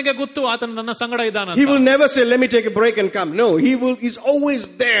ಮೂಲಕ ನನಗೆ ಗೊತ್ತು ಆತನು ನನ್ನ ಸಂಗಡ ಇದ್ದಾನೆ. He will never say, let me take a break and come. No, he's always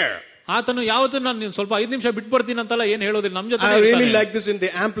there. ಆತನು ಯಾವತ್ತೂ ನಾನು ಸ್ವಲ್ಪ 5 ನಿಮಿಷ ಬಿಟ್ಟು ಬರ್ತೀನಿ ಅಂತಲ್ಲ ಏನು ಹೇಳೋದಿಲ್ಲ, ನಮ್ಮ ಜೊತೆ. I really like this in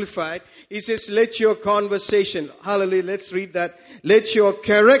the Amplified. He says, let your conversation, hallelujah, let's read that. Let your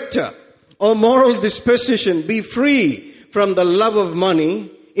character or moral disposition be free from the love of money,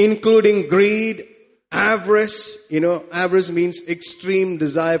 including greed, avarice. Avarice means extreme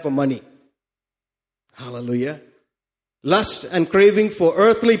desire for money. Hallelujah. Lust and craving for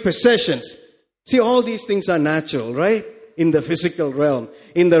earthly possessions. See, all these things are natural, right? In the physical realm,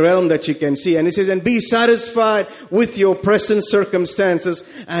 in the realm that you can see. And he says, and be satisfied with your present circumstances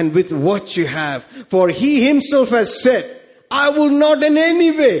and with what you have. For he himself has said, I will not in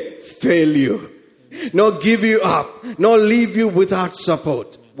any way fail you, nor give you up, nor leave you without support.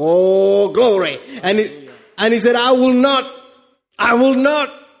 Oh, glory. And he said, I will not.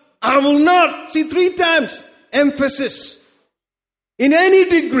 See, 3 times emphasis. In any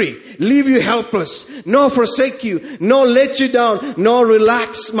degree, leave you helpless, nor forsake you, nor let you down, nor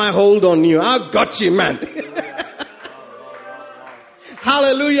relax my hold on you. I've got you, man.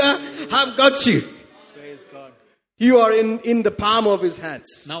 Hallelujah. I've got you. Praise God. You are in the palm of his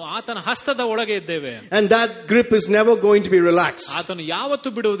hands. ನಾವು ಆತನ ಹಸ್ತದ ಒಳಗೆ ಇದ್ದೇವೆ. And that grip is never going to be relaxed. ಆತನು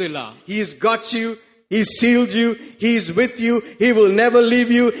ಯಾವತ್ತೂ ಬಿಡುವುದಿಲ್ಲ. He's got you. He sealed you. He's with you. He will never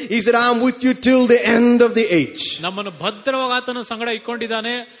leave you. He said, I'm with you till the end of the age. ನಮ್ಮನ್ನು ಭದ್ರವಾಗಿ ಆತನ ಸಂಗಡ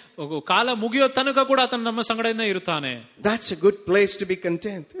ಇಟ್ಕೊಂಡಿದ್ದಾನೆ. ಕಾಲ ಮುಗಿಯೋ ತನಕ ಕೂಡ ಆತನ ನಮ್ಮ ಸಂಗಡನೇ ಇರ್ತಾನೆ. That's a good place to be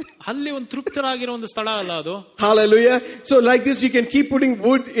content. ಅಲ್ಲಿ ಒಂದು ತೃಪ್ತರಾಗಿರೋ ಒಂದು ಸ್ಥಳ ಅಲ್ಲ ಅದು. Hallelujah. So like this, you can keep putting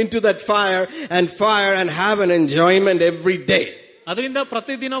wood into that fire and have an enjoyment every day. ಅದರಿಂದ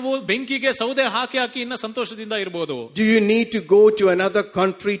ಪ್ರತಿದಿನವೂ ಬೆಂಕಿಗೆ ಸೌದೆ ಹಾಕಿ ಇನ್ನ ಸಂತೋಷದಿಂದ ಇರಬಹುದು. Do you need to go to another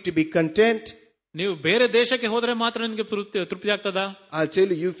country to be content? ನೀವು ಬೇರೆ ದೇಶಕ್ಕೆ ಹೋದ್ರೆ ಮಾತ್ರ ನಿಮಗೆ ತೃಪ್ತಿ ಆಗ್ತದಾ? I'll tell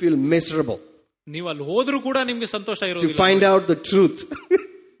you, you feel miserable. ನೀವು ಅಲ್ಲಿ ಹೋದ್ರೂ ಕೂಡ ನಿಮ್ಗೆ ಸಂತೋಷ ಇರೋದಿಲ್ಲ. To find out the truth.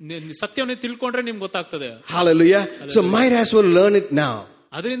 ಸತ್ಯವನ್ನು ತಿಳ್ಕೊಂಡ್ರೆ ನಿಮ್ಗೆ ಗೊತ್ತಾಗ್ತದೆ. Hallelujah. So might as well learn it now.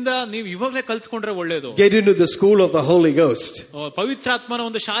 ಅದರಿಂದ ನೀವು ಇವಾಗಲೇ ಕಲ್ತ್ಕೊಂಡ್ರೆ ಒಳ್ಳೇದು. Get into the school of the Holy Ghost. ಪವಿತ್ರಾತ್ಮನ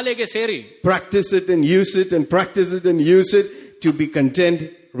ಒಂದು ಶಾಲೆಗೆ ಸೇರಿ. Practice it and use it and practice it and use it to be content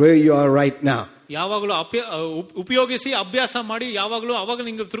where you are right now. ಯಾವಾಗಲೂ ಉಪಯೋಗಿಸಿ ಅಭ್ಯಾಸ ಮಾಡಿ ಯಾವಾಗಲೂ ಅವಾಗ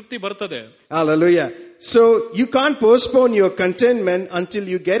ನಿಮಗೆ ತೃಪ್ತಿ ಬರ್ತದೆ. Hallelujah. So you can't postpone your contentment until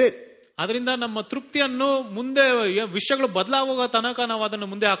you get it. ಅದರಿಂದ ನಮ್ಮ ತೃಪ್ತಿಯನ್ನು ಮುಂದೆ ವಿಷಯಗಳು ಬದಲಾಗುವ ತನಕ ನಾವು ಅದನ್ನು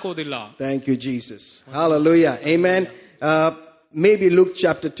ಮುಂದೆ ಹಾಕುವುದಿಲ್ಲ. Thank you, Jesus. Hallelujah. Amen. Maybe Luke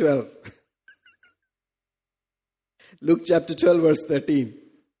chapter 12. Luke chapter 12 verse 13.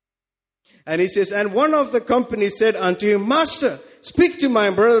 And he says, and one of the company said unto him, Master, speak to my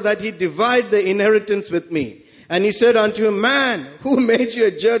brother that he divide the inheritance with me. And he said unto him, Man, who made you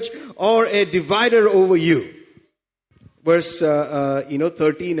a judge or a divider over you? Verse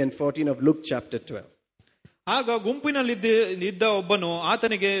 13 and 14 of Luke chapter 12. ಆಗ ಗುಂಪಿನಲ್ಲಿ ಇದ್ದ ಒಬ್ಬನು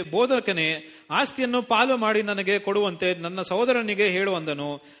ಆತನಿಗೆ, ಬೋಧಕನೇ, ಆಸ್ತಿಯನ್ನು ಪಾಲು ಮಾಡಿ ನನಗೆ ಕೊಡುವಂತೆ ನನ್ನ ಸಹೋದರನಿಗೆ ಹೇಳುವಂದನು.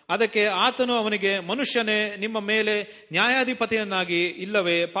 ಅದಕ್ಕೆ ಆತನು ಅವನಿಗೆ, ಮನುಷ್ಯನೇ, ನಿಮ್ಮ ಮೇಲೆ ನ್ಯಾಯಾಧಿಪತಿಯನ್ನಾಗಿ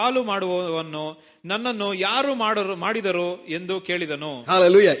ಇಲ್ಲವೇ ಪಾಲು ಮಾಡುವವನ್ನು ನನ್ನನ್ನು ಯಾರು ಮಾಡಿದರು ಎಂದು ಕೇಳಿದನು.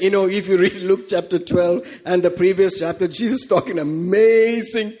 Hallelujah. If you read Luke chapter 12 and the previous chapter, Jesus talking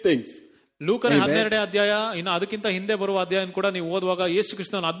amazing things. ಲೂಕನ 12ನೇ ಅಧ್ಯಾಯ ಇನ್ನು ಅದಕ್ಕಿಂತ ಹಿಂದೆ ಬರುವ ಅಧ್ಯಾಯ ಕೂಡ ನೀವು ಓದುವಾಗ ಯೇಸು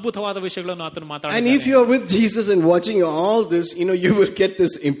ಕ್ರಿಸ್ತನ ಅದ್ಭುತವಾದ ವಿಷಯಗಳನ್ನು ಆತನು ಮಾತಾಡ್ತಾನೆ. And if you are with Jesus and watching all this, you will get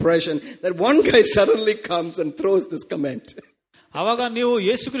this impression that one guy suddenly comes and throws this comment. ಅವಾಗ ನೀವು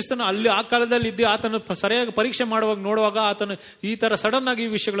ಯೇಸು ಕ್ರಿಸ್ತನ ಅಲ್ಲಿ ಆ ಕಾಲದಲ್ಲಿ ಇದ್ದು ಆತನ ಸರಿಯಾಗಿ ಪರೀಕ್ಷೆ ನೋಡುವಾಗ ಆತನು ಈ ತರ ಸಡನ್ ಆಗಿ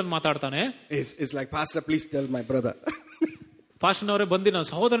ಈ ವಿಷಯಗಳನ್ನು ಮಾತಾಡ್ತಾನೆ. It's like, Pastor, please tell my brother. ಪಾಸ್ಟರ್ನವರೇ ಬಂದು ನನ್ನ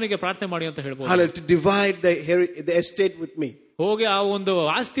ಸಹೋದರನಿಗೆ ಪ್ರಾರ್ಥನೆ ಮಾಡಿ ಅಂತ ಹೇಳ್ಬೋದು. To divide the estate with me. ಹೋಗಿ ಆ ಒಂದು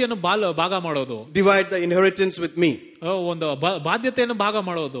ಆಸ್ತಿಯನ್ನು ಭಾಗ ಮಾಡೋದು. Divide the inheritance with me. ಒಂದು ಬಾಧ್ಯತೆಯನ್ನು ಭಾಗ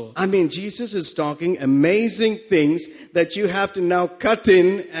ಮಾಡೋದು. I mean, Jesus is talking amazing things that you have to now cut in,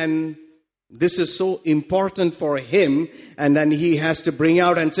 and this is so important for him, and then he has to bring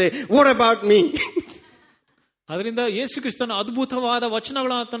out and say, what about me? ಅದರಿಂದ ಯೇಸು ಕ್ರಿಸ್ತನ ಅದ್ಭುತವಾದ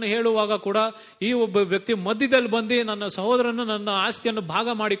ವಚನಗಳನ್ನು ಆತನು ಹೇಳುವಾಗ ಕೂಡ ಈ ಒಬ್ಬ ವ್ಯಕ್ತಿ ಮಧ್ಯದಲ್ಲಿ ಬಂದು ನನ್ನ ಸಹೋದರನು ನನ್ನ ಆಸ್ತಿಯನ್ನು ಭಾಗ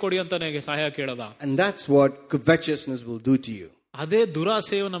ಮಾಡಿಕೊಡಿ ಅಂತ ನನಗೆ ಸಹಾಯ ಕೇಳದ. And that's what covetousness will do to you. ಅದೇ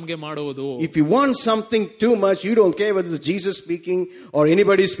ದುರಾಸೆಯು ನಮಗೆ ಮಾಡುವುದು. If you want something too much, you don't care whether it's Jesus speaking or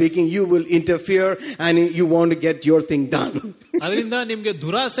anybody speaking, you will interfere and you want to get your thing done. ಅದರಿಂದ ನಿಮ್ಗೆ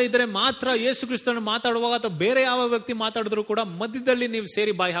ದುರಾಸೆ ಇದ್ರೆ ಮಾತ್ರ ಯೇಸು ಕ್ರಿಸ್ತನ ಮಾತಾಡುವಾಗ ಅಥವಾ ಬೇರೆ ಯಾವ ವ್ಯಕ್ತಿ ಮಾತಾಡಿದ್ರು ಕೂಡ ಮಧ್ಯದಲ್ಲಿ ನೀವು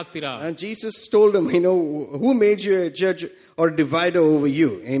ಸೇರಿ ಬಾಯಿ ಹಾಕ್ತೀರಾ. And Jesus told him, who made you a judge or divider over you?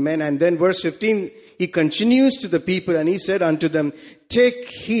 Amen. And then verse 15, he continues to the people and he said unto them, take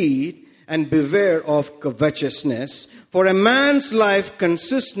heed and beware of covetousness, for a man's life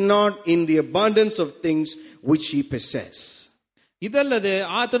consists not in the abundance of things which he possesses. ಇದಲ್ಲದೆ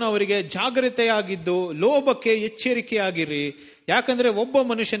ಆತನು ಅವರಿಗೆ, ಜಾಗೃತೆಯಾಗಿದ್ದು ಲೋಭಕ್ಕೆ ಎಚ್ಚರಿಕೆಯಾಗಿರಿ, ಯಾಕಂದ್ರೆ ಒಬ್ಬ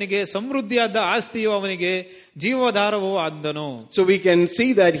ಮನುಷ್ಯನಿಗೆ ಸಮೃದ್ಧಿಯಾದ ಆಸ್ತಿಯು ಅವನಿಗೆ ಜೀವಾಧಾರವೂ ಆದನು. So we can see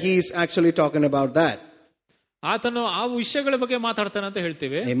that he is actually talking about that. ಆತನು ಆ ವಿಷಯಗಳ ಬಗ್ಗೆ ಮಾತಾಡ್ತಾನೆ ಅಂತ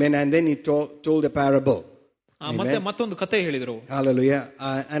ಹೇಳ್ತೇವೆ. Amen. And then he told a parable. ಮತ್ತೆ ಮತ್ತೊಂದು ಕಥೆ ಹೇಳಿದ್ರು. Hallelujah.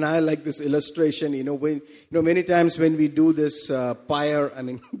 And I like this illustration. Many times when we do this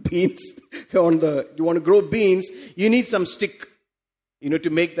beans you want to grow beans, you need some stick,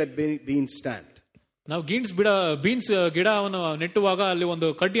 to make that bean stand. ನಾವು beans ಗಿಡವನ್ನು ನೆಟ್ಟುವಾಗ ಅಲ್ಲಿ ಒಂದು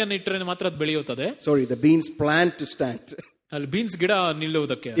ಕಡ್ಡಿಯನ್ನು ಇಟ್ಟರೆ ಮಾತ್ರ ಅದು ಬೆಳೆಯುತ್ತದೆ. Sorry, the beans plant to stand. ಅಲ್ಲಿ ಬೀನ್ಸ್ ಗಿಡ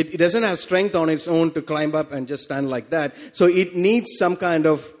ನಿಲ್ಲುವುದಕ್ಕೆ. It doesn't have strength on its own to climb up and just stand like that. So it needs some kind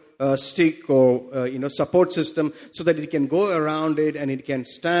of stick or support system so that it can go around it and it can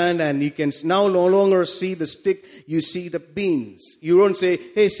stand, and you can now no longer see the stick, you see the beans. You don't say,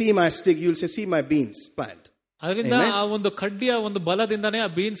 hey, see my stick, you'll say, see my beans plant. ಅದರಿಂದ ಆ ಒಂದು ಕಡ್ಡಿಯ ಒಂದು ಬಲದಿಂದಾನೇ ಆ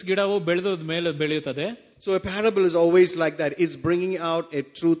beans ಗಿಡವು ಬೆಳೆದ ಮೇಲೆ ಬೆಳೆಯುತ್ತದೆ. So a parable is always like that. It's bringing out a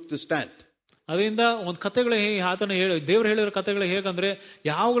truth to stand. ಅದರಿಂದ ಒಂದು ಕಥೆಗಳು ಆತನ ದೇವರು ಹೇಳಿರೋ ಕಥೆಗಳು ಹೇಗಂದ್ರೆ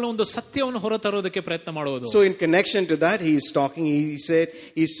ಯಾವಾಗಲೂ ಒಂದು ಸತ್ಯವನ್ನು ಹೊರತರೋದಕ್ಕೆ ಪ್ರಯತ್ನ ಮಾಡುವುದು. So in connection to that, he is talking, he said,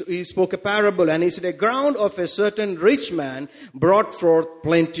 he spoke a parable, and he said, a ground of a certain rich man brought forth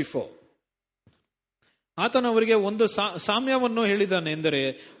plentiful. ಆತನ ಅವರಿಗೆ ಒಂದು ಸಾಮ್ಯವನ್ನು ಹೇಳಿದಾನೆ ಎಂದರೆ,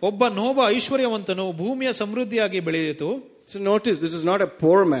 ಒಬ್ಬ ನೋಬ ಐಶ್ವರ್ಯವಂತನು ಭೂಮಿಯ ಸಮೃದ್ಧಿಯಾಗಿ ಬೆಳೆಯಿತು. So notice, this is not a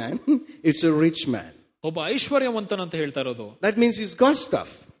poor man, it's a rich man. ಒಬ್ಬ ಐಶ್ವರ್ಯವಂತನ ಅಂತ ಹೇಳ್ತಾ ಇರೋದು. That means he's got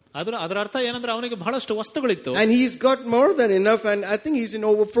stuff. ಅದರ ಅರ್ಥ ಏನಂದ್ರೆ ಅವನಿಗೆ ಬಹಳಷ್ಟು ವಸ್ತುಗಳಿತ್ತು. And he's got more than enough, and I think he's in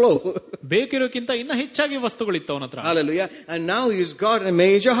overflow. ಬೇಕಿರೋಕ್ಕಿಂತ ಇನ್ನ ಹೆಚ್ಚಾಗಿ ವಸ್ತುಗಳಿತ್ತು ಅವನ ಹತ್ರ. Hallelujah. And now he's got a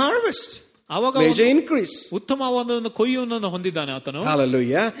major harvest. Major increase. ಉತ್ತಮವಾದ ಒಂದು ಕೊಯ್ಯನ್ನು ಹೊಂದಿದ್ದಾನೆ ಆತನು.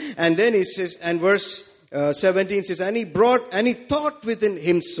 Hallelujah. And then he says, and verse 17 says, and he thought within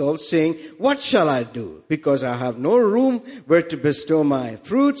himself, saying, what shall I do? Because I have no room where to bestow my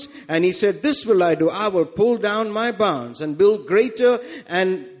fruits. And he said, this will I do. I will pull down my barns and build greater, and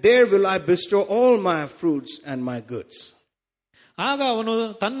there will I bestow all my fruits and my goods. ಆಗ ಅವನು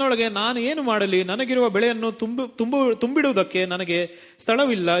ತನ್ನೊಳಗೆ, ನಾನು ಏನು ಮಾಡಲಿ, ನನಗಿರುವ ಬೆಳೆಯನ್ನು ತುಂಬಿಡುವುದಕ್ಕೆ ನನಗೆ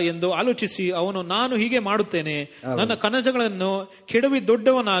ಸ್ಥಳವಿಲ್ಲ ಎಂದು ಆಲೋಚಿಸಿ ಅವನು, ನಾನು ಹೀಗೆ ಮಾಡುತ್ತೇನೆ, ನನ್ನ ಕನಜಗಳನ್ನು ಕೆಡವಿ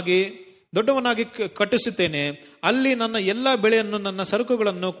ದೊಡ್ಡವನಾಗಿ ಕಟ್ಟಿಸುತ್ತೇನೆ, ಅಲ್ಲಿ ನನ್ನ ಎಲ್ಲಾ ಬೆಳೆಯನ್ನು ನನ್ನ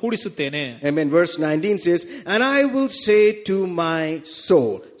ಸರಕುಗಳನ್ನು ಕೂಡಿಸುತ್ತೇನೆ. Amen. Verse 19 says, and I will say to my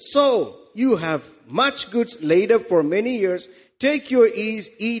soul, you have much goods laid up for many years, take your ease,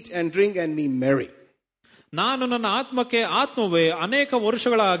 eat and drink and be merry. ನಾನು ನನ್ನ ಆತ್ಮಕ್ಕೆ, ಆತ್ಮವೇ, ಅನೇಕ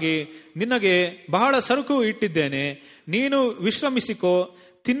ವರ್ಷಗಳಾಗಿ ನಿನಗೆ ಬಹಳ ಸರಕು ಇಟ್ಟಿದ್ದೇನೆ, ನೀನು ವಿಶ್ರಮಿಸಿಕೋ,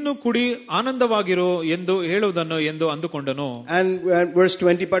 ತಿನ್ನು ಕುಡಿ ಆನಂದವಾಗಿರು ಎಂದು ಹೇಳುವುದನ್ನು ಎಂದು ಅಂದುಕೊಂಡನು. And verse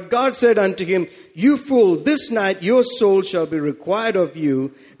 20, but God said unto him, you fool, this night your soul shall be required of you,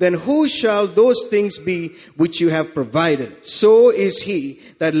 then who shall those things be which you have provided? So is he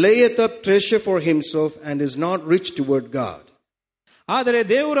that layeth up treasure for himself and is not rich toward God. ಆದರೆ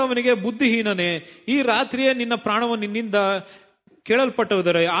ದೇವರು ಅವನಿಗೆ, ಬುದ್ಧಿಹೀನನೇ, ಈ ರಾತ್ರಿಯೇ ನಿನ್ನ ಪ್ರಾಣವನ್ನು ನಿನ್ನಿಂದ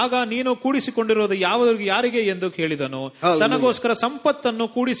ಕೇಳಲ್ಪಟ್ಟುವುದರೆ ಆಗ ನೀನು ಕೂಡಿಸಿಕೊಂಡಿರುವುದು ಯಾರಿಗೆ ಎಂದು ಕೇಳಿದನು. ತನಗೋಸ್ಕರ ಸಂಪತ್ತನ್ನು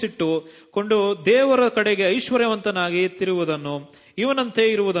ಕೂಡಿಸಿಟ್ಟು ಕೊಂಡು ದೇವರ ಕಡೆಗೆ ಐಶ್ವರ್ಯವಂತನಾಗಿ ತಿರುವುದನ್ನು ಇವನಂತೆ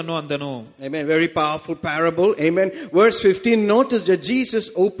ಇರುವುದನ್ನು ಅಂದನು. Amen. Very powerful parable. Amen. Verse 15, notice that Jesus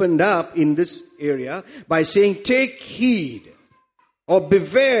opened up in this area by saying, take heed or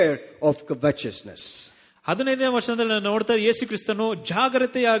beware of covetousness. 15ನೇ ವರ್ಷದಲ್ಲಿ ನೋಡ್ತಾರೆ, ಯೇಸು ಕ್ರಿಸ್ತನು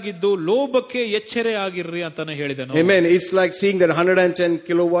ಜಾಗೃತೆಯಾಗಿದ್ದು ಲೋಭಕ್ಕೆ ಎಚ್ಚರಿಕೆಯಾಗಿರ್ರಿ ಅಂತಾನೆ ಹೇಳಿದನು. Amen. It's like seeing that 110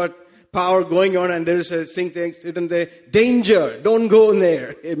 kilowatt power going on and there is a thing sitting there, danger, don't go in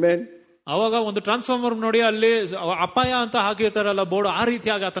there. Amen. ಅವಾಗ ಒಂದು transformer ನೋಡಿ ಅಲ್ಲಿ ಅಪಾಯ ಅಂತ ಹಾಕಿರ್ತಾರಲ್ಲ ಬೋರ್ಡ್, ಆ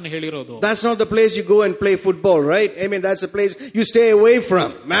ರೀತಿಯಾಗಿ ಆತನ ಹೇಳಿರೋದು. That's not the place you go and play football, right? Amen. That's a place you stay away from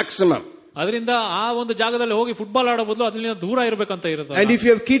maximum. ಅದರಿಂದ ಆ ಒಂದು ಜಾಗದಲ್ಲಿ ಹೋಗಿ ಫುಟ್ಬಾಲ್ ಆಡೋ ಬದಲು ಅದರಿಂದ ದೂರ ಇರಬೇಕಂತ ಇರುತ್ತೆ. And if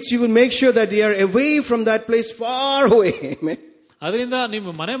you have kids, you will make sure that they are away from that place, far away. Amen. ಅದರಿಂದ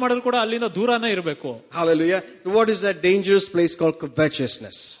ನೀವು ಮನೆ ಮಾಡಿದ್ರು ಕೂಡ ಅಲ್ಲಿಂದ ದೂರನೇ ಇರಬೇಕು. Hallelujah. What is that dangerous place called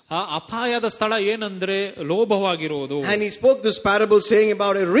covetousness? ಆ ಅಪಾಯದ ಸ್ಥಳ ಏನಂದ್ರೆ ಲೋಭವಾಗಿರುವುದು. And he spoke this parable saying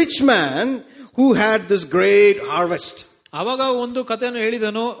about a rich man who had this great harvest. ಅವಾಗ ಒಂದು ಕಥೆಯನ್ನು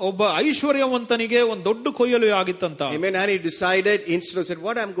ಹೇಳಿದನು, ಒಬ್ಬ ಐಶ್ವರ್ಯವಂತನಿಗೆ ಒಂದು ದೊಡ್ಡ ಕೊಯ್ಯಲು ಆಗಿತ್ತಂತ. Amen. And he decided, instead of saying,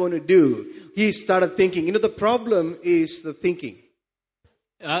 what I'm going to do, he started thinking. The problem is the thinking.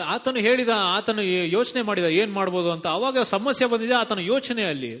 ಆತನು ಯೋಚನೆ ಮಾಡಿದ ಏನ್ ಮಾಡಬಹುದು ಅಂತ. ಅವಾಗ ಸಮಸ್ಯೆ ಬಂದಿದೆ ಆತನ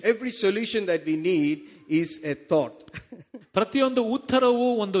ಯೋಚನೆಯಲ್ಲಿ. Every solution that we need is a thought. ಪ್ರತಿಯೊಂದು ಉತ್ತರವು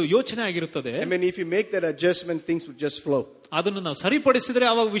ಒಂದು ಯೋಚನೆ ಆಗಿರುತ್ತದೆ. I mean, if you make that adjustment, things will just flow. ಅದನ್ನು ನಾವು ಸರಿಪಡಿಸಿದ್ರೆ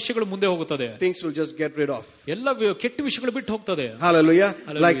ಅವಾಗ ವಿಷಯಗಳು ಮುಂದೆ ಹೋಗುತ್ತದೆ. Things will just get rid of. ಎಲ್ಲ ಕೆಟ್ಟ ವಿಷಯಗಳು ಬಿಟ್ಟು ಹೋಗ್ತದೆ. Hallelujah.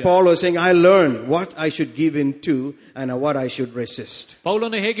 Like Paul was saying, I learned what I should give into and what I should resist.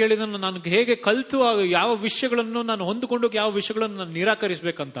 ಪೌಲನು ಹೇಗೆ ಹೇಳಿದನು, ನಾನು ಹೇಗೆ ಕಲಿತು ಯಾವ ವಿಷಯಗಳನ್ನು ನಾನು ಹೊಂದಿಕೊಂಡು ಯಾವ ವಿಷಯಗಳನ್ನು ನಾನು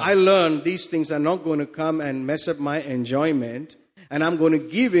ನಿರಾಕರಿಸಬೇಕಂತ. I learned these things are not going to come and mess up my enjoyment, and I'm going to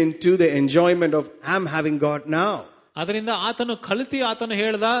give into the enjoyment of I'm having God now. ಅದರಿಂದ ಆತನು ಆತನು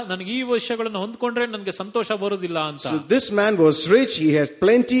ಹೇಳ್ದ, ನನಗೆ ಈ ವಿಷಯಗಳನ್ನು ಹೊಂದ್ಕೊಂಡ್ರೆ ನನಗೆ ಸಂತೋಷ ಬರುವುದಿಲ್ಲ ಅಂತ. So this man was rich, he has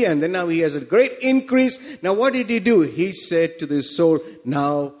plenty, and then now he has a great increase. Now what did he do? He said to the soul,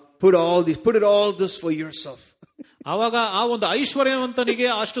 now put it all this for yourself. ಅವಾಗ ಆ ಒಂದು ಐಶ್ವರ್ಯವಂತನಿಗೆ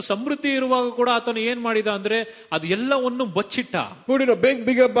ಅಷ್ಟು ಸಮೃದ್ಧಿ ಇರುವಾಗ ಕೂಡ ಆತನು ಏನ್ ಮಾಡಿದ ಅಂದ್ರೆ ಅದು ಎಲ್ಲವನ್ನು ಬಚ್ಚಿಟ್ಟ. Put it in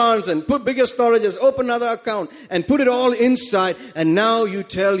bigger barns and put bigger storages, open another account and put it all inside, and now you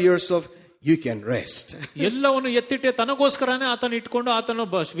tell yourself you can rest. ಎಲ್ಲವನ್ನು ಎತ್ತಿಟ್ಟೆ ತನಗೋಸ್ಕರನೇ ಆತನ ಇಟ್ಕೊಂಡು ಆತನು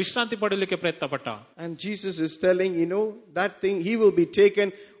ವಿಶ್ರಾಂತಿ ಪಡೆಯಲಿಕ್ಕೆ ಪ್ರಯತ್ನ ಪಟ್ಟ. And Jesus is telling, that thing, he will be taken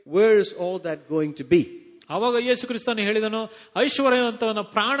where is all that going to be? ಆವಾಗ ಯೇಸು ಕ್ರಿಸ್ತನು ಹೇಳಿದನು, ಐಶ್ವರ್ಯವಂತವನ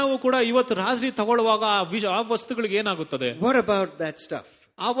ಪ್ರಾಣವು ಕೂಡ ಇವತ್ತು ರಾತ್ರಿ ತಗೊಳ್ಳುವಾಗ ಆ ವಸ್ತುಗಳಿಗೆ ಏನಾಗುತ್ತದೆ? What about that stuff?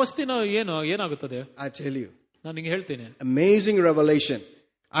 ಆ ವಸ್ತಿನ ಏನಾಗುತ್ತದೆ? I tell you. ನಾನು ನಿಮಗೆ ಹೇಳ್ತೀನಿ. Amazing revelation.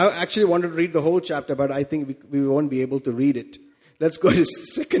 I actually wanted to read the whole chapter, but I think we won't be able to read it. Let's go to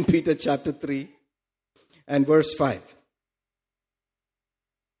 2 Peter chapter 3 and verse 5.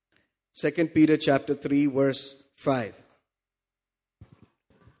 2 Peter chapter 3 verse 5.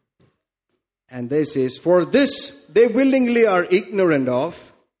 And there says, for this they willingly are ignorant of.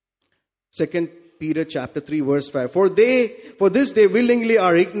 2 Peter chapter 3 verse 5. For this they willingly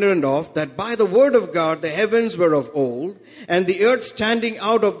are ignorant of, that by the word of God the heavens were of old, and the earth standing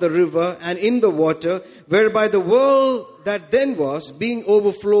out of the river and in the water, whereby the world that then was, being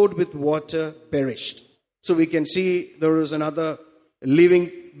overflowed with water, perished. So we can see there is another living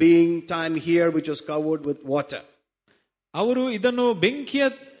being time here which was covered with water. ಅವರು ಇದನ್ನು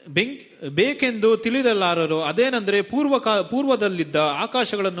ಬೇಕೆಂದು ತಿಳಿದಲಾರರು. ಅದೇನೆಂದರೆ ಪೂರ್ವದಲ್ಲಿದ್ದ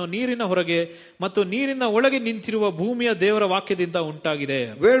ಆಕಾಶಗಳನ್ನು ನೀರಿನ ಹೊರಗೆ ಮತ್ತು ನೀರಿನ ಒಳಗೆ ನಿಂತಿರುವ ಭೂಮಿಯ ದೇವರ ವಾಕ್ಯದಿಂದ ಉಂಟಾಗಿದೆ.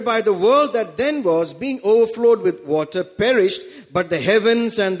 Whereby the world that then was, being overflowed with water, perished, but the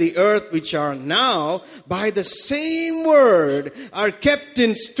heavens and the earth which are now by the same word are kept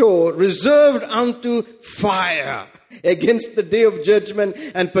in store, reserved unto fire against the day of judgment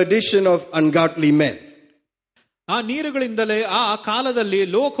and perdition of ungodly men. ಆ ನೀರುಗಳಿಂದಲೇ ಆ ಕಾಲದಲ್ಲಿ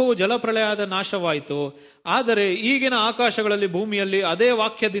ಲೋಕವು ಜಲಪ್ರಳಯದ ನಾಶವಾಯಿತು. ಆದರೆ ಈಗಿನ ಆಕಾಶಗಳಲ್ಲಿ ಭೂಮಿಯಲ್ಲಿ ಅದೇ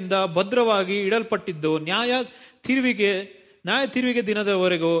ವಾಕ್ಯದಿಂದ ಭದ್ರವಾಗಿ ಇಡಲ್ಪಟ್ಟಿದ್ದು ನ್ಯಾಯ ತಿರುವಿಗೆ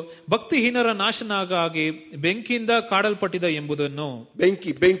ದಿನದವರೆಗೂ ಭಕ್ತಿಹೀನರ ನಾಶನಾಗಿ ಬೆಂಕಿಯಿಂದ ಕಾಡಲ್ಪಟ್ಟಿದೆ ಎಂಬುದನ್ನು.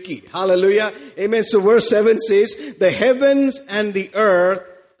 ಬೆಂಕಿ. Hallelujah. Amen. So verse 7 says, the heavens and the earth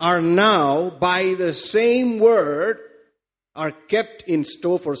are now by the same word are kept in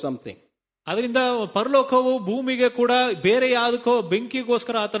store for something. ಅದರಿಂದ ಪರಲೋಕವು ಭೂಮಿಗೆ ಕೂಡ ಬೇರೆ ಯಾವುದಕ್ಕೋ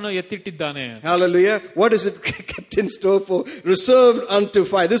ಬೆಂಕಿಗೋಸ್ಕರ ಆತನು ಎತ್ತಿಟ್ಟಿದ್ದಾನೆ. Hallelujah. What is it kept in store for? Reserved unto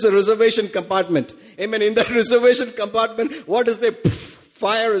fire. This is a reservation compartment. Amen. In that reservation compartment, what is there?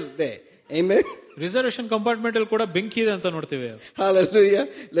 Fire is there. Amen. Reservation compartment ಅಲ್ಲಿ ಕೂಡ ಬೆಂಕಿ ಇದೆ ಅಂತ ನೋಡ್ತೀವಿ. Hallelujah.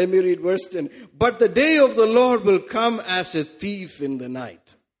 Let me read verse 10. But the day of the Lord will come as a thief in the night,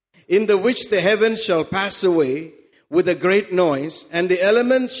 in the which the heavens shall pass away with a great noise, and the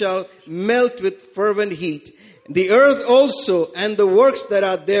elements shall melt with fervent heat. The earth also and the works that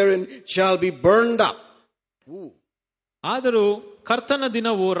are therein shall be burned up. ಆದರೂ ಕರ್ತನ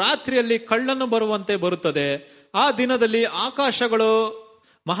ದಿನವು ರಾತ್ರಿಯಲ್ಲಿ ಕಳ್ಳನು ಬರುವಂತೆ ಬರುತ್ತದೆ. ಆ ದಿನದಲ್ಲಿ ಆಕಾಶಗಳು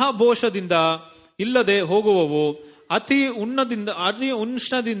ಮಹಾಘೋಷದಿಂದ ಇಲ್ಲದೆ ಹೋಗುವವು. ಅತಿ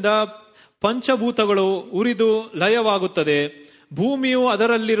ಉಷ್ಣದಿಂದ ಪಂಚಭೂತಗಳು ಉರಿದು ಲಯವಾಗುತ್ತದೆ. ಭೂಮಿಯು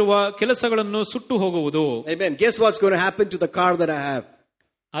ಅದರಲ್ಲಿರುವ ಕೆಲಸಗಳನ್ನು ಸುಟ್ಟು ಹೋಗುವುದು. Amen. Guess what's going to happen to the car that I have?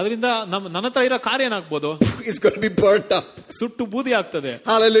 ಅದರಿಂದ ನನ್ನ ಹತ್ರ ಇರೋ ಕಾರ್ ಏನಾಗ್ಬೋದು? It's going to be burnt up. ಸುಟ್ಟು ಬೂದಿ ಆಗ್ತದೆ.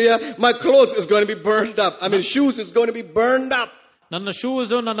 Hallelujah. My clothes is going to be burnt up. I mean, shoes is going to be burned up. ನನ್ನ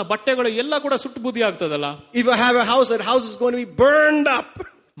shoes, ನನ್ನ ಬಟ್ಟೆಗಳು ಎಲ್ಲ ಕೂಡ ಸುಟ್ಟು ಬೂದಿ ಆಗ್ತದಲ್ಲ. If I have a house, that house is going to be burned up.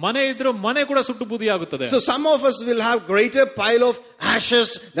 ಮನೆ ಇದ್ರೂ ಮನೆ ಕೂಡ ಸುಟ್ಟು ಬೂದಿ ಆಗುತ್ತದೆ. So some of us will have greater pile of ashes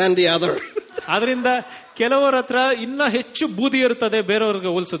than the other. ಅದರಿಂದ ಕೆಲವರ ಹತ್ರ ಇನ್ನ ಹೆಚ್ಚು ಬೂದಿ ಇರುತ್ತದೆ ಬೇರೆಯವ್ರಿಗೆ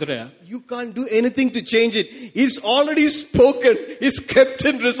ಹೋಲಿಸಿದ್ರೆ. You can't do anything to change it. It's already spoken. It's kept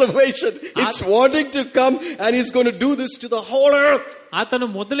in reservation. It's wanting to come and it's going to do this to the whole earth. ಆತನು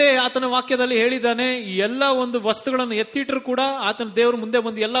ಮೊದಲೇ ಆತನ ವಾಕ್ಯದಲ್ಲಿ ಹೇಳಿದ್ದಾನೆ, ಈ ಎಲ್ಲ ಒಂದು ವಸ್ತುಗಳನ್ನು ಎತ್ತಿಟ್ಟರು ಕೂಡ ಆತನ ದೇವರು ಮುಂದೆ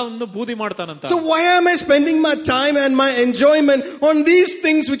ಬಂದು ಎಲ್ಲ ಒಂದು ಬೂದಿ ಮಾಡ್ತಾನಂತ. So why am I spending my time and my enjoyment on these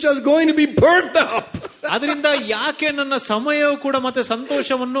things which are going to be burnt up? ಅದರಿಂದ ಯಾಕೆ ನನ್ನ ಸಮಯವು ಕೂಡ ಮತ್ತೆ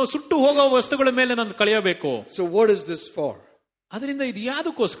ಸಂತೋಷವನ್ನು ಸುಟ್ಟು ಹೋಗುವ ವಸ್ತುಗಳ ಮೇಲೆ ನಾನು ಕಳೆಯಬೇಕು? So what is this for? ಅದರಿಂದ ಇದು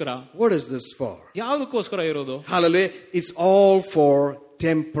ಯಾವುದಕ್ಕೋಸ್ಕರ? What is this for? ಯಾವುದಕ್ಕೋಸ್ಕರ ಇರೋದು? Hallelujah. It's all for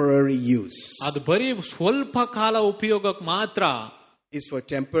temporary use. ಅದು ಬರೀ ಸ್ವಲ್ಪ ಕಾಲ ಉಪಯೋಗಕ್ಕೆ ಮಾತ್ರ. Is for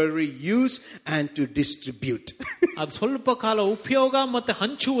temporary use and to distribute. ಅದು ಸ್ವಲ್ಪ ಕಾಲ ಉಪಯೋಗ ಮತ್ತೆ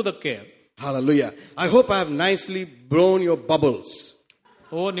ಹಂಚುವುದಕ್ಕೆ. Hallelujah. I hope I have nicely blown your bubbles.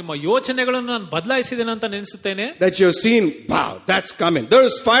 ನಿಮ್ಮ ಯೋಚನೆಗಳನ್ನು ನಾನು ಬದಲಾಯಿಸಿದ್ದೇನೆ ಅಂತ ನೆನೆಸುತ್ತೇನೆ. That you have seen, wow, that's coming. There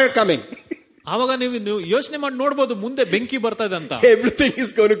is fire coming. ಆವಾಗ ನೀವು ಯೋಚನೆ ಮಾಡಿ ನೋಡಬಹುದು ಮುಂದೆ ಬೆಂಕಿ ಬರ್ತಾ ಇದೆ ಅಂತ. Everything is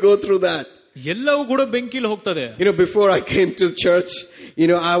going to go through that. ಎಲ್ಲವೂ ಕೂಡ ಬೆಂಕಿಲಿ ಹೋಗ್ತದೆ. Before I came to church,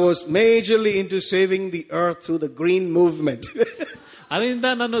 I was majorly into saving the earth through the green movement. ಅದರಿಂದ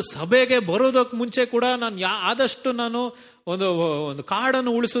ನಾನು ಸಭೆಗೆ ಬರೋದಕ್ಕೆ ಮುಂಚೆ ಕೂಡ ನಾನು ಆದಷ್ಟು ನಾನು ಒಂದು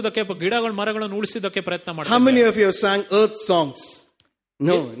ಕಾಡನ್ನು ಉಳಿಸೋದಕ್ಕೆ, ಗಿಡಗಳ ಮರಗಳನ್ನು ಉಳಿಸೋದಕ್ಕೆ ಪ್ರಯತ್ನ ಮಾಡ್ತೀನಿ. How many of you have sang earth songs?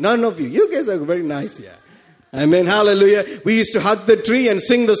 No, none of you. You guys are very nice here. Amen. Hallelujah. We used to hug the tree and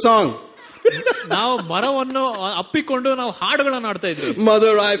sing the song. ನಾವು ಮರವನ್ನು ಅಪ್ಪಿಕೊಂಡು ನಾವು ಹಾಡುಗಳನ್ನು ಹಾಡ್ತಾ ಇದ್ವಿ.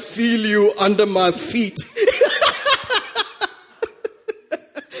 Mother, I feel you under my feet.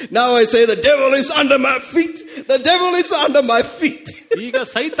 Now I say the devil is under my feet. The devil is under my feet. ಈಗ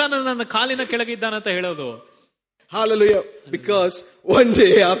ಸೈತಾನ ನನ್ನ ಕಾಲಿನ ಕೆಳಗಿದ್ದಾನಂತ ಹೇಳೋದು. Hallelujah. Because one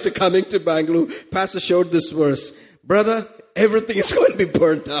day after coming to Bangalore, Pastor showed this verse. Brother, everything is going to be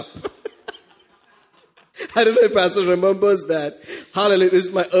burnt up. I don't know if Pastor remembers that. Hallelujah. This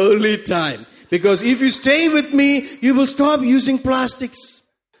is my early time. Because if you stay with me, you will stop using plastics.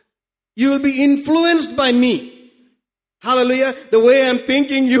 You will be influenced by me. Hallelujah. The way I'm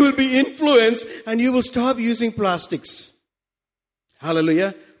thinking, you will be influenced and you will stop using plastics.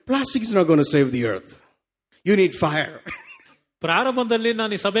 Hallelujah. Plastic is not going to save the earth. You need fire. ಪ್ರಾರಂಭದಲ್ಲಿ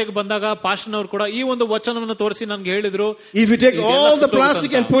ನಾನು ಈ ಸಭೆಗೆ ಬಂದಾಗ ಪಾಸ್ಟರ್ನವರು ಕೂಡ ಈ ಒಂದು ವಚನವನ್ನು ತೋರಿಸಿ ನನಗೆ ಹೇಳಿದ್ರು, if you take all the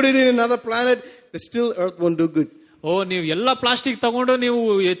plastic and put it in another planet, the still earth won't do good. ನೀವು ಎಲ್ಲಾ ಪ್ಲಾಸ್ಟಿಕ್ ತಗೊಂಡು ನೀವು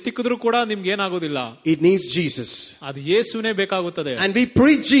ಎತ್ತಿಕ್ಕಿದ್ರು ಕೂಡ ನಿಮ್ಗೆ ಏನಾಗೋದಿಲ್ಲ. It needs Jesus. ಅದು ಯೇಸುನೇ ಬೇಕಾಗುತ್ತದೆ. And we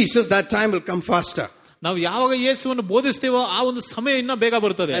preach Jesus, that time will come faster. ನಾವು ಯಾವಾಗ ಯೇಸುವನ್ನು ಬೋಧಿಸ್ತೇವೋ ಆ ಒಂದು ಸಮಯ ಇನ್ನ ಬೇಗ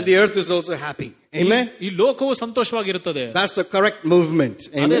ಬರುತ್ತದೆ. And the earth is also happy. Amen. ಈ ಲೋಕವು ಸಂತೋಷವಾಗಿರುತ್ತದೆ. That's the correct movement.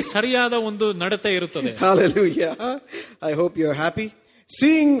 Amen. ಅದೇ ಸರಿಯಾದ ಒಂದು ನಡತೆ ಇರುತ್ತದೆ. Hallelujah. I hope you're happy.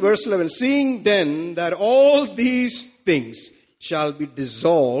 Seeing, verse 11, seeing then that all these things shall be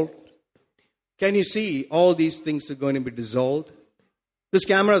dissolved. Can you see all these things are going to be dissolved? This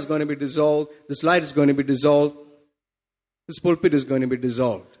camera is going to be dissolved. This light is going to be dissolved. This pulpit is going to be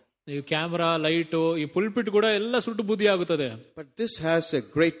dissolved. ಈ camera, light, ಈ ಪುಲ್ಪಿಟ್ ಕೂಡ ಎಲ್ಲ ಸುಟ್ಟು ಬೂದಿ ಆಗುತ್ತದೆ. But this has a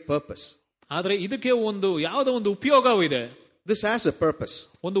great purpose. ಆದ್ರೆ ಇದಕ್ಕೆ ಒಂದು ಯಾವುದೋ ಒಂದು ಉಪಯೋಗವೂ ಇದೆ. This has a purpose.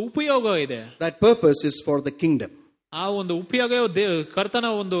 ಒಂದು ಉಪಯೋಗ ಇದೆ. That purpose is for the kingdom. ಆ ಒಂದು ಉಪಯೋಗ ಕರ್ತನ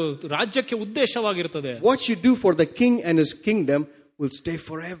ಒಂದು ರಾಜ್ಯಕ್ಕೆ ಉದ್ದೇಶವಾಗಿರುತ್ತದೆ. What you do for the king and his kingdom will stay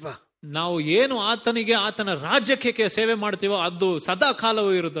forever. ನಾವು ಏನು ಆತನಿಗೆ ಆತನ ರಾಜ್ಯಕ್ಕೆ ಸೇವೆ ಮಾಡ್ತೀವೋ ಅದು ಸದಾ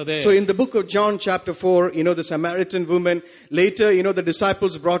ಕಾಲವೂ ಇರುತ್ತದೆ. So in the book of John chapter 4, the Samaritan woman, later, the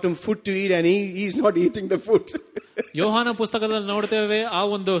disciples brought him food to eat and he's not eating the food. ಯೋಹಾನ ಪುಸ್ತಕದಲ್ಲಿ ನೋಡ್ತೇವೆ ಆ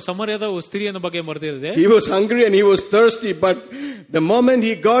ಒಂದು ಸಮರ್ಯದ ಸ್ತ್ರೀಯನ ಬಗ್ಗೆ ಬರ್ತಿದೆ. He was hungry and he was thirsty, but the moment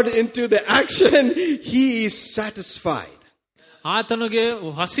he got into the action, he is satisfied. ಆತನಿಗೆ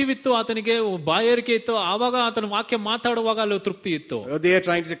ಹಸಿವಿತ್ತು, ಆತನಿಗೆ ಬಾಯಾರಿಕೆ ಇತ್ತು, ಆವಾಗ ಆತನ ವಾಕ್ಯ ಮಾತಾಡುವಾಗ ಅಲ್ಲಿ ತೃಪ್ತಿ ಇತ್ತು. They are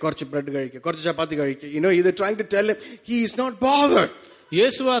trying to say korchu bread garike, korchu chapati garike. They're trying to tell him he is not bothered.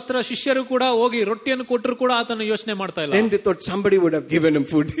 ಯೇಸು ಹತ್ರ ಶಿಷ್ಯರು ಕೂಡ ಹೋಗಿ ರೊಟ್ಟಿಯನ್ನು ಕೊಟ್ಟರು ಕೂಡ ಆತನ ಯೋಚನೆ ಮಾಡ್ತಾ ಇಲ್ಲ. Then they thought somebody would have given him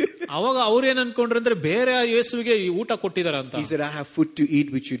food. ಅವಾಗ ಅವ್ರೇನ್ ಅನ್ಕೊಂಡ್ರು ಅಂದ್ರೆ ಬೇರೆ ಯೇಸುವಿಗೆ ಊಟ ಕೊಟ್ಟಿದ್ದಾರೆ ಅಂತ. He said, I have food to eat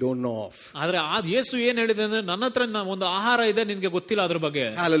which you don't know of. ಆದ್ರೆ ಆ ಯೇಸು ಏನ್ ಹೇಳಿದೆ ಅಂದ್ರೆ ನನ್ನ ಹತ್ರ ಒಂದು ಆಹಾರ ಇದೆ, ನಿನ್ಗೆ ಗೊತ್ತಿಲ್ಲ ಅದ್ರ ಬಗ್ಗೆ.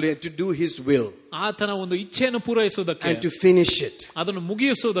 Hallelujah. To do his will. ಆತನ ಒಂದು ಇಚ್ಛೆಯನ್ನು ಪೂರೈಸುವುದಕ್ಕೆ. And to finish it. ಅದನ್ನು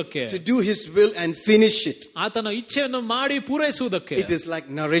ಮುಗಿಸುವುದಕ್ಕೆ. To do his will and finish it. ಆತನ ಇಚ್ಛೆಯನ್ನು ಮಾಡಿ ಪೂರೈಸುವುದಕ್ಕೆ. It is like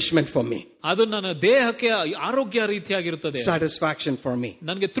nourishment for me. ಅದು ನನ್ನ ದೇಹಕ್ಕೆ ಆರೋಗ್ಯ ರೀತಿಯಾಗಿರುತ್ತದೆ. Satisfaction for me.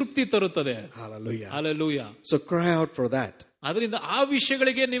 ನನಗೆ ತೃಪ್ತಿ ತರುತ್ತದೆ. Hallelujah. Hallelujah. So cry out for that. ಅದರಿಂದ ಆ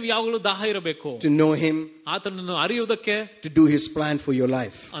ವಿಷಯಗಳಿಗೆ ನೀವು ಯಾವಾಗಲೂ ದಾಹ ಇರಬೇಕು. To know him. ಆತನನ್ನು ಅರಿಯುವುದಕ್ಕೆ. To do his plan for your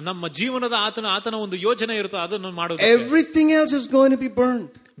life. ನಮ್ಮ ಜೀವನದ ಆತನ ಒಂದು ಯೋಜನೆ ಇರುತ್ತದೆ, ಅದನ್ನು ಮಾಡೋದು. Everything else is going to be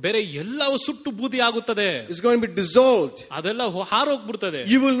burned. ಬೇರೆ ಎಲ್ಲವೂ ಸುಟ್ಟು ಬೂದಿ ಆಗುತ್ತದೆ. It's going to be dissolved. ಅದೆಲ್ಲ ಹಾರೋಗ್ಬಿಡ್ತದೆ.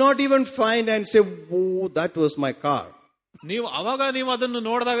 You will not even find and say, oh, that was my car. ನೀವು ಅದನ್ನು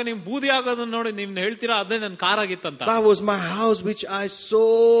ನೋಡಿದಾಗ ನೀವು ಬೂದಿ ಆಗೋದನ್ನ ನೋಡಿ ನೀವು ಹೇಳ್ತೀರಾ ಅದೇ ನನ್ನ car ಆಗಿತ್ತಂತ. That was my house which I so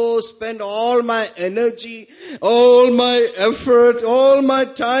spent all my energy, all my effort, all my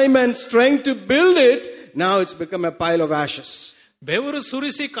time and strength to build it. Now it's become a pile of ashes. ಬೆವರು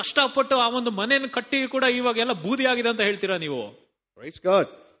ಸುರಿಸಿ ಕಷ್ಟಪಟ್ಟು ಆ ಒಂದು ಮನೆಯನ್ನು ಕಟ್ಟಿ ಕೂಡ ಇವಾಗೆಲ್ಲ ಬೂದಿ ಆಗಿದೆ ಅಂತ ಹೇಳ್ತೀರಾ ನೀವು. Praise God.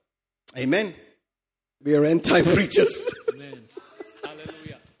 Amen. We are end time preachers. Amen.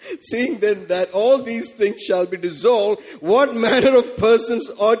 Hallelujah. Seeing then that all these things shall be dissolved, what manner of persons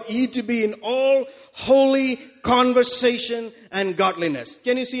ought ye to be in all holy conversation and godliness?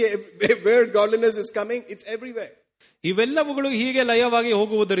 Can you see where godliness is coming? It's everywhere. ಇವೆಲ್ಲವುಗಳು ಹೀಗೆ ಲಯವಾಗಿ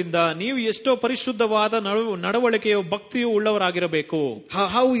ಹೋಗುವುದರಿಂದ ನೀವು ಎಷ್ಟೋ ಪರಿಶುದ್ಧವಾದ ನಡವಳಿಕೆಯು ಭಕ್ತಿಯು ಉಳ್ಳವರಾಗಿರಬೇಕು.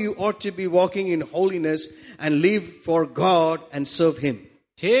 How you ought to be walking in holiness and live for God and serve him.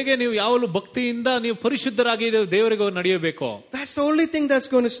 ಹೇಗೆ ನೀವು ಯಾವಾಗಲೂ ಭಕ್ತಿಯಿಂದ ನೀವು ಪರಿಶುದ್ಧರಾಗಿ ದೇವರಿಗೆ ನಡೆಯಬೇಕು. That's the only thing that's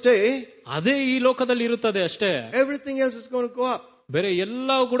going to stay. ಅದೇ ಈ ಲೋಕದಲ್ಲಿ ಇರುತ್ತದೆ ಅಷ್ಟೇ. Everything else is going to go up. ಬೇರೆ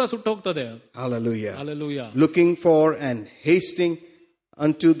ಎಲ್ಲವೂ ಕೂಡ ಸುಟ್ಟು ಹೋಗ್ತದೆ. Hallelujah. Hallelujah. Looking for and hasting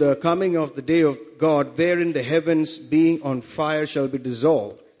unto the coming of the day of God, wherein the heavens being on fire shall be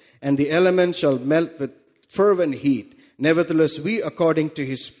dissolved, and the elements shall melt with fervent heat. Nevertheless, we, according to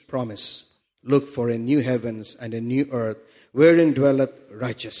his promise, look for a new heavens and a new earth, wherein dwelleth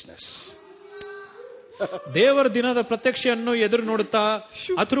righteousness. ದೇವರ ದಿನದ ಪ್ರತ್ಯಕ್ಷೆಯನ್ನು ಎದುರು ನೋಡುತ್ತಾ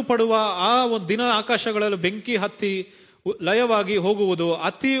ಹತರು ಪಡುವ ಆ ಒಂದು ದಿನ ಆಕಾಶಗಳಲ್ಲಿ ಬೆಂಕಿ ಹತ್ತಿ ಲಯವಾಗಿ ಹೋಗುವುದು,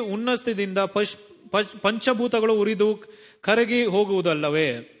 ಅತಿ ಉನ್ನತದಿಂದ ಪಂಚಭೂತಗಳು ಉರಿದು ಕರಗಿ ಹೋಗುವುದಲ್ಲವೇ.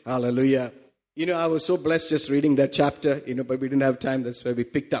 Hallelujah. I was so blessed just reading that chapter, but we didn't have time. That's why we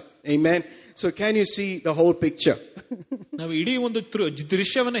picked up. Amen. So can you see the whole picture? ನಾವು ಇಡೀ ಒಂದು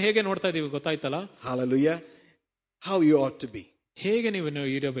ದೃಶ್ಯವನ್ನು ಹೇಗೆ ನೋಡ್ತಾ ಇದೀವಿ ಗೊತ್ತಾಯ್ತಲ್ಲ. Hallelujah. How you ought to be. ಹೇಗೆ ನೀವು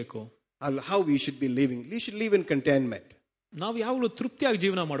ಇರಬೇಕು, how we should be living. We should live in contentment. ನಾವು ಯಾವಾಗಲೂ ತೃಪ್ತಿಯಾಗಿ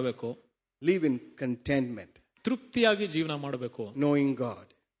ಜೀವನ ಮಾಡಬೇಕು. Live in contentment. ತೃಪ್ತಿಯಾಗಿ ಜೀವನ ಮಾಡಬೇಕು. Knowing God.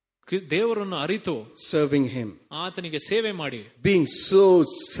 ದೇವರನ್ನು ಅರಿತು serving him. ಆತನಿಗೆ ಸೇವೆ ಮಾಡಿ. Being so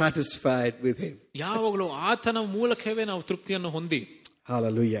satisfied with him. ಯಾವಾಗಲೂ ಆತನ ಮೂಲಕವೇ ನಾವು ತೃಪ್ತಿಯನ್ನು ಹೊಂದಿ.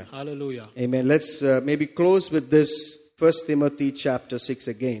 Hallelujah. Hallelujah. Amen. Let's maybe close with this 1 Timothy chapter 6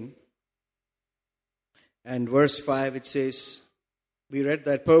 again. And verse 5 it says, we read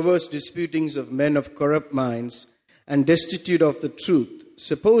that perverse disputings of men of corrupt minds and destitute of the truth,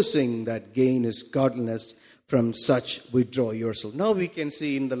 supposing that gain is godliness, from such withdraw yourself. Now we can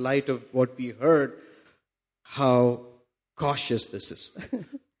see in the light of what we heard how cautious this is.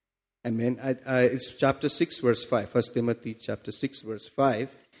 Amen. It's chapter 6 verse 5. 1 Timothy chapter 6 verse 5.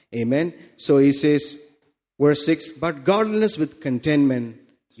 Amen. So he says, verse 6, but godliness with contentment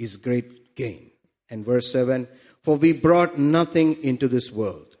is great gain. And verse 7, for we brought nothing into this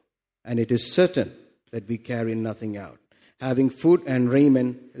world, and it is certain that we carry nothing out. Having food and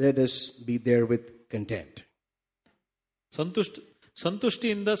raiment, let us be therewith content.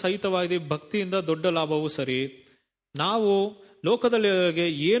 ಸಂತುಷ್ಟಿಯಿಂದ ಸಹಿತವಾಗಿ ಭಕ್ತಿಯಿಂದ ದೊಡ್ಡ ಲಾಭವು ಸರಿ. ನಾವು ಲೋಕದಲ್ಲಿಗೆ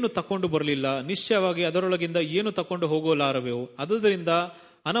ಏನು ತಕೊಂಡು ಬರಲಿಲ್ಲ, ನಿಶ್ಚಯವಾಗಿ ಅದರೊಳಗಿಂದ ಏನು ತಕೊಂಡು ಹೋಗಲಾರವೆವು. ಅದರಿಂದ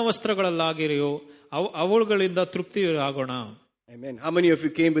ಅನವಸ್ತ್ರಗಳಲ್ಲಾಗಿರೆಯೋ ಅವುಗಳಿಂದ ತೃಪ್ತಿ ಆಗೋಣ. Amen. How many of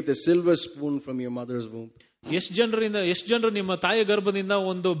you came with a silver spoon from your mother's womb? ಎಷ್ಟು ಜನರು ನಿಮ್ಮ ತಾಯಿ ಗರ್ಭದಿಂದ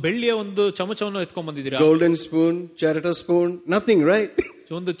ಒಂದು ಬೆಳ್ಳಿಯ ಒಂದು ಚಮಚವನ್ನು ಎತ್ಕೊಂಡ್ ಬಂದಿದ್ದೀರಾ? Golden spoon, charity spoon, nothing, right?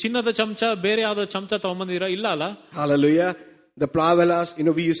 ಒಂದು ಚಿನ್ನದ ಚಮಚ, ಬೇರೆ ಯಾವ್ದೋ ಚಮಚ ತಗೊಂಡ್ಬಂದಿದ್ದೀರಾ? ಇಲ್ಲ ಅಲ್ಲ. Hallelujah. The plavelas,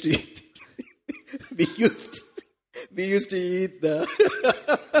 we used to eat. we used to eat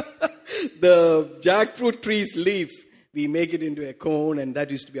the jackfruit tree's leaf. We make it into a cone, and that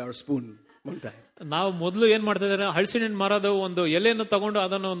used to be our spoon one time. ನಾವು ಮೊದಲು ಏನ್ ಮಾಡ್ತಾ ಇದ್ದಾರೆ, ಹಲಸಿನ ಮರದ ಒಂದು ಎಲೆಯನ್ನು ತಗೊಂಡು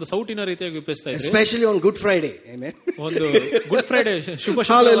ಅದನ್ನು ಒಂದು ಸೌಟಿನ ರೀತಿಯಾಗಿ ಉಪಯೋಗಿಸ್ತಾ ಇದ್ವಿ. Especially on Good Friday. Amen. ಒಂದು good Friday Shubha.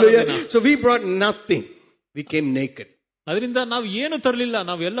 Hallelujah. So we brought nothing. We came naked. ಅದರಿಂದ ನಾವು ಏನು ತರಲಿಲ್ಲ,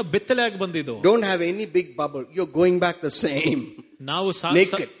 ನಾವೆಲ್ಲ ಬೆತ್ತಲೆಯಾಗಿ ಬಂದಿದ್ದು. Don't have any big bubble. You're going back the same. ನಾವು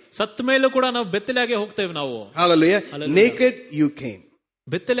ಸತ್ತ ಮೇಲೂ ಕೂಡ ನಾವು ಬೆತ್ತಲೆಯಾಗಿ ಹೋಗ್ತೇವೆ ನಾವು. Hallelujah. Naked you came.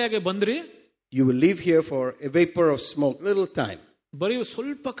 ಬೆತ್ತಲೆಯಾಗಿ ಬಂದ್ರಿ. You will live here for a vapor of smoke, little time. ಬರೀ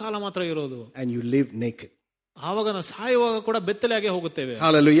ಸ್ವಲ್ಪ ಕಾಲ ಮಾತ್ರ ಇರೋದು. And you live naked. ಆವಾಗ ನಾವು ಸಾಯುವಾಗ ಕೂಡ ಬೆತ್ತಲೆಯಾಗಿ ಹೋಗುತ್ತೇವೆ.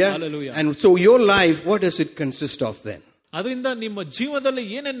 Hallelujah. Hallelujah. And so your life, what does it consist of then? ಅದರಿಂದ ನಿಮ್ಮ ಜೀವನದಲ್ಲಿ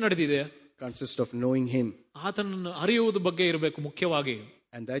ಏನೇನು ನಡೆದಿದೆ? Consist of knowing him. ಆತನನ್ನು ಅರಿಯುವುದು ಬಗ್ಗೆ ಇರಬೇಕು ಮುಖ್ಯವಾಗಿ.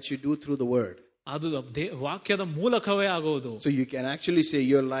 And that you do through the word. ಅದು ವಾಕ್ಯದ ಮೂಲಕವೇ ಆಗುವುದು. So you can actually say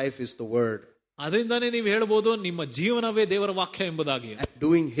your life is the word. ಅದರಿಂದಾನೇ ನೀವು ಹೇಳಬಹುದು ನಿಮ್ಮ ಜೀವನವೇ ದೇವರ ವಾಕ್ಯ ಎಂಬುದಾಗಿ.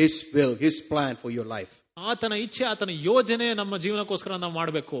 Doing his will, his plan for your life. ಆತನ ಇಚ್ಛೆ, ಆತನ ಯೋಜನೆ ನಮ್ಮ ಜೀವನಕ್ಕೋಸ್ಕರ ನಾವು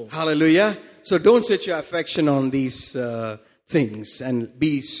ಮಾಡಬೇಕು. Hallelujah. So don't set your affection on these things and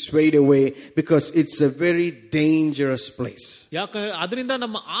be swayed away, because it's a very dangerous place. ಯಾಕಂದ್ರೆ ಅದರಿಂದ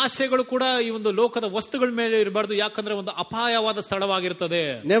ನಮ್ಮ ಆಸೆಗಳು ಕೂಡ ಈ ಒಂದು ಲೋಕದ ವಸ್ತುಗಳ ಮೇಲೆ ಇರಬಾರದು, ಯಾಕಂದ್ರೆ ಒಂದು ಅಪಾಯವಾದ ಸ್ಥಳವಾಗಿರುತ್ತದೆ.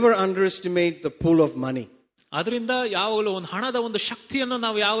 Never underestimate the pull of money. ಅದರಿಂದ ಯಾವಾಗಲೂ ಒಂದು ಹಣದ ಒಂದು ಶಕ್ತಿಯನ್ನು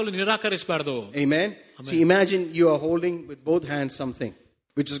ನಾವು ಯಾವಾಗಲೂ ನಿರಾಕರಿಸಬಾರದು. Amen. So imagine you are holding with both hands something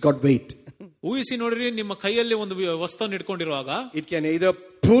which has got weight. ಊಹಿಸಿ ನೋಡ್ರಿ, ನಿಮ್ಮ ಕೈಯಲ್ಲಿ ಒಂದು ವಸ್ತುವನ್ನು ಇಟ್ಕೊಂಡಿರುವಾಗ it can either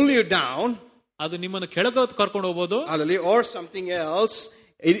pull you down, ಅದು ನಿಮ್ಮನ್ನು ಕೆಳಗೆ ಕರ್ಕೊಂಡು ಹೋಗಬಹುದು, or something else,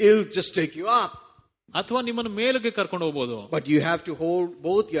 it will just take you up. ಅಥವಾ ನಿಮ್ಮನ್ನು ಮೇಲಕ್ಕೆ ಕರ್ಕೊಂಡು ಹೋಗಬಹುದು. But you have to hold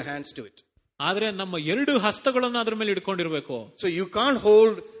both your hands to it. ಆದ್ರೆ ನಮ್ಮ ಎರಡು ಹಸ್ತಗಳನ್ನು ಅದರ ಮೇಲೆ ಇಟ್ಕೊಂಡಿರಬೇಕು. So you can't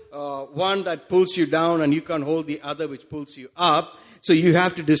hold one that pulls you down and you can't hold the other which pulls you up. So you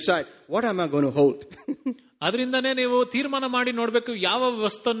have to decide, what am I going to hold? ಅದರಿಂದನೇ ನೀವು ತೀರ್ಮಾನ ಮಾಡಿ ನೋಡ್ಬೇಕು, ಯಾವ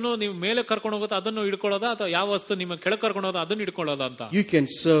ವಸ್ತನ್ನು ನೀವು ಮೇಲೆ ಕರ್ಕೊಂಡು ಹೋಗೋದು ಅದನ್ನು ಹಿಡ್ಕೊಳ್ಳೋದಾ, ಅಥವಾ ಯಾವ ವಸ್ತು ನಿಮ್ಮ ಕೆಳಗೆ ಕರ್ಕೊಂಡು ಹೋಗೋದು ಅದನ್ನು ಹಿಡ್ಕೊಳ್ಳೋದಾ ಅಂತ. You can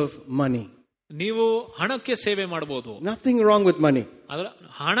serve money. ನೀವು ಹಣಕ್ಕೆ ಸೇವೆ ಮಾಡಬಹುದು. Nothing wrong with money.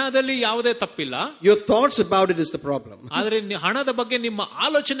 ಹಣದಲ್ಲಿ ಯಾವುದೇ ತಪ್ಪಿಲ್ಲ. Your thoughts about it is the problem. ಆದ್ರೆ ಹಣದ ಬಗ್ಗೆ ನಿಮ್ಮ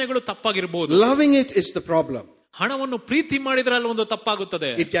ಆಲೋಚನೆಗಳು ತಪ್ಪಾಗಿರಬಹುದು. Loving it is the problem. ಹಣವನ್ನು ಪ್ರೀತಿ ಮಾಡಿದ್ರಲ್ಲಿ ಒಂದು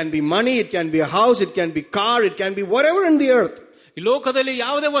ತಪ್ಪಾಗುತ್ತದೆ. It can be money, it can be a house, it can be car, it can be whatever in the earth. ಈ ಲೋಕದಲ್ಲಿ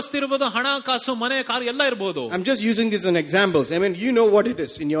ಯಾವುದೇ ವಸ್ತು ಇರಬಹುದು, ಹಣ, ಕಾಸು, ಮನೆ, ಕಾರು ಎಲ್ಲ ಇರಬಹುದು. I'm just using this as examples. I mean, you know what it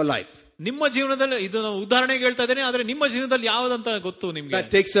is in your life. ನಿಮ್ಮ ಜೀವನದಲ್ಲಿ ಇದು ಉದಾಹರಣೆಗೆ ಹೇಳ್ತಾ ಇದ್ದೇನೆ, ಆದ್ರೆ ನಿಮ್ಮ ಜೀವನದಲ್ಲಿ ಯಾವುದಂತ ಗೊತ್ತು ನಿಮ್ಗೆ.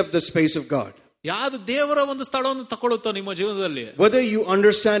 That takes up the space of God. ಯಾವುದು ದೇವರ ಒಂದು ಸ್ಥಳವನ್ನು ತಗೊಳ್ಳುತ್ತೋ ನಿಮ್ಮ ಜೀವನದಲ್ಲಿ. Whether you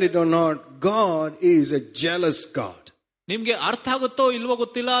understand it or not, God is a jealous God. ನಿಮ್ಗೆ ಅರ್ಥ ಆಗುತ್ತೋ ಇಲ್ವೋ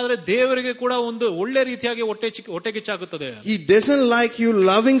ಗೊತ್ತಿಲ್ಲ, ಆದ್ರೆ ದೇವರಿಗೆ ಕೂಡ ಒಂದು ಒಳ್ಳೆ ರೀತಿಯಾಗಿ ಹೊಟ್ಟೆ ಕಿಚ್ಚಾಗುತ್ತದೆ. He doesn't like you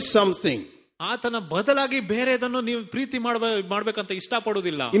loving something. ಆತನ ಬದಲಾಗಿ ಬೇರೆದನ್ನು ನೀವು ಪ್ರೀತಿ ಮಾಡ್ಬೇಕಂತ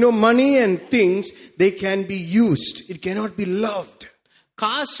ಇಷ್ಟಪಡುವುದಿಲ್ಲ. Money and things, they can be used. It cannot be loved.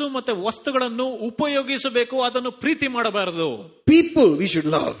 ಕಾಸು ಮತ್ತೆ ವಸ್ತುಗಳನ್ನು ಉಪಯೋಗಿಸಬೇಕು, ಅದನ್ನು ಪ್ರೀತಿ ಮಾಡಬಾರದು. People we should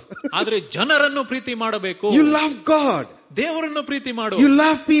love. ಆದ್ರೆ ಜನರನ್ನು ಪ್ರೀತಿ ಮಾಡಬೇಕು. You love God. ದೇವರನ್ನು ಪ್ರೀತಿ ಮಾಡು. You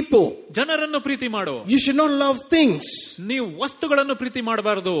love people. ಜನರನ್ನು ಪ್ರೀತಿ ಮಾಡು. You should not love things. ನೀವು ವಸ್ತುಗಳನ್ನು ಪ್ರೀತಿ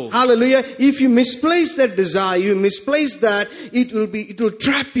ಮಾಡಬಾರದು. Hallelujah. If you misplace that desire, you misplace that, it will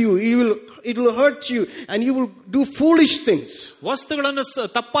trap you. It will hurt you and you will do foolish things. ವಸ್ತುಗಳನ್ನು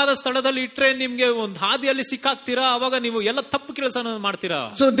ತಪ್ಪಾದ ಸ್ಥಳದಲ್ಲಿ ಇಟ್ರೆ ನಿಮ್ಗೆ ಒಂದು ಹಾದಿಯಲ್ಲಿ ಸಿಕ್ಕಾಗ್ತೀರಾ. ಅವಾಗ ನೀವು ಎಲ್ಲ ತಪ್ಪು ಕೆಲಸನ ಮಾಡ್ತೀರಾ.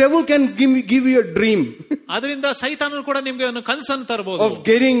 So devil can give you a dream. ಅದರಿಂದ ಸೈತಾನನು ಕೂಡ ನಿಮ್ಗೆ ಒಂದು ಕನಸನ್ನು ತರಬಹುದು. Of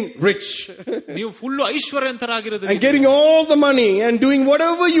getting rich. ನೀವು ಫುಲ್ ಐಶ್ವರ್ಯವಂತರಾಗಿರೋದು. And getting all the money and doing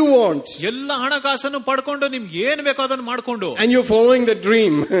whatever you want. ಎಲ್ಲ ಹಣಕಾಸನ್ನು ಪಡ್ಕೊಂಡು ನಿಮ್ಗೆ ಏನ್ ಬೇಕೋ ಅದನ್ನು ಮಾಡ್ಕೊಂಡು. And you're following the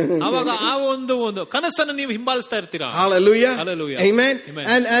dream. ಅವಾಗ ಆ ಒಂದು ಕನಸನ್ನು ನೀವು ಹಿಂಬಾಲಿಸ್ತಾ ಇರ್ತೀರಾ. Hallelujah. Hallelujah. Amen.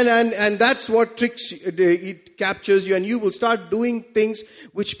 And that's what tricks it captures you, and you will start doing things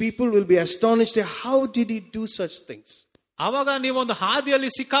which people will be astonished. How did he do such things? ಅವಾಗ ನೀವು ಒಂದು ಹಾದಿಯಲ್ಲಿ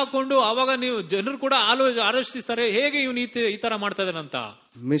ಸಿಕ್ಕಾಕೊಂಡು ಅವಾಗ ನೀವು ಜನರು ಕೂಡ ಆಲೋಚಿಸ್ತಾರೆ ಹೇಗೆ ಇವನು ಈ ತರ ಮಾಡ್ತಾ ಇದ್ದಾನಂತ.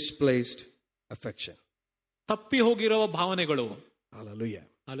 Misplaced affection. ತಪ್ಪಿ ಹೋಗಿರುವ ಭಾವನೆಗಳು. Hallelujah.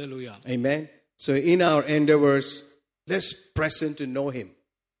 Hallelujah. Amen. So in our endeavors, let's press in to know him.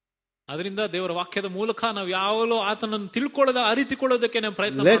 ಅದರಿಂದ ದೇವರ ವಾಕ್ಯದ ಮೂಲಕ ನಾವು ಯಾವಾಗಲೂ ಆತನನ್ನು ಅರಿತುಕೊಳ್ಳೋದಕ್ಕೆ ನಾವು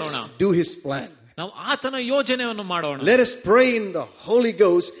ಪ್ರಯತ್ನ ಮಾಡೋಣ. Let's do his plan. ನಾವು ಆತನ ಯೋಜನೆಯನ್ನು ಮಾಡೋಣ. Let us pray in the Holy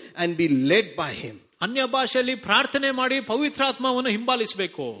Ghost and be led by him. ಅನ್ಯ ಭಾಷೆಯಲ್ಲಿ ಪ್ರಾರ್ಥನೆ ಮಾಡಿ ಪವಿತ್ರಾತ್ಮವನ್ನು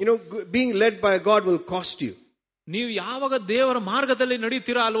ಹಿಂಬಾಲಿಸಬೇಕು. Being led by God will cost you. ನೀವು ಯಾವಾಗ ದೇವರ ಮಾರ್ಗದಲ್ಲಿ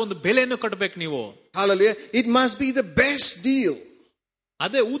ನಡೀತೀರಾ ಅಲ್ಲಿ ಒಂದು ಬೆಲೆಯನ್ನು ಕಟ್ಟಬೇಕು ನೀವು. Hallelujah. It must be the best deal.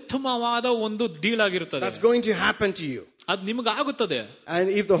 ಅದೇ ಉತ್ತಮವಾದ ಒಂದು ಡೀಲ್ ಆಗಿರುತ್ತದೆ. That's going to happen to you. ಅದು ನಿಮಗೆ ಆಗುತ್ತದೆ. And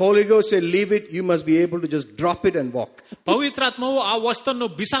if the Holy Ghost say leave it, you must be able to just drop it and walk. ಪವಿತ್ರಾತ್ಮವು ಆ ವಸ್ತುವನ್ನು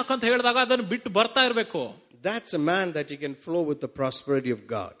ಬಿಸಾಕಂತ ಹೇಳಿದಾಗ ಅದನ್ನು ಬಿಟ್ಟು ಬರ್ತಾ ಇರಬೇಕು. That's a man that he can flow with the prosperity of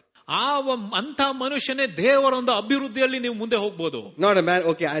God. ಅಂತ ಮನುಷ್ಯನೇ ದೇವರ ಒಂದು ಅಭಿವೃದ್ಧಿಯಲ್ಲಿ ನೀವು ಮುಂದೆ ಹೋಗಬಹುದು. Not a man,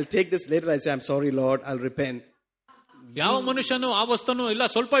 okay, I'll take this later, I say I'm sorry Lord, I'll repent. ಯಾವ ಮನುಷ್ಯನು ಆ ವಸ್ತುನು ಇಲ್ಲ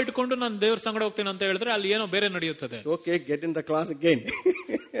ಸ್ವಲ್ಪ ಇಟ್ಕೊಂಡು ನಾನು ದೇವರ ಸಂಗಡ ಹೋಗ್ತೀನಿ ಅಂತ ಹೇಳಿದ್ರೆ ಅಲ್ಲಿ ಏನೋ ಬೇರೆ ನಡೆಯುತ್ತದೆ. Okay, get in the class again.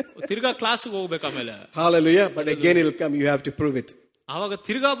 ತಿರ್ಗಾ ಕ್ಲಾಸ್ಗೆ ಹೋಗ್ಬೇಕು ಆಮೇಲೆ. Hallelujah. But again it'll come, you have to prove it. ಆವಾಗ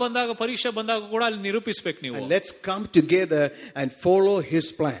ತಿರ್ಗಾ ಬಂದಾಗ ಪರೀಕ್ಷೆ ಬಂದಾಗ ಕೂಡ ಅಲ್ಲಿ ನಿರೂಪಿಸಬೇಕು ನೀವು. And let's come together and follow his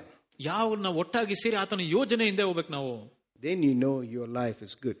plan. ಯಾವ ನಾವು ಒಟ್ಟಾಗಿ ಸೇರಿ ಆತನ ಯೋಜನೆಯಿಂದ ಹೋಗ್ಬೇಕು ನಾವು. Then you know your life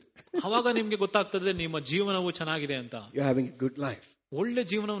is good. ಆವಾಗ ನಿಮ್ಗೆ ಗೊತ್ತಾಗ್ತದೆ ನಿಮ್ಮ ಜೀವನವು ಚೆನ್ನಾಗಿದೆ ಅಂತ. You're having a good life. ಒಳ್ಳೆ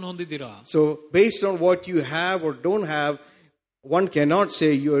ಜೀವನವನ್ನು ಹೊಂದಿದ್ದೀರಾ. So based on what you have or don't have, one cannot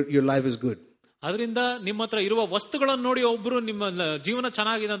say your life is good. ಅದರಿಂದ ನಿಮ್ಮ ಹತ್ರ ಇರುವ ವಸ್ತುಗಳನ್ನು ನೋಡಿ ಒಬ್ಬರು ನಿಮ್ಮ ಜೀವನ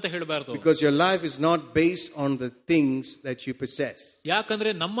ಚೆನ್ನಾಗಿದೆ ಅಂತ ಹೇಳಬಾರದು. Because your life is not based on the things that you possess.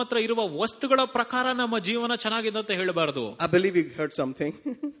 ಯಾಕಂದ್ರೆ ನಮ್ಮ ಹತ್ರ ಇರುವ ವಸ್ತುಗಳ ಪ್ರಕಾರ ನಮ್ಮ ಜೀವನ ಚೆನ್ನಾಗಿದೆ ಅಂತ ಹೇಳಬಾರದು. I believe you heard something.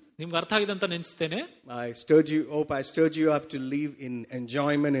 ನಿಮ್ಗೆ ಅರ್ಥ ಆಗಿದೆ ಅಂತ ನೆನೆಸ್ತೇನೆ. I stirred you up to live in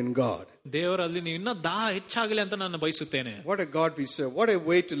enjoyment in God. ದೇವರಲ್ಲಿ ನೀವು ಇನ್ನೂ ಹೆಚ್ಚಾಗಲಿ ಅಂತ ನಾನು ಬಯಸುತ್ತೇನೆ. What a God we serve. What a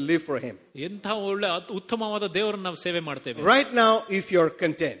way to live for him. ಎಂಥ ಒಳ್ಳೆ ಉತ್ತಮವಾದ ದೇವರನ್ನು ನಾವು ಸೇವೆ ಮಾಡ್ತೇವೆ. Right now if you're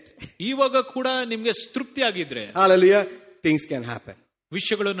content. ಇವಾಗ ಕೂಡ ನಿಮ್ಗೆ ತೃಪ್ತಿ ಆಗಿದ್ರೆ. Hallelujah. Things can happen.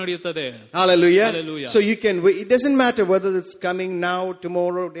 ವಿಷಯಗಳು ನಡೆಯುತ್ತದೆ. Hallelujah. Hallelujah. So you can wait. It doesn't matter whether it's coming now,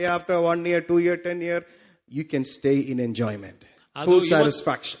 tomorrow, day after, 1 year, 2 year, 10 year. You can stay in enjoyment. Full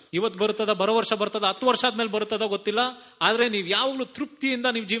satisfaction. ಇವತ್ತು ಬರುತ್ತದ, ಬರೋ ವರ್ಷ ಬರ್ತದ, 10 ವರ್ಷ ಆದ್ಮೇಲೆ ಬರುತ್ತದ ಗೊತ್ತಿಲ್ಲ. ಆದ್ರೆ ನೀವು ಯಾವಾಗಲೂ ತೃಪ್ತಿಯಿಂದ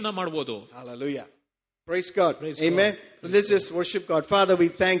ನೀವು ಜೀವನ ಮಾಡಬಹುದು. Hallelujah. Praise God. Amen. So let's just worship God. Father, we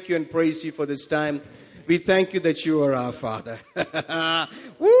thank you and praise you for this time. We thank you that you are our Father.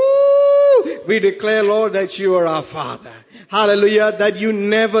 Woo! We declare, Lord, that you are our Father. Hallelujah. That you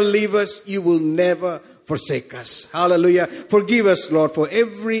never leave us. You will never forsake us. Hallelujah. Forgive us, Lord, for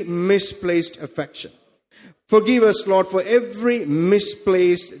every misplaced affection. Forgive us, Lord, for every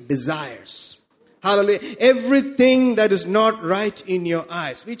misplaced desires. Hallelujah. Everything that is not right in your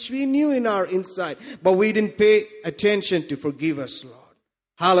eyes, which we knew in our inside, but we didn't pay attention to. Forgive us, Lord.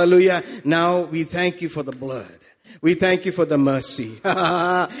 Hallelujah. Now we thank you for the blood. We thank you for the mercy.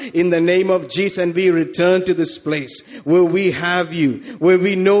 In the name of Jesus, and we return to this place where we have you, where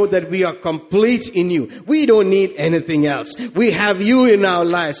we know that we are complete in you. We don't need anything else. We have you in our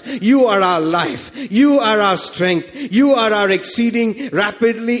lives. You are our life. You are our strength. You are our exceeding,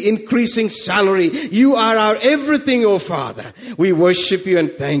 rapidly increasing salary. You are our everything, oh Father. We worship you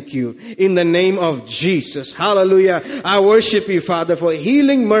and thank you in the name of Jesus. Hallelujah. I worship you, Father, for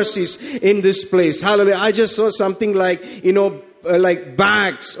healing mercies in this place. Hallelujah. I just saw something like, like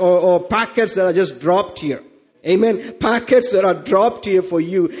bags or packets that are just dropped here. Amen. Packets that are dropped here for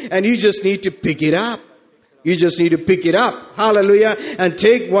you, and you just need to pick it up. You just need to pick it up. Hallelujah. And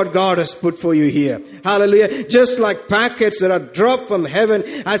take what God has put for you here. Hallelujah. Just like packets that are dropped from heaven,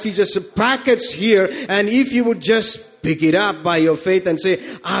 as he just packets here, and if you would just pick it up by your faith and say,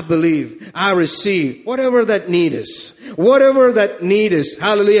 I believe, I receive, whatever that need is. Whatever that need is.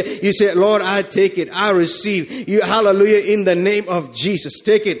 Hallelujah. You say, Lord, I take it. I receive. You, hallelujah, in the name of Jesus.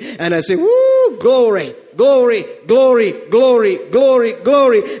 Take it. And I say, woo, glory. glory, glory, glory, glory,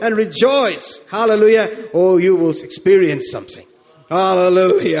 glory, and rejoice. Hallelujah. Oh, you will experience something.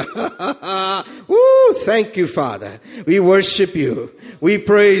 Hallelujah. Woo, thank you, Father. We worship you. We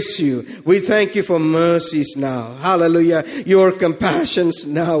praise you. We thank you for mercies now. Hallelujah. Your compassions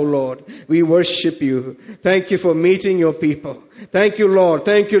now, Lord. We worship you. Thank you for meeting your people. Thank you, Lord.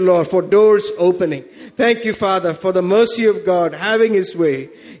 Thank you, Lord, for doors opening. Thank you, Father, for the mercy of God having His way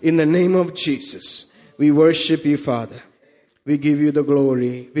in the name of Jesus. We worship you, Father. We give you the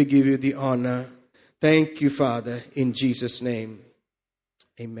glory. We give you the honor. Thank you, Father, in Jesus' name.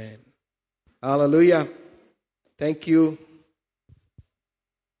 Amen. Hallelujah. Thank you.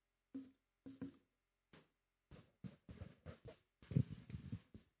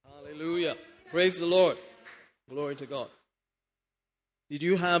 Hallelujah. Praise the Lord. Glory to God. Did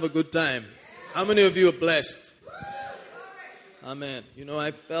you have a good time? How many of you are blessed? Amen. You know,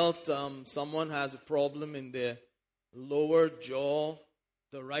 I felt someone has a problem in their lower jaw,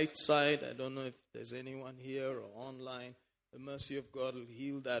 the right side. I don't know if there's anyone here or online. The mercy of God will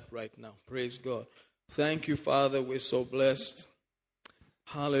heal that right now. Praise God. Thank you, Father. We're so blessed.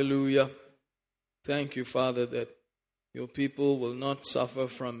 Hallelujah. Thank you, Father, that your people will not suffer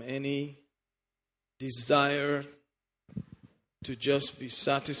from any desire to just be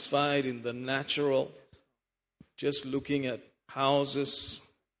satisfied in the natural, just looking at houses,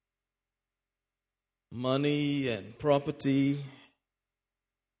 money and property,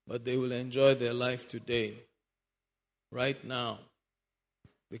 but they will enjoy their life today, right now,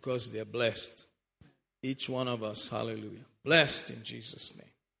 because they're blessed. Each one of us, hallelujah, blessed in Jesus'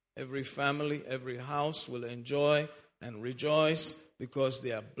 name. Every family, every house will enjoy and rejoice because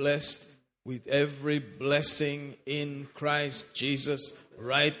they are blessed with every blessing in Christ Jesus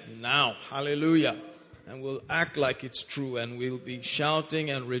right now. Hallelujah. And we'll act like it's true, and we'll be shouting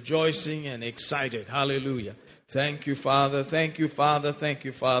and rejoicing and excited. Hallelujah. Thank you, Father. Thank you, Father. Thank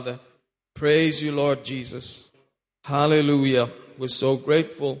you, Father. Praise you, Lord Jesus. Hallelujah. We're so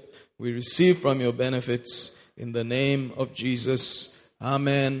grateful. We receive from your benefits in the name of Jesus.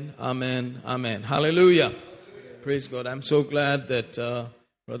 Amen, amen, amen. Hallelujah. Praise God. I'm so glad that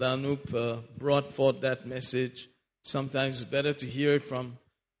Brother Anup brought forth that message. Sometimes it's better to hear it from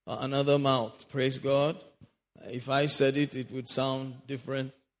another mouth. Praise God. If I said it, it would sound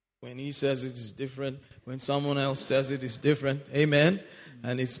different. When he says it, it's different. When someone else says it, it's different. Amen.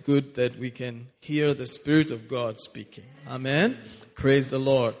 And it's good that we can hear the Spirit of God speaking. Amen. Praise the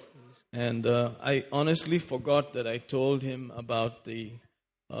Lord. And I honestly forgot that I told him about the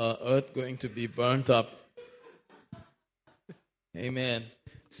earth going to be burnt up. Amen.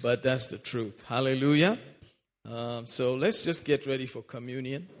 But that's the truth. Hallelujah. So let's just get ready for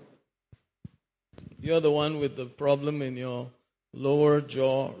communion. You're the one with the problem in your lower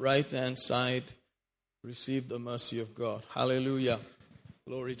jaw, right-hand side. Receive the mercy of God. Hallelujah.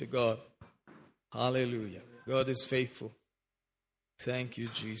 Glory to God. Hallelujah. God is faithful. Thank you,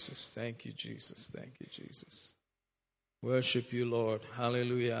 Jesus. Thank you, Jesus. Thank you, Jesus. Worship you, Lord.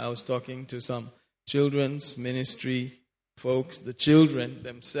 Hallelujah. I was talking to some children's ministry folks, the children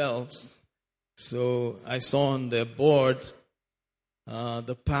themselves. So I saw on their board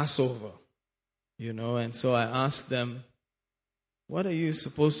the Passover, and so I asked them, what are you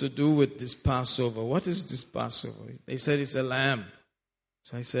supposed to do with this Passover? What is this Passover? They said it's a lamb.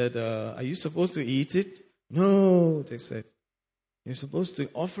 So I said, are you supposed to eat it? No, they said. You're supposed to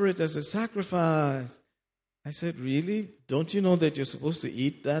offer it as a sacrifice. I said, really? Don't you know that you're supposed to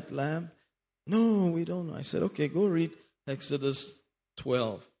eat that lamb? No, we don't know. I said, okay, go read Exodus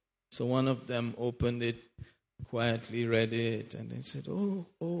 12. So one of them opened it, quietly read it, and then said, oh,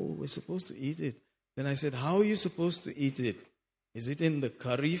 we're supposed to eat it. Then I said, how are you supposed to eat it? Is it in the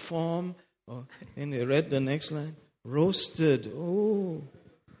curry form? And they read the next line, roasted. Oh,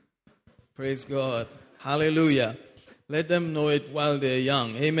 praise God. Hallelujah. Let them know it while they're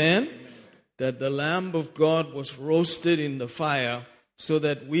young. Amen? That the Lamb of God was roasted in the fire so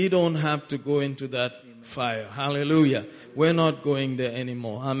that we don't have to go into that fire. Hallelujah. We're not going there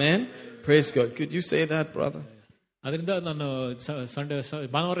anymore. Amen? Praise God. Could you say that, brother? ಅದರಿಂದ ನಾನು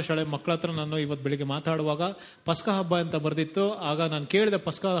ಭಾನುವಾರ ಶಾಲೆ ಮಕ್ಕಳ ಹತ್ರ ನಾನು ಇವತ್ತು ಬೆಳಿಗ್ಗೆ ಮಾತಾಡುವಾಗ ಪಸ್ಕಾ ಹಬ್ಬ ಅಂತ ಬರ್ದಿತ್ತು. ಆಗ ನಾನು ಕೇಳಿದೆ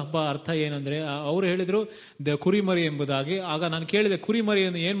ಪಸ್ಕಾ ಹಬ್ಬ ಅರ್ಥ ಏನಂದ್ರೆ, ಅವರು ಹೇಳಿದ್ರು ಕುರಿಮರಿ ಎಂಬುದಾಗಿ. ಆಗ ನಾನು ಕೇಳಿದೆ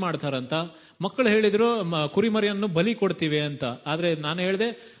ಕುರಿಮರಿಯನ್ನು ಏನ್ ಮಾಡ್ತಾರಂತ. ಮಕ್ಕಳು ಹೇಳಿದ್ರು ಕುರಿಮರಿಯನ್ನು ಬಲಿ ಕೊಡ್ತೀವಿ ಅಂತ. ಆದ್ರೆ ನಾನು ಹೇಳಿದೆ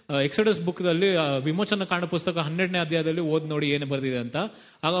ಎಕ್ಸಡಸ್ ಬುಕ್ ದಲ್ಲಿ ವಿಮೋಚನ ಕಾಂಡ ಪುಸ್ತಕ 12ನೇ ಅಧ್ಯಾಯದಲ್ಲಿ ಓದಿ ನೋಡಿ ಏನು ಬರ್ದಿದೆ ಅಂತ.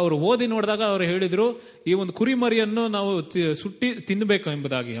 ಆಗ ಅವರು ಓದಿ ನೋಡಿದಾಗ ಅವರು ಹೇಳಿದ್ರು ಈ ಒಂದು ಕುರಿಮರಿಯನ್ನು ನಾವು ಸುಟ್ಟಿ ತಿನ್ನಬೇಕು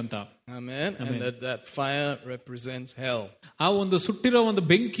ಎಂಬುದಾಗಿ ಅಂತ. Amen. And that fire represents hell. ಆ ಒಂದು ಸುಟ್ಟಿರೋ ಒಂದು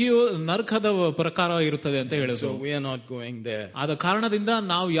ಬೆಂಕಿಯು ನರಕದ ಪ್ರಕಾರ ಇರುತ್ತದೆ ಅಂತ ಹೇಳಿದ್ರು. So we are not going there. ಆದ ಕಾರಣದಿಂದ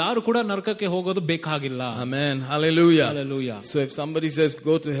ನಾವು ಯಾರು ಕೂಡ ನರಕಕ್ಕೆ ಹೋಗೋದು ಬೇಕಾಗಿಲ್ಲ. Amen. Hallelujah. Hallelujah. So if somebody says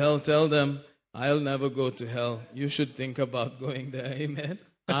go to hell, tell them I'll never go to hell. You should think about going there. Amen.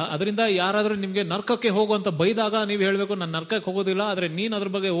 ಅದರಿಂದ ಯಾರಾದ್ರೂ ನಿಮ್ಗೆ ನರಕಕ್ಕೆ ಹೋಗುವಂತ ಬೈದಾಗ ನೀವು ಹೇಳ್ಬೇಕು ನಾನು ನರಕಕ್ಕೆ ಹೋಗೋದಿಲ್ಲ, ಆದ್ರೆ ನೀನ್ ಅದ್ರ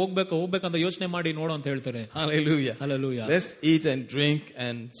ಬಗ್ಗೆ ಹೋಗ್ಬೇಕಂತ ಯೋಚನೆ ಮಾಡಿ ನೋಡು ಅಂತ ಹೇಳ್ತಾರೆ. Hallelujah. Hallelujah. Let's eat and drink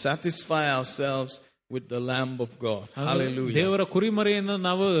and satisfy ourselves with the Lamb of God. Hallelujah. ದೇವರ ಕುರಿಮರಿಯನ್ನು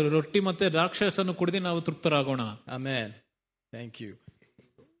ನಾವು ರೊಟ್ಟಿ ಮತ್ತೆ ದ್ರಾಕ್ಷಾರಸವನ್ನು ಕುಡಿದು ನಾವು ತೃಪ್ತರಾಗೋಣ. Amen. Thank you.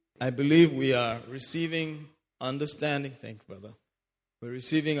 I believe we are receiving understanding. Thank you, brother. We're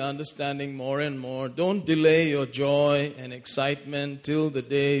receiving understanding more and more. Don't delay your joy and excitement till the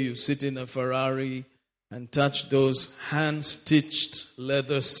day you sit in a Ferrari and touch those hand-stitched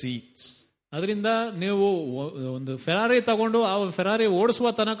leather seats. ಅದರಿಂದ ನೀವು ಒಂದು Ferrari ತಗೊಂಡು ಆ Ferrari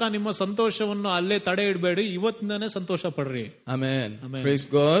ಓಡಿಸುವ ತನಕ ನಿಮ್ಮ ಸಂತೋಷವನ್ನು ಅಲ್ಲೇ ತಡೆ ಇಡಬೇಡಿ, ಇವತ್ತಿಂದಾನೇ ಸಂತೋಷ ಪಡ್ರಿ. Amen. Praise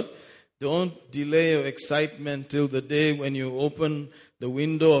God. Don't delay your excitement till the day when you open the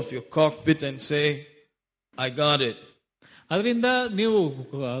window of your cockpit and say, I got it. ಅದರಿಂದ ನೀವು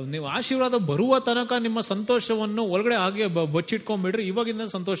ಆಶೀರ್ವಾದ ಬರುವ ತನಕ ನಿಮ್ಮ ಸಂತೋಷವನ್ನು ಒಳಗಡೆ ಹಾಗೆ ಬಚ್ಚಿಟ್ಕೊಂಡ್ಬಿಡ್ರಿ, ಇವಾಗಿಂದ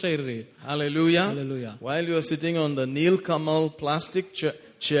ಸಂತೋಷ ಇರ್ರಿ. Hallelujah. Hallelujah. While you are sitting on the Neel Kamal plastic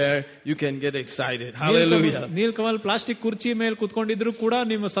chair, you can get excited. Hallelujah. Nilkamal plastic ಕುರ್ಚಿ ಮೇಲೆ ಕುತ್ಕೊಂಡಿದ್ರು ಕೂಡ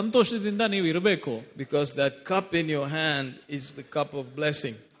ನಿಮ್ಮ ಸಂತೋಷದಿಂದ ನೀವು ಇರಬೇಕು. Because that cup in your hand is the cup of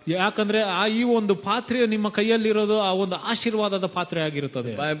blessing. ಯಾಕಂದ್ರೆ ಈ ಒಂದು ಪಾತ್ರೆ ನಿಮ್ಮ ಕೈಯಲ್ಲಿರೋದು ಆ ಒಂದು ಆಶೀರ್ವಾದದ ಪಾತ್ರೆ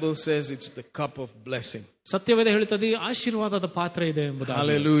ಆಗಿರುತ್ತದೆ. Bible says it's the cup of blessing. ಸತ್ಯವೇದ ಹೇಳುತ್ತದೆ ಆಶೀರ್ವಾದದ ಪಾತ್ರೆ ಇದೆ ಎಂಬುದಾಗಿ.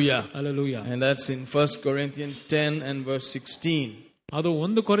 Hallelujah. Hallelujah. And that's in 1 Corinthians 10 and verse 16. ಅದು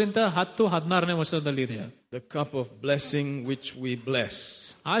 1 ಕೊರಿಂಥ 10:16ನೇ ವಚನದಲ್ಲಿ ಇದೆ. The cup of blessing which we bless.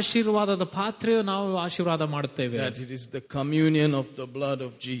 ಆಶೀರ್ವಾದದ ಪಾತ್ರೆ ನಾವು ಆಶೀರ್ವಾದ ಮಾಡುತ್ತೇವೆ. That it is the communion of the blood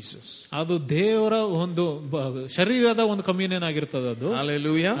of Jesus. ಅದು ದೇವರ ಒಂದು ಶರೀರದ ಒಂದು ಕಮ್ಯೂನಿಯನ್ ಆಗಿರುತ್ತದೆ ಅದು.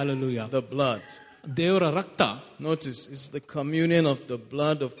 Hallelujah. Hallelujah. The blood. ದೇವರ ರಕ್ತ. Notice it's the communion of the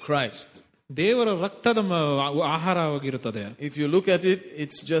blood of Christ. ದೇವರ ರಕ್ತದ ಆಹಾರವಾಗಿರುತ್ತದೆ. If you look at it,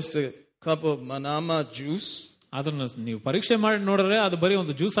 it's just a cup of manama juice. ಅದನ್ನು ನೀವು ಪರೀಕ್ಷೆ ಮಾಡಿ ನೋಡಿದ್ರೆ ಅದು ಬರೀ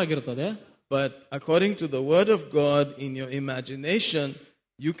ಒಂದು ಜ್ಯೂಸ್ ಆಗಿರುತ್ತದೆ. But according to the word of God, in your imagination,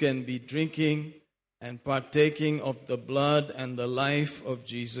 you can be drinking and partaking of the blood and the life of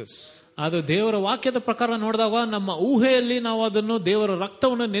Jesus. ಅದು ದೇವರ ವಾಕ್ಯದ ಪ್ರಕಾರ ನೋಡಿದಾಗ ನಮ್ಮ ಊಹೆಯಲ್ಲಿ ನಾವು ಅದನ್ನು ದೇವರ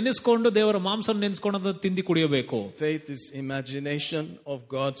ರಕ್ತವನ್ನು ನೆನೆಸಿಕೊಂಡು ದೇವರ ಮಾಂಸವನ್ನು ನೆನೆಸಿಕೊಂಡು ತಿಂದಿ ಕುಡಿಯಬೇಕು. Faith is imagination of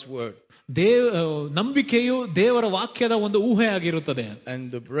God's word. ನಂಬಿಕೆಯು ದೇವರ ವಾಕ್ಯದ ಒಂದು ಊಹೆ ಆಗಿರುತ್ತದೆ. And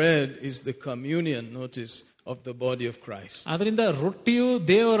the bread is the communion, notice, of the body of Christ. ಅದರಿಂದ ರೊಟ್ಟಿಯು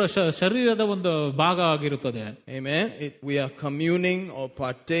ದೇವರ ಶರೀರದ ಒಂದು ಭಾಗ ಆಗಿರುತ್ತದೆ. Amen. We are communing or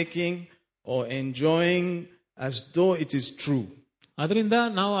partaking or enjoying as though it is true. ಅದರಿಂದ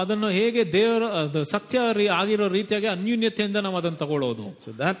ನಾವು ಅದನ್ನು ಹೇಗೆ ದೇವರ ಸತ್ಯ ಆಗಿರೋ ರೀತಿಯಾಗಿ ಅನ್ಯೂನ್ಯತೆಯಿಂದ ನಾವು ಅದನ್ನು ತಗೊಳ್ಳೋದು.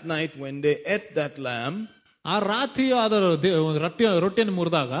 So that night when they ate that lamb, ಆ ರಾತ್ರಿ ಅದರ ರೊಟ್ಟಿಯನ್ನು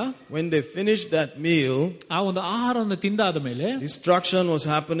ಮುರಿದಾಗ, when they finished that meal, ಆ ಒಂದು ಆಹಾರವನ್ನು ತಿಂದಾದ ಮೇಲೆ destruction was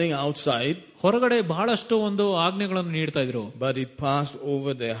happening outside. ಹೊರಗಡೆ ಬಹಳಷ್ಟು ಒಂದು ಆಜ್ಞೆಗಳನ್ನು ನೀಡ್ತಾ ಇದ್ರು. But it passed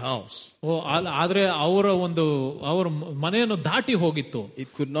over their house. ಆದ್ರೆ ಅವರ ಮನೆಯನ್ನು ದಾಟಿ ಹೋಗಿತ್ತು.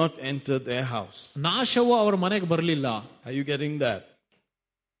 It could not enter their house. ನಾಶವು ಅವರ ಮನೆಗೆ ಬರಲಿಲ್ಲ. Are you getting that?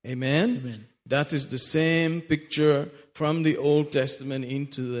 Amen. Amen. That is the same picture from the Old Testament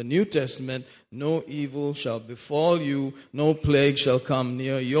into the New Testament. No evil shall befall you, no plague shall come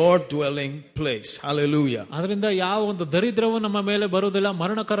near your dwelling place. Hallelujah. ಅದರಿಂದ ಯಾವ ಒಂದು ದರಿದ್ರವು ನಮ್ಮ ಮೇಲೆ ಬರುವುದಿಲ್ಲ,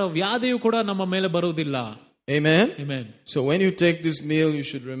 ಮರಣಕರ ವ್ಯಾಧಿಯು ಕೂಡ ನಮ್ಮ ಮೇಲೆ ಬರುವುದಿಲ್ಲ. Amen. Amen. So when you take this meal, you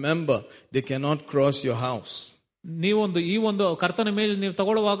should remember they cannot cross your house. ನೀವೊಂದು ಈ ಒಂದು ಕರ್ತನ ಮೇಲೆ ನೀವು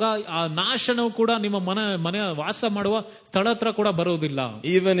ತಗೊಳ್ಳುವಾಗ ಆ ನಾಶನವು ಕೂಡ ನಿಮ್ಮ ಮನೆ ವಾಸ ಮಾಡುವ ಸ್ಥಳ ಹತ್ರ ಕೂಡ ಬರುವುದಿಲ್ಲ.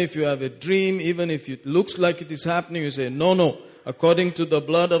 Even if you have a dream, even if it looks like it is happening, you say, no, according to the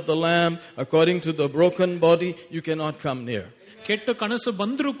blood of the Lamb, according to the broken body, you cannot come near. ಕೆಟ್ಟ ಕನಸು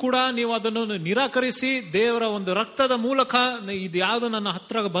ಬಂದ್ರೂ ಕೂಡ ನೀವು ಅದನ್ನು ನಿರಾಕರಿಸಿ ದೇವರ ಒಂದು ರಕ್ತದ ಮೂಲಕ ಇದು ಯಾವುದು ನನ್ನ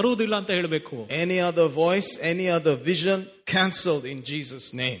ಹತ್ರ ಬರುವುದಿಲ್ಲ ಅಂತ ಹೇಳಬೇಕು. Any other voice, any other vision, cancelled in Jesus'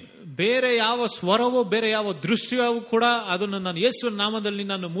 name. ಬೇರೆ ಯಾವ ಸ್ವರವೋ ಬೇರೆ ಯಾವ ದೃಶ್ಯವೂ ಕೂಡ ಅದನ್ನು ನಾನು ಯೇಸುವಿನ ನಾಮದಲ್ಲಿ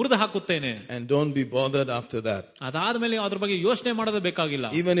ನಾನು ಮುರಿದು ಹಾಕುತ್ತೇನೆ. And don't be bothered after that. ಅದಾದ್ಮೇಲೆ ಅದ್ರ ಬಗ್ಗೆ ಯೋಚನೆ ಮಾಡೋದು ಬೇಕಾಗಿಲ್ಲ.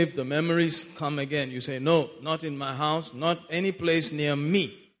 Even if the memories come again, you say, no, not in my house, not any place near me.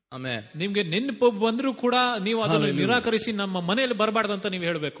 Amen. ನಿಮ್ಗೆ ನೆನಪು ಬಂದ್ರೂ ಕೂಡ ನೀವು ಅದನ್ನು ನಿರಾಕರಿಸಿ ನಮ್ಮ ಮನೆಯಲ್ಲಿ ಬರಬಾರ್ದಂತ ನೀವು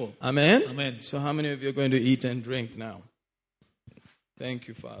ಹೇಳಬೇಕು. Amen. Amen. So how many of you are going to eat and drink now? Thank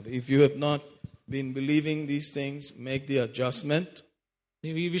you, Father. If you have not been believing these things, make the adjustment.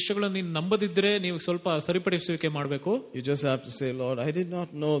 ನೀವು ಈ ವಿಷಯಗಳನ್ನು ನೀನು ನಂಬದಿದ್ರೆ ನೀವು ಸ್ವಲ್ಪ ಸರಿಪಡಿಸುವಿಕೆ ಮಾಡಬೇಕು. You just have to say, Lord, I did not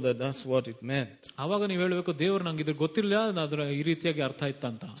know that that's what it meant. ಆವಾಗ ನೀವು ಹೇಳಬೇಕು, ದೇವರು ನಂಗೆ ಇದು ಗೊತ್ತಿಲ್ಲ, ಅದರ ಈ ರೀತಿಯಾಗಿ ಅರ್ಥ ಆಯ್ತಾ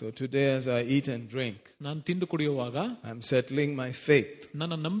ಅಂತ. So today as I eat and drink, ನಾನು ತಿಂದು ಕುಡಿಯುವಾಗ I'm settling my faith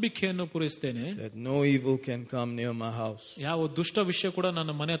ನನ್ನ ನಂಬಿಕೆಯನ್ನು ಪೂರೈಸುತ್ತೇನೆ that no evil can come near my house. ಯಾವ ದುಷ್ಟ ವಿಷಯ ಕೂಡ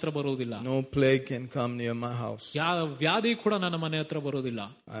ನನ್ನ ಮನೆ ಹತ್ರ ಬರುವುದಿಲ್ಲ. No plague can come near my house. ಯಾವ ವ್ಯಾಧಿ ಕೂಡ ನನ್ನ ಮನೆ ಹತ್ರ ಬರುವುದಿಲ್ಲ.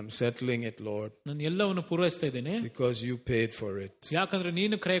 I'm settling it, Lord, ನಾನು ಎಲ್ಲವನ್ನು ಪೂರೈಸ್ತಾ ಇದ್ದೇನೆ because you paid for it. ಯಾಕಂದ್ರೆ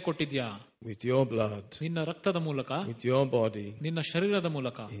ನೀನು ಕ್ರಯ ಕೊಟ್ಟಿದ್ಯಾ, with your blood, ನಿನ್ನ ರಕ್ತದ ಮೂಲಕ, with your body, ನಿನ್ನ ಶರೀರದ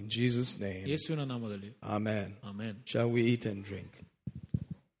ಮೂಲಕ. in Jesus' name, ಯೇಸುವಿನ ನಾಮದಲ್ಲಿ. Amen. Amen. Shall we eat and drink?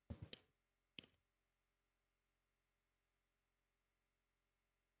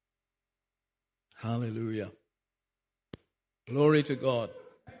 Hallelujah. Glory to God.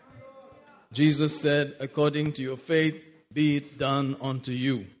 Jesus said, according to your faith, be it done unto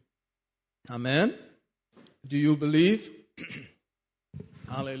you. Amen. Do you believe?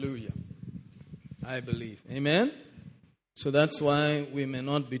 Hallelujah. I believe. Amen. So that's why we may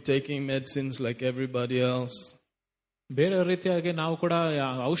not be taking medicines like everybody else. ಬೇರೆ ರೀತಿಯಾಗಿ ನಾವು ಕೂಡ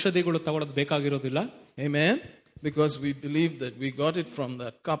ಔಷಧಿಗಳು ತಗೊಳ್ಳೋದು ಬೇಕಾಗಿರೋದಿಲ್ಲ. Amen. Because we believe that we got it from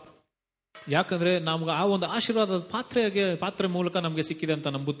that cup. ಯಾಕಂದ್ರೆ ನಮ್ಗೆ ಆ ಒಂದು ಆಶೀರ್ವಾದದ ಪಾತ್ರೆ ಮೂಲಕ ನಮ್ಗೆ ಸಿಕ್ಕಿದೆ ಅಂತ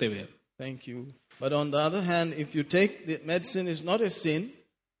ನಂಬುತ್ತೇವೆ. Thank you. But on the other hand, if you take the medicine, is not a sin.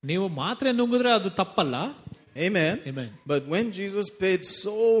 ನೀವು ಮಾತ್ರೆ ನುಂಗಿದ್ರೆ ಅದು ತಪ್ಪಲ್ಲ. Amen. Amen. But when Jesus paid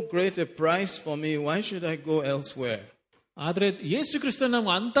so great a price for me, why should I go elsewhere? ಆದ್ರೆ ಯೇಸು ಕ್ರಿಸ್ತ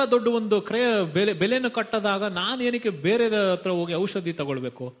ನಮ್ಗೆ ಅಂತ ದೊಡ್ಡ ಒಂದು ಬೆಲೆಯನ್ನು ಕಟ್ಟದಾಗ ನಾನು ಏನಕ್ಕೆ ಬೇರೆ ಹತ್ರ ಹೋಗಿ ಔಷಧಿ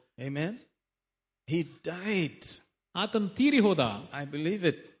ತಗೊಳ್ಬೇಕು? Amen. He died. ಆತನ ತೀರಿ ಹೋದ. I believe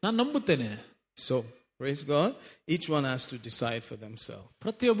it. ನಾನು ನಂಬುತ್ತೇನೆ. So praise God. Each one has to decide for themselves.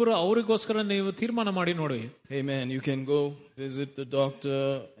 ಪ್ರತಿಯೊಬ್ಬರು ಅವರಿಗೋಸ್ಕರ ನೀವು ತೀರ್ಮಾನ ಮಾಡಿ ನೋಡಿ. Amen. You can go visit the doctor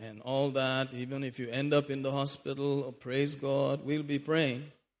and all that. Even if you end up in the hospital, praise God, we'll be praying.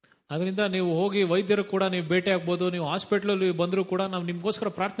 ಅದರಿಂದ ನೀವು ಹೋಗಿ ವೈದ್ಯರು ಕೂಡ ನೀವು ಭೇಟಿ ಆಗ್ಬೋದು. ನೀವು ಹಾಸ್ಪಿಟಲ್ ಅಲ್ಲಿ ಬಂದರೂ ಕೂಡ ನಾವು ನಿಮ್ಗೋಸ್ಕರ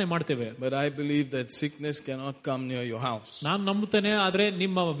ಪ್ರಾರ್ಥನೆ ಮಾಡ್ತೇವೆ. But I believe that sickness cannot come near your house. ನಾನು ನಂಬುತ್ತೇನೆ, ಆದ್ರೆ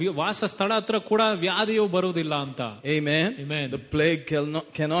ನಿಮ್ಮ ವಾಸ ಸ್ಥಳ ಹತ್ರ ಕೂಡ ವ್ಯಾಧಿಯು ಬರುವುದಿಲ್ಲ ಅಂತ. Amen. Amen. The plague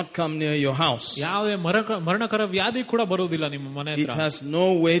cannot come near your house. ಯಾವುದೇ ಮರಣಕರ ವ್ಯಾಧಿ ಕೂಡ ಬರುವುದಿಲ್ಲ ನಿಮ್ಮ ಮನೆ ಹತ್ರ. It has no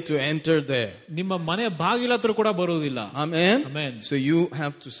way to enter there. ನಿಮ್ಮ ಮನೆ ಬಾಗಿಲ ಹತ್ರ ಕೂಡ ಬರುವುದಿಲ್ಲ. Amen. Amen. So you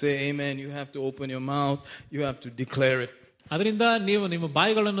have to say amen. You have to open your mouth. You have to declare it. ಅದರಿಂದ ನೀವು ನಿಮ್ಮ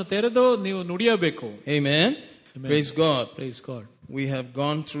ಬಾಯಿಗಳನ್ನು ತೆರೆದು ನೀವು ನುಡಿಯಬೇಕು. Amen. Praise God. Praise God. We have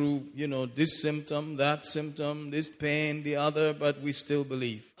gone through, this symptom, that symptom, this pain, the other, but we still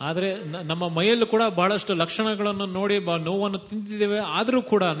believe. ಆದ್ರೆ ನಮ್ಮ ಮೈಯಲ್ಲೂ ಕೂಡ ಬಹಳಷ್ಟು ಲಕ್ಷಣಗಳನ್ನು ನೋಡಿ ನೋವನ್ನು ತಿಂದಿದ್ದೇವೆ, ಆದ್ರೂ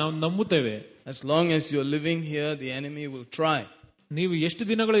ಕೂಡ ನಾವು ನಂಬುತ್ತೇವೆ. As long as you're living here, the enemy will try. ನೀವು ಎಷ್ಟು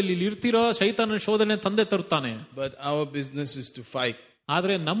ದಿನಗಳು ಇಲ್ಲಿ ಇರ್ತೀರೋ ಶೈತಾನನ ಶೋಧನೆ ತಂದೆ ತರುತ್ತಾನೆ. But our business is to fight.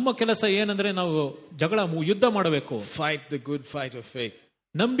 ಆದ್ರೆ ನಮ್ಮ ಕೆಲಸ ಏನಂದ್ರೆ ನಾವು ಯುದ್ಧ ಮಾಡಬೇಕು. Fight the good fight of faith.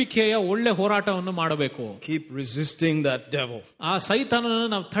 ನಂಬಿಕೆಯ ಒಳ್ಳೆ ಹೋರಾಟವನ್ನು ಮಾಡಬೇಕು. Keep resisting that devil. ಆ ಸೈತಾನನನ್ನು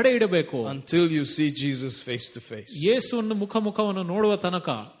ನಾವು ತಡೆ ಇಡಬೇಕು. Until you see Jesus face to face. ಯೇಸುವನ್ನು ಮುಖವನ್ನು ನೋಡುವ ತನಕ.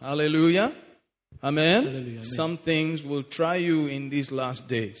 Hallelujah. Amen. Hallelujah. Some things will try you in these last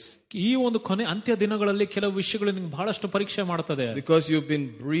days. ಈ ಒಂದು ಅಂತ್ಯ ದಿನಗಳಲ್ಲಿ ಕೆಲವು ವಿಷಯಗಳು ನಿಮಗೆ ಬಹಳಷ್ಟು ಪರೀಕ್ಷೆ ಮಾಡುತ್ತದೆ. Because you've been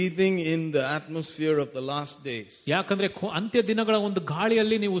breathing in the atmosphere of the last days. ಯಾಕಂದ್ರೆ ಅಂತ್ಯ ದಿನಗಳ ಒಂದು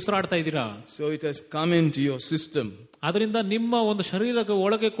ಗಾಳಿಯಲ್ಲಿ ನೀವು ಉಸಿರಾಡ್ತಾ ಇದ್ದೀರಾ. So it has come into your system. ಅದರಿಂದ ನಿಮ್ಮ ಒಂದು ಶರೀರದ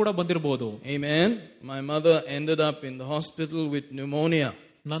ಒಳಗೆ ಕೂಡ ಬಂದಿರಬಹುದು. Amen. My mother ended up in the hospital with pneumonia.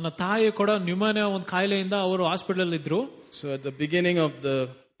 ನನ್ನ ತಾಯಿ ಕೂಡ ನ್ಯೂಮೋನಿಯಾ ಒಂದು ಕಾಯಿಲೆಯಿಂದ ಅವರು ಹಾಸ್ಪಿಟಲ್ ಅಲ್ಲಿ ಇದ್ರು. So at the beginning of the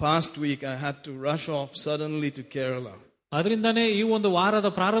past week I had to rush off suddenly to Kerala. ಅದರಿಂದಾನೇ ಈ ಒಂದು ವಾರದ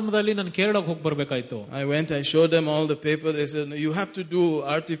ಪ್ರಾರಂಭದಲ್ಲಿ ನಾನು ಕೇರಳಕ್ಕೆ ಹೋಗಿ ಬರಬೇಕಾಯ್ತು. I went, I showed them all the paper. They said, no, you have to do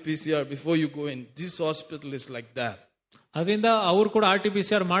RT-PCR before you go in. This hospital is like that. ಅದರಿಂದ ಅವರು ಕೂಡ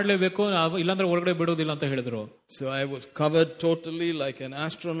RT-PCR ಮಾಡಲೇಬೇಕು, ಇಲ್ಲಾಂದ್ರೆ ಹೊರಗಡೆ ಬಿಡೋದಿಲ್ಲ ಅಂತ ಹೇಳಿದ್ರು. So I was covered totally like an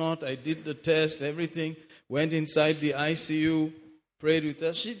astronaut. I did the test, everything. Went inside the ICU, prayed with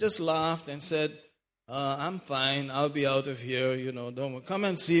her. She just laughed and said, I'm fine. I'll be out of here. Don't come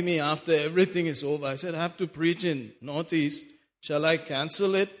and see me after everything is over. I said, I have to preach in Northeast. Shall I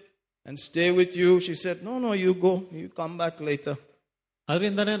cancel it and stay with you? She said, no, you go. You come back later.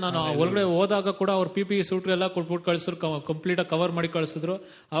 ಅದರಿಂದಾನೇ ನಾನು ಹೊರಗಡೆ ಹೋದಾಗ ಕೂಡ ಅವ್ರ PPE suit ಎಲ್ಲ ಕೊಟ್ಬಿಟ್ಟು ಕಳಿಸಿದ್ರು, complete cover ಮಾಡಿ ಕಳಿಸಿದ್ರು.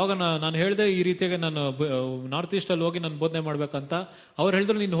 ಅವಾಗ ನಾನು ಹೇಳಿದೆ, ಈ ರೀತಿಯಾಗಿ ನಾನು ನಾರ್ತ್ ಈಸ್ಟ್ ಅಲ್ಲಿ ಹೋಗಿ ನಾನು ಬೋಧನೆ ಮಾಡ್ಬೇಕಂತ. ಅವ್ರು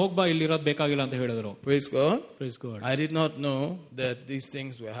ಹೇಳಿದ್ರು, ನೀನು ಹೋಗ್ಬಾ, ಇಲ್ಲಿ ಇರೋದು ಬೇಕಾಗಿಲ್ಲ ಅಂತ ಹೇಳಿದ್ರು. Praise God. Praise God. I did not know that these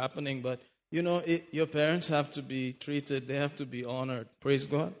things were happening, but your parents have to be treated. They have to be honored. Praise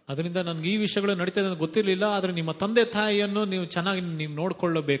God. ಅದರಿಂದ ನನಗೆ ಈ ವಿಷಯಗಳು ನಡೀತಾ ಇದೆ ಗೊತ್ತಿರಲಿಲ್ಲ. ಆದ್ರೆ ನಿಮ್ಮ ತಂದೆ ತಾಯಿಯನ್ನು ನೀವು ಚೆನ್ನಾಗಿ ನೀವು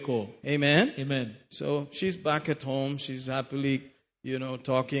ನೋಡ್ಕೊಳ್ಳಬೇಕು. Amen. Amen. So she's back at home. She's happily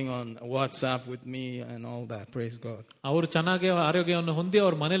talking on WhatsApp with me and all that. Praise God. ಅವರು ಚೆನ್ನಾಗಿ ಆರೋಗ್ಯವನ್ನು ಹೊಂದಿ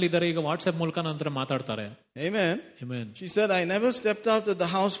ಅವ್ರ ಮನೇಲಿ ಇದ್ದಾರೆ, ಈಗ ವಾಟ್ಸ್ಆಪ್ ಮೂಲಕ ನಂತರ ಮಾತಾಡ್ತಾರೆ. Amen. Amen. She said, I never stepped out of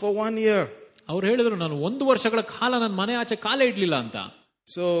the house for 1 year. ಅವ್ರು ಹೇಳಿದ್ರು, ನಾನು 1 ವರ್ಷಗಳ ಕಾಲ ನನ್ನ ಮನೆ ಆಚೆ ಕಾಲೇ ಇಡ್ಲಿಲ್ಲ ಅಂತ.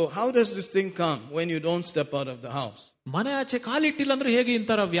 So how does this thing come when you don't step out of the house? ಮನೆ ಆಚೆ ಕಾಲಿಟ್ಟಿಲ್ಲ ಅಂದ್ರೆ ಹೇಗೆ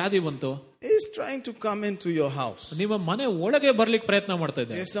ಇಂತರ ವ್ಯಾಧಿ ಬಂತು? It's trying to come into your house. ನಿಮ್ಮ ಮನೆ ಒಳಗೆ ಬರ್ಲಿಕ್ಕೆ ಪ್ರಯತ್ನ ಮಾಡ್ತಾ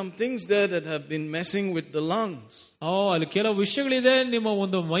ಇದೆ. There's some things there that have been messing with the lungs. ಅಲ್ಲಿ ಕೆಲವು ವಿಷಯಗಳಿದೆ, ನಿಮ್ಮ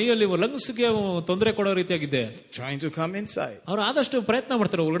ಒಂದು ಮೈಯಲ್ಲಿ ಲಂಗ್ಸ್ಗೆ ತೊಂದರೆ ಕೊಡೋ ರೀತಿಯಾಗಿದೆ. Trying to come inside. ಅವ್ರು ಆದಷ್ಟು ಪ್ರಯತ್ನ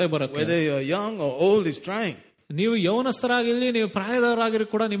ಮಾಡ್ತಾರೆ ಒಳಗಡೆ ಬರಕ್ಕೆ. Whether you're young or old is trying. ನೀವು ಯೌವನಸ್ಥರಾಗಿರ್ಲಿ, ನೀವು ಪ್ರಾಯದವರಾಗಿರಿ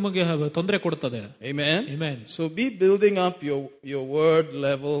ಕೂಡ ನಿಮಗೆ ತೊಂದರೆ ಕೊಡುತ್ತದೆ. Amen. Amen. So be building up your word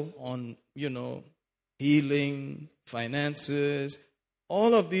level on, healing, finances,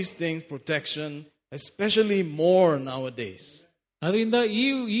 all of these things, protection, especially more nowadays. ಅದರಿಂದ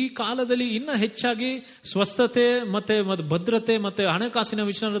ಈ ಕಾಲದಲ್ಲಿ ಇನ್ನ ಹೆಚ್ಚಾಗಿ ಸ್ವಸ್ಥತೆ ಮತ್ತೆ ಭದ್ರತೆ ಮತ್ತೆ ಹಣಕಾಸಿನ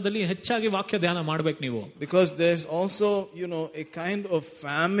ವಿಚಾರದಲ್ಲಿ ಹೆಚ್ಚಾಗಿ ವಾಕ್ಯ ಧ್ಯಾನ ಮಾಡ್ಬೇಕು ನೀವು. Because there's also, a kind of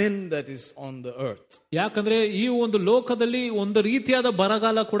famine that is on the earth. ಯಾಕಂದ್ರೆ ಈ ಒಂದು ಲೋಕದಲ್ಲಿ ಒಂದು ರೀತಿಯಾದ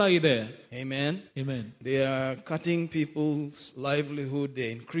ಬರಗಾಲ ಕೂಡ ಇದೆ. Amen. Amen. They are cutting people's livelihood,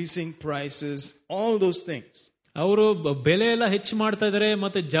 they're increasing prices, all those things. ಅವರು ಬೆಲೆ ಎಲ್ಲ ಹೆಚ್ಚು ಮಾಡ್ತಾ ಇದಾರೆ,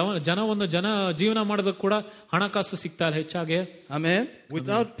 ಮತ್ತೆ ಜನ ಜೀವನ ಮಾಡೋದಕ್ಕೆ ಕೂಡ ಹಣಕಾಸು ಸಿಗ್ತಾ ಇಲ್ಲ ಹೆಚ್ಚಾಗಿ. Amen.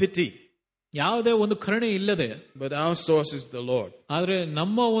 Without pity. ಯಾವುದೇ ಒಂದು ಕರುಣೆ ಇಲ್ಲದೆ. But our source is the Lord. ಆದ್ರೆ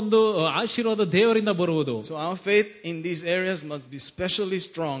ನಮ್ಮ ಒಂದು ಆಶೀರ್ವಾದ ದೇವರಿಂದ ಬರುವುದು. So our faith in these areas must be specially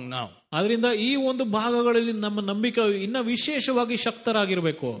strong now. ಅದರಿಂದ ಈ ಒಂದು ಭಾಗಗಳಲ್ಲಿ ನಮ್ಮ ನಂಬಿಕೆ ಇನ್ನ ವಿಶೇಷವಾಗಿ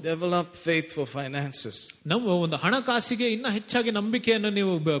ಶಕ್ತರಾಗಿರಬೇಕು. Develop faith for finances. ನಮ್ಮ ಒಂದು ಹಣಕಾಸಿಗೆ ಇನ್ನ ಹೆಚ್ಚಾಗಿ ನಂಬಿಕೆಯನ್ನು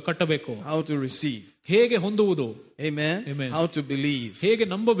ನೀವು ಕಟ್ಟಬೇಕು. How to receive. ಹೇಗೆ ಹೊಂದುವುದು. Amen. Amen. How to believe. ಹೇಗೆ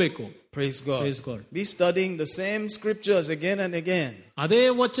ನಂಬಬೇಕು. Praise God. Praise God. Be studying the same scriptures again and again. ಅದೇ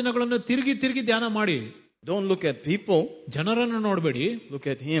ವಚನಗಳನ್ನು ತಿರುಗಿ ಧ್ಯಾನ ಮಾಡಿ. Don't look at people. ಜನರನ್ನು ನೋಡಬೇಡಿ. Look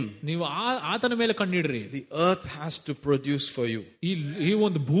at Him. ನೀವು ಆತನ ಮೇಲೆ ಕಣ್ಣಿಡ್ರಿ. The earth has to produce for you. ಈ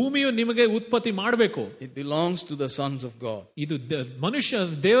ಒಂದು ಭೂಮಿಯು ನಿಮಗೆ ಉತ್ಪತ್ತಿ ಮಾಡಬೇಕು. It belongs to the sons of God. ಇದು ಮನುಷ್ಯ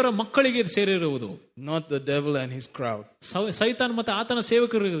ದೇವರ ಮಕ್ಕಳಿಗೆ ಸೇರಿರುವುದು. Not the devil and his crowd. ಸೈತಾನ್ ಮತ್ತೆ ಆತನ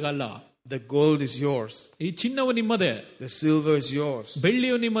ಸೇವಕರಿಗಲ್ಲ. The gold is yours. ಈ ಚಿನ್ನವು ನಿಮ್ಮದೇ. The silver is yours.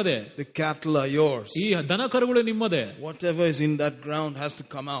 ಬೆಳ್ಳಿಯು ನಿಮ್ಮದೇ. The cattle are yours. ಈ ದನಕರುಗಳು ನಿಮ್ಮದೇ. Whatever is in that ground has to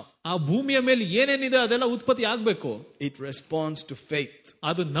come out. ಆ ಭೂಮಿಯ ಮೇಲೆ ಏನೇನಿದೆ ಅದೆಲ್ಲ ಉತ್ಪತ್ತಿ ಆಗ್ಬೇಕು. It responds to faith.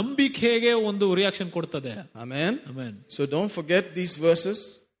 ಅದು ನಂಬಿಕೆಗೆ ಒಂದು ರಿಯಾಕ್ಷನ್ ಕೊಡ್ತದೆ. Amen. Amen. So don't forget these verses.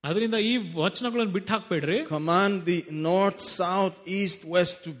 ಅದರಿಂದ ಈ ವಚನಗಳನ್ನು ಬಿಟ್ಟು ಹಾಕ್ಬೇಡ್ರಿ. Command the north, south, east,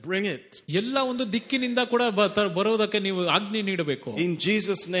 west to bring it. ಎಲ್ಲ ಒಂದು ದಿಕ್ಕಿನಿಂದ ಕೂಡ ಬರೋದಕ್ಕೆ ನೀವು ಆಜ್ಞೆ ನೀಡಬೇಕು. In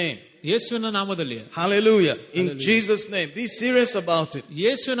Jesus' name. ಯೇಸುವಿನ ನಾಮದಲ್ಲಿ. Hallelujah. In Jesus' name. Be serious about it.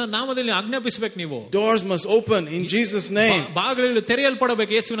 ಯೇಸುವಿನ ನಾಮದಲ್ಲಿ ಆಜ್ಞಾಪಿಸಬೇಕು ನೀವು. Doors must open in Jesus' name. ಬಾಗಿಲು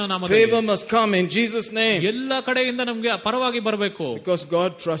ತೆರೆಯಲ್ಪಡಬೇಕು ಯೇಸುವಿನ ನಾಮದಲ್ಲಿ. Favor must come in Jesus' name. ಎಲ್ಲ ಕಡೆಯಿಂದ ನಮಗೆ ಪರವಾಗಿ ಬರಬೇಕು. Because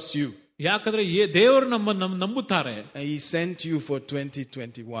God trusts you. ಯಾಕಂದ್ರೆ ದೇವರು ನಮ್ಮನ್ನು ನಂಬುತ್ತಾರೆ. He sent you for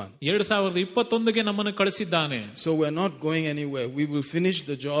 2021. 2021ಗೆ ನಮ್ಮನ್ನು ಕಳಿಸಿದ್ದಾನೆ. So we're not going anywhere. We will finish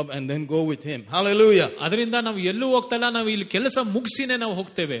the job and then go with Him. Hallelujah. ಅದರಿಂದ ನಾವು ಎಲ್ಲೂ ಹೋಗ್ತಾ ಇಲ್ಲ, ನಾವು ಇಲ್ಲಿ ಕೆಲಸ ಮುಗಿಸಿನೇ ನಾವು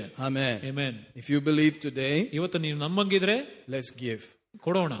ಹೋಗ್ತೇವೆ. Amen. Amen. If you believe today, ಇವತ್ತು ನೀವು ನಮ್ಮಂಗಿದ್ರೆ let's give.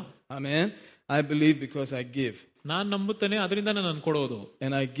 ಕೊಡೋಣ. Amen. I believe because I give. ನಾನು ನಂಬುತ್ತೇನೆ, ಅದರಿಂದಾನೇ ನಾನು ಕೊಡೋದು.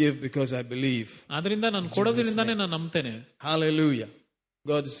 And I give because I believe. ಅದರಿಂದ ನಾನು ಕೊಡೋದ್ರಿಂದಾನೇ ನಾನು ನಂಬ್ತೇನೆ. Hallelujah.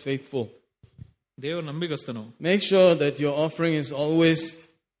 God is faithful. ದೇವರು ನಂಬಿಗಸ್ತನು. Make sure that your offering is always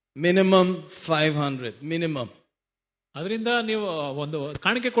minimum 500. Minimum. ಅದರಿಂದ ನೀವು ಒಂದು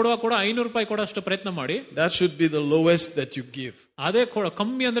ಕಾಣಿಕೆ ಕೊಡುವ ಕೂಡ $500 ಕೊಡೋಷ್ಟು ಪ್ರಯತ್ನ ಮಾಡಿ. That should be the lowest that you give. ಅದೇ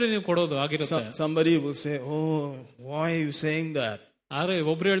ಕಮ್ಮಿ ಅಂದ್ರೆ ನೀವು ಕೊಡೋದು ಆಗಿರುತ್ತೆ. Somebody will say, "Oh, why are you saying that?" ಆದ್ರೆ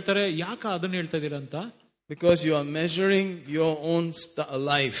ಒಬ್ರು ಹೇಳ್ತಾರೆ, ಯಾಕ ಅದನ್ನ ಹೇಳ್ತಾ ಇದೀರ ಅಂತ. Because you are measuring your own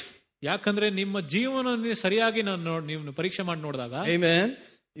life. ಯಾಕಂದ್ರೆ ನಿಮ್ಮ ಜೀವನ ಸರಿಯಾಗಿ ನೀವು ಪರೀಕ್ಷೆ ಮಾಡಿ ನೋಡಿದಾಗ. Amen.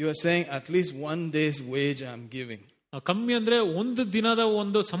 You are saying at least 1 day's wage I am giving. ಕಮ್ಮಿ ಅಂದ್ರೆ ಒಂದು ದಿನದ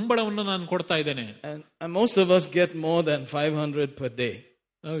ಒಂದು ಸಂಬಳವನ್ನು ನಾನು ಕೊಡ್ತಾ ಇದ್ದೇನೆ. And most of us get more than 500 per day.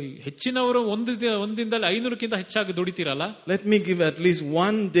 ಹೆಚ್ಚಿನವರು ಒಂದಿನದಲ್ಲಿ 500ಕ್ಕಿಂತ ಹೆಚ್ಚಾಗಿ ದುಡಿತೀರಲ್ಲ. Let me give at least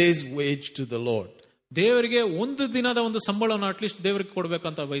 1 day's wage to the Lord. ದೇವರಿಗೆ ಒಂದು ದಿನದ ಒಂದು ಸಂಬಳವನ್ನು ಅಟ್ಲೀಸ್ಟ್ ದೇವರಿಗೆ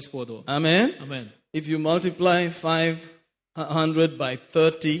ಕೊಡ್ಬೇಕಂತ ಬಯಸಬಹುದು. Amen. Amen. If you multiply 500 by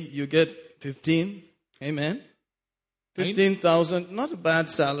 30, you get 15. Amen. 15,000, not a bad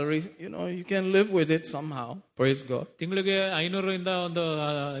salary. You can live with it somehow. Praise God. ತಿಂಗಳಿಗೆ 500 ಇಂದ ಒಂದು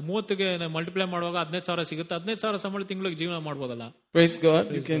 30ಗೆ ಮಲ್ಟಿಪ್ಲೈ ಮಾಡುವಾಗ 15,000 ಸಿಗುತ್ತೆ. 15,000 ಸಂಬಳ ತಿಂಗಳಿಗೆ ಜೀವನ ಮಾಡಬಹುದಲ್ಲ. Praise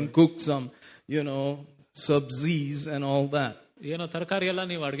God. You can cook some, subsies and all that. ಏನೋ ತರಕಾರಿ ಎಲ್ಲ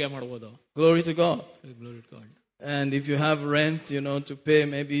ನೀವು ಅಡಿಗೆ ಮಾಡಬಹುದು. Glory to God. Glory to God. And if you have rent, to pay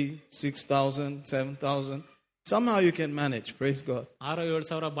maybe 6,000, 7,000, somehow you can manage. Praise God.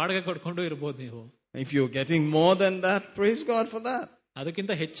 6,000-7,000 ಬಾಡಿಗೆ ಕೊಡ್ಕೊಂಡು ಇರಬಹುದು ನೀವು. If you're getting more than that, praise God for that.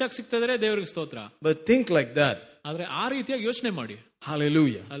 ಅದಕ್ಕಿಂತ ಹೆಚ್ಚಾಗಿ ಸಿಗ್ತಿದ್ರೆ ದೇವರಿಗೆ ಸ್ತೋತ್ರ. But think like that. ಆದ್ರೆ ಆ ರೀತಿಯಾಗಿ ಯೋಚನೆ ಮಾಡಿ.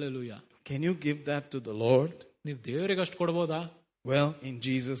 Hallelujah. Hallelujah. Can you give that to the Lord? ನೀವು ದೇವರಿಗೆ ಅಷ್ಟು ಕೊಡಬಹುದಾ? Well, in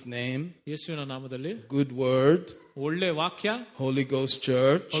Jesus' name, ಯೇಸುವಿನ ನಾಮದಲ್ಲಿ, good word, ಒಳ್ಳೆ ವಾಕ್ಯ, Holy Ghost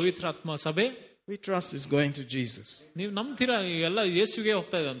Church, ಪವಿತ್ರಾತ್ಮ ಸಭೆ, we trust is going to Jesus. ನೀವು ನಂಬ್ತೀರಾ ಎಲ್ಲ ಯೇಸುವಿಗೆ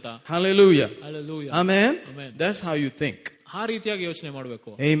ಹೋಗ್ತಾ ಇದೆ ಅಂತ? Hallelujah. Hallelujah. Amen. Amen. That's how you think. ಆ ರೀತಿಯಾಗಿ ಯೋಚನೆ ಮಾಡಬೇಕು.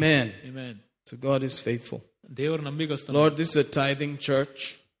 Amen. Amen. So God is faithful. ದೇವರು ನಂಬಿಗಸ್ತನು. Lord, this is a tithing church.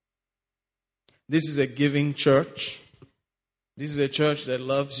 This is a giving church. This is a church that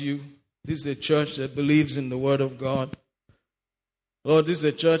loves you. This is a church that believes in the Word of God. Lord, this is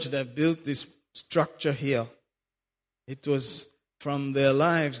a church that built this structure here. It was from their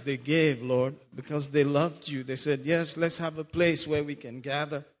lives they gave, Lord, because they loved you. They said, yes, let's have a place where we can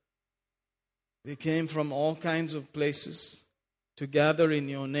gather. They came from all kinds of places to gather in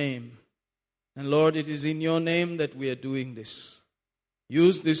your name. And Lord, it is in your name that we are doing this.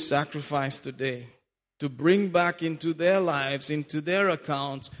 Use this sacrifice today to bring back into their lives, into their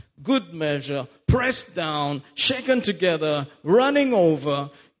accounts, good measure, pressed down, shaken together, running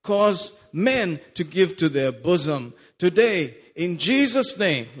over, cause men to give to their bosom. Today, in Jesus'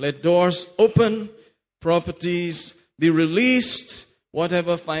 name, let doors open, properties be released,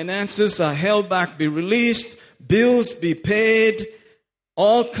 whatever finances are held back be released, bills be paid,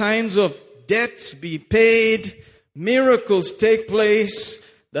 all kinds of debts be paid, miracles take place,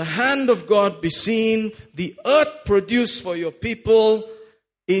 the hand of God be seen, the earth produce for your people.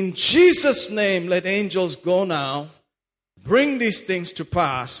 In Jesus' name, let angels go now. Bring these things to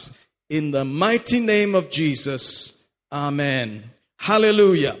pass. In the mighty name of Jesus. Amen.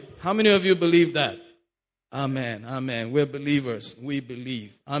 Hallelujah. How many of you believe that? Amen. Amen. We're believers. We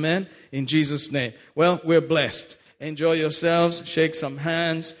believe. Amen. In Jesus' name. Well, we're blessed. Enjoy yourselves. Shake some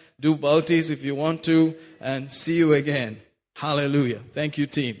hands. Do baltis if you want to. And see you again. Hallelujah. Thank you,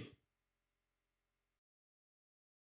 team.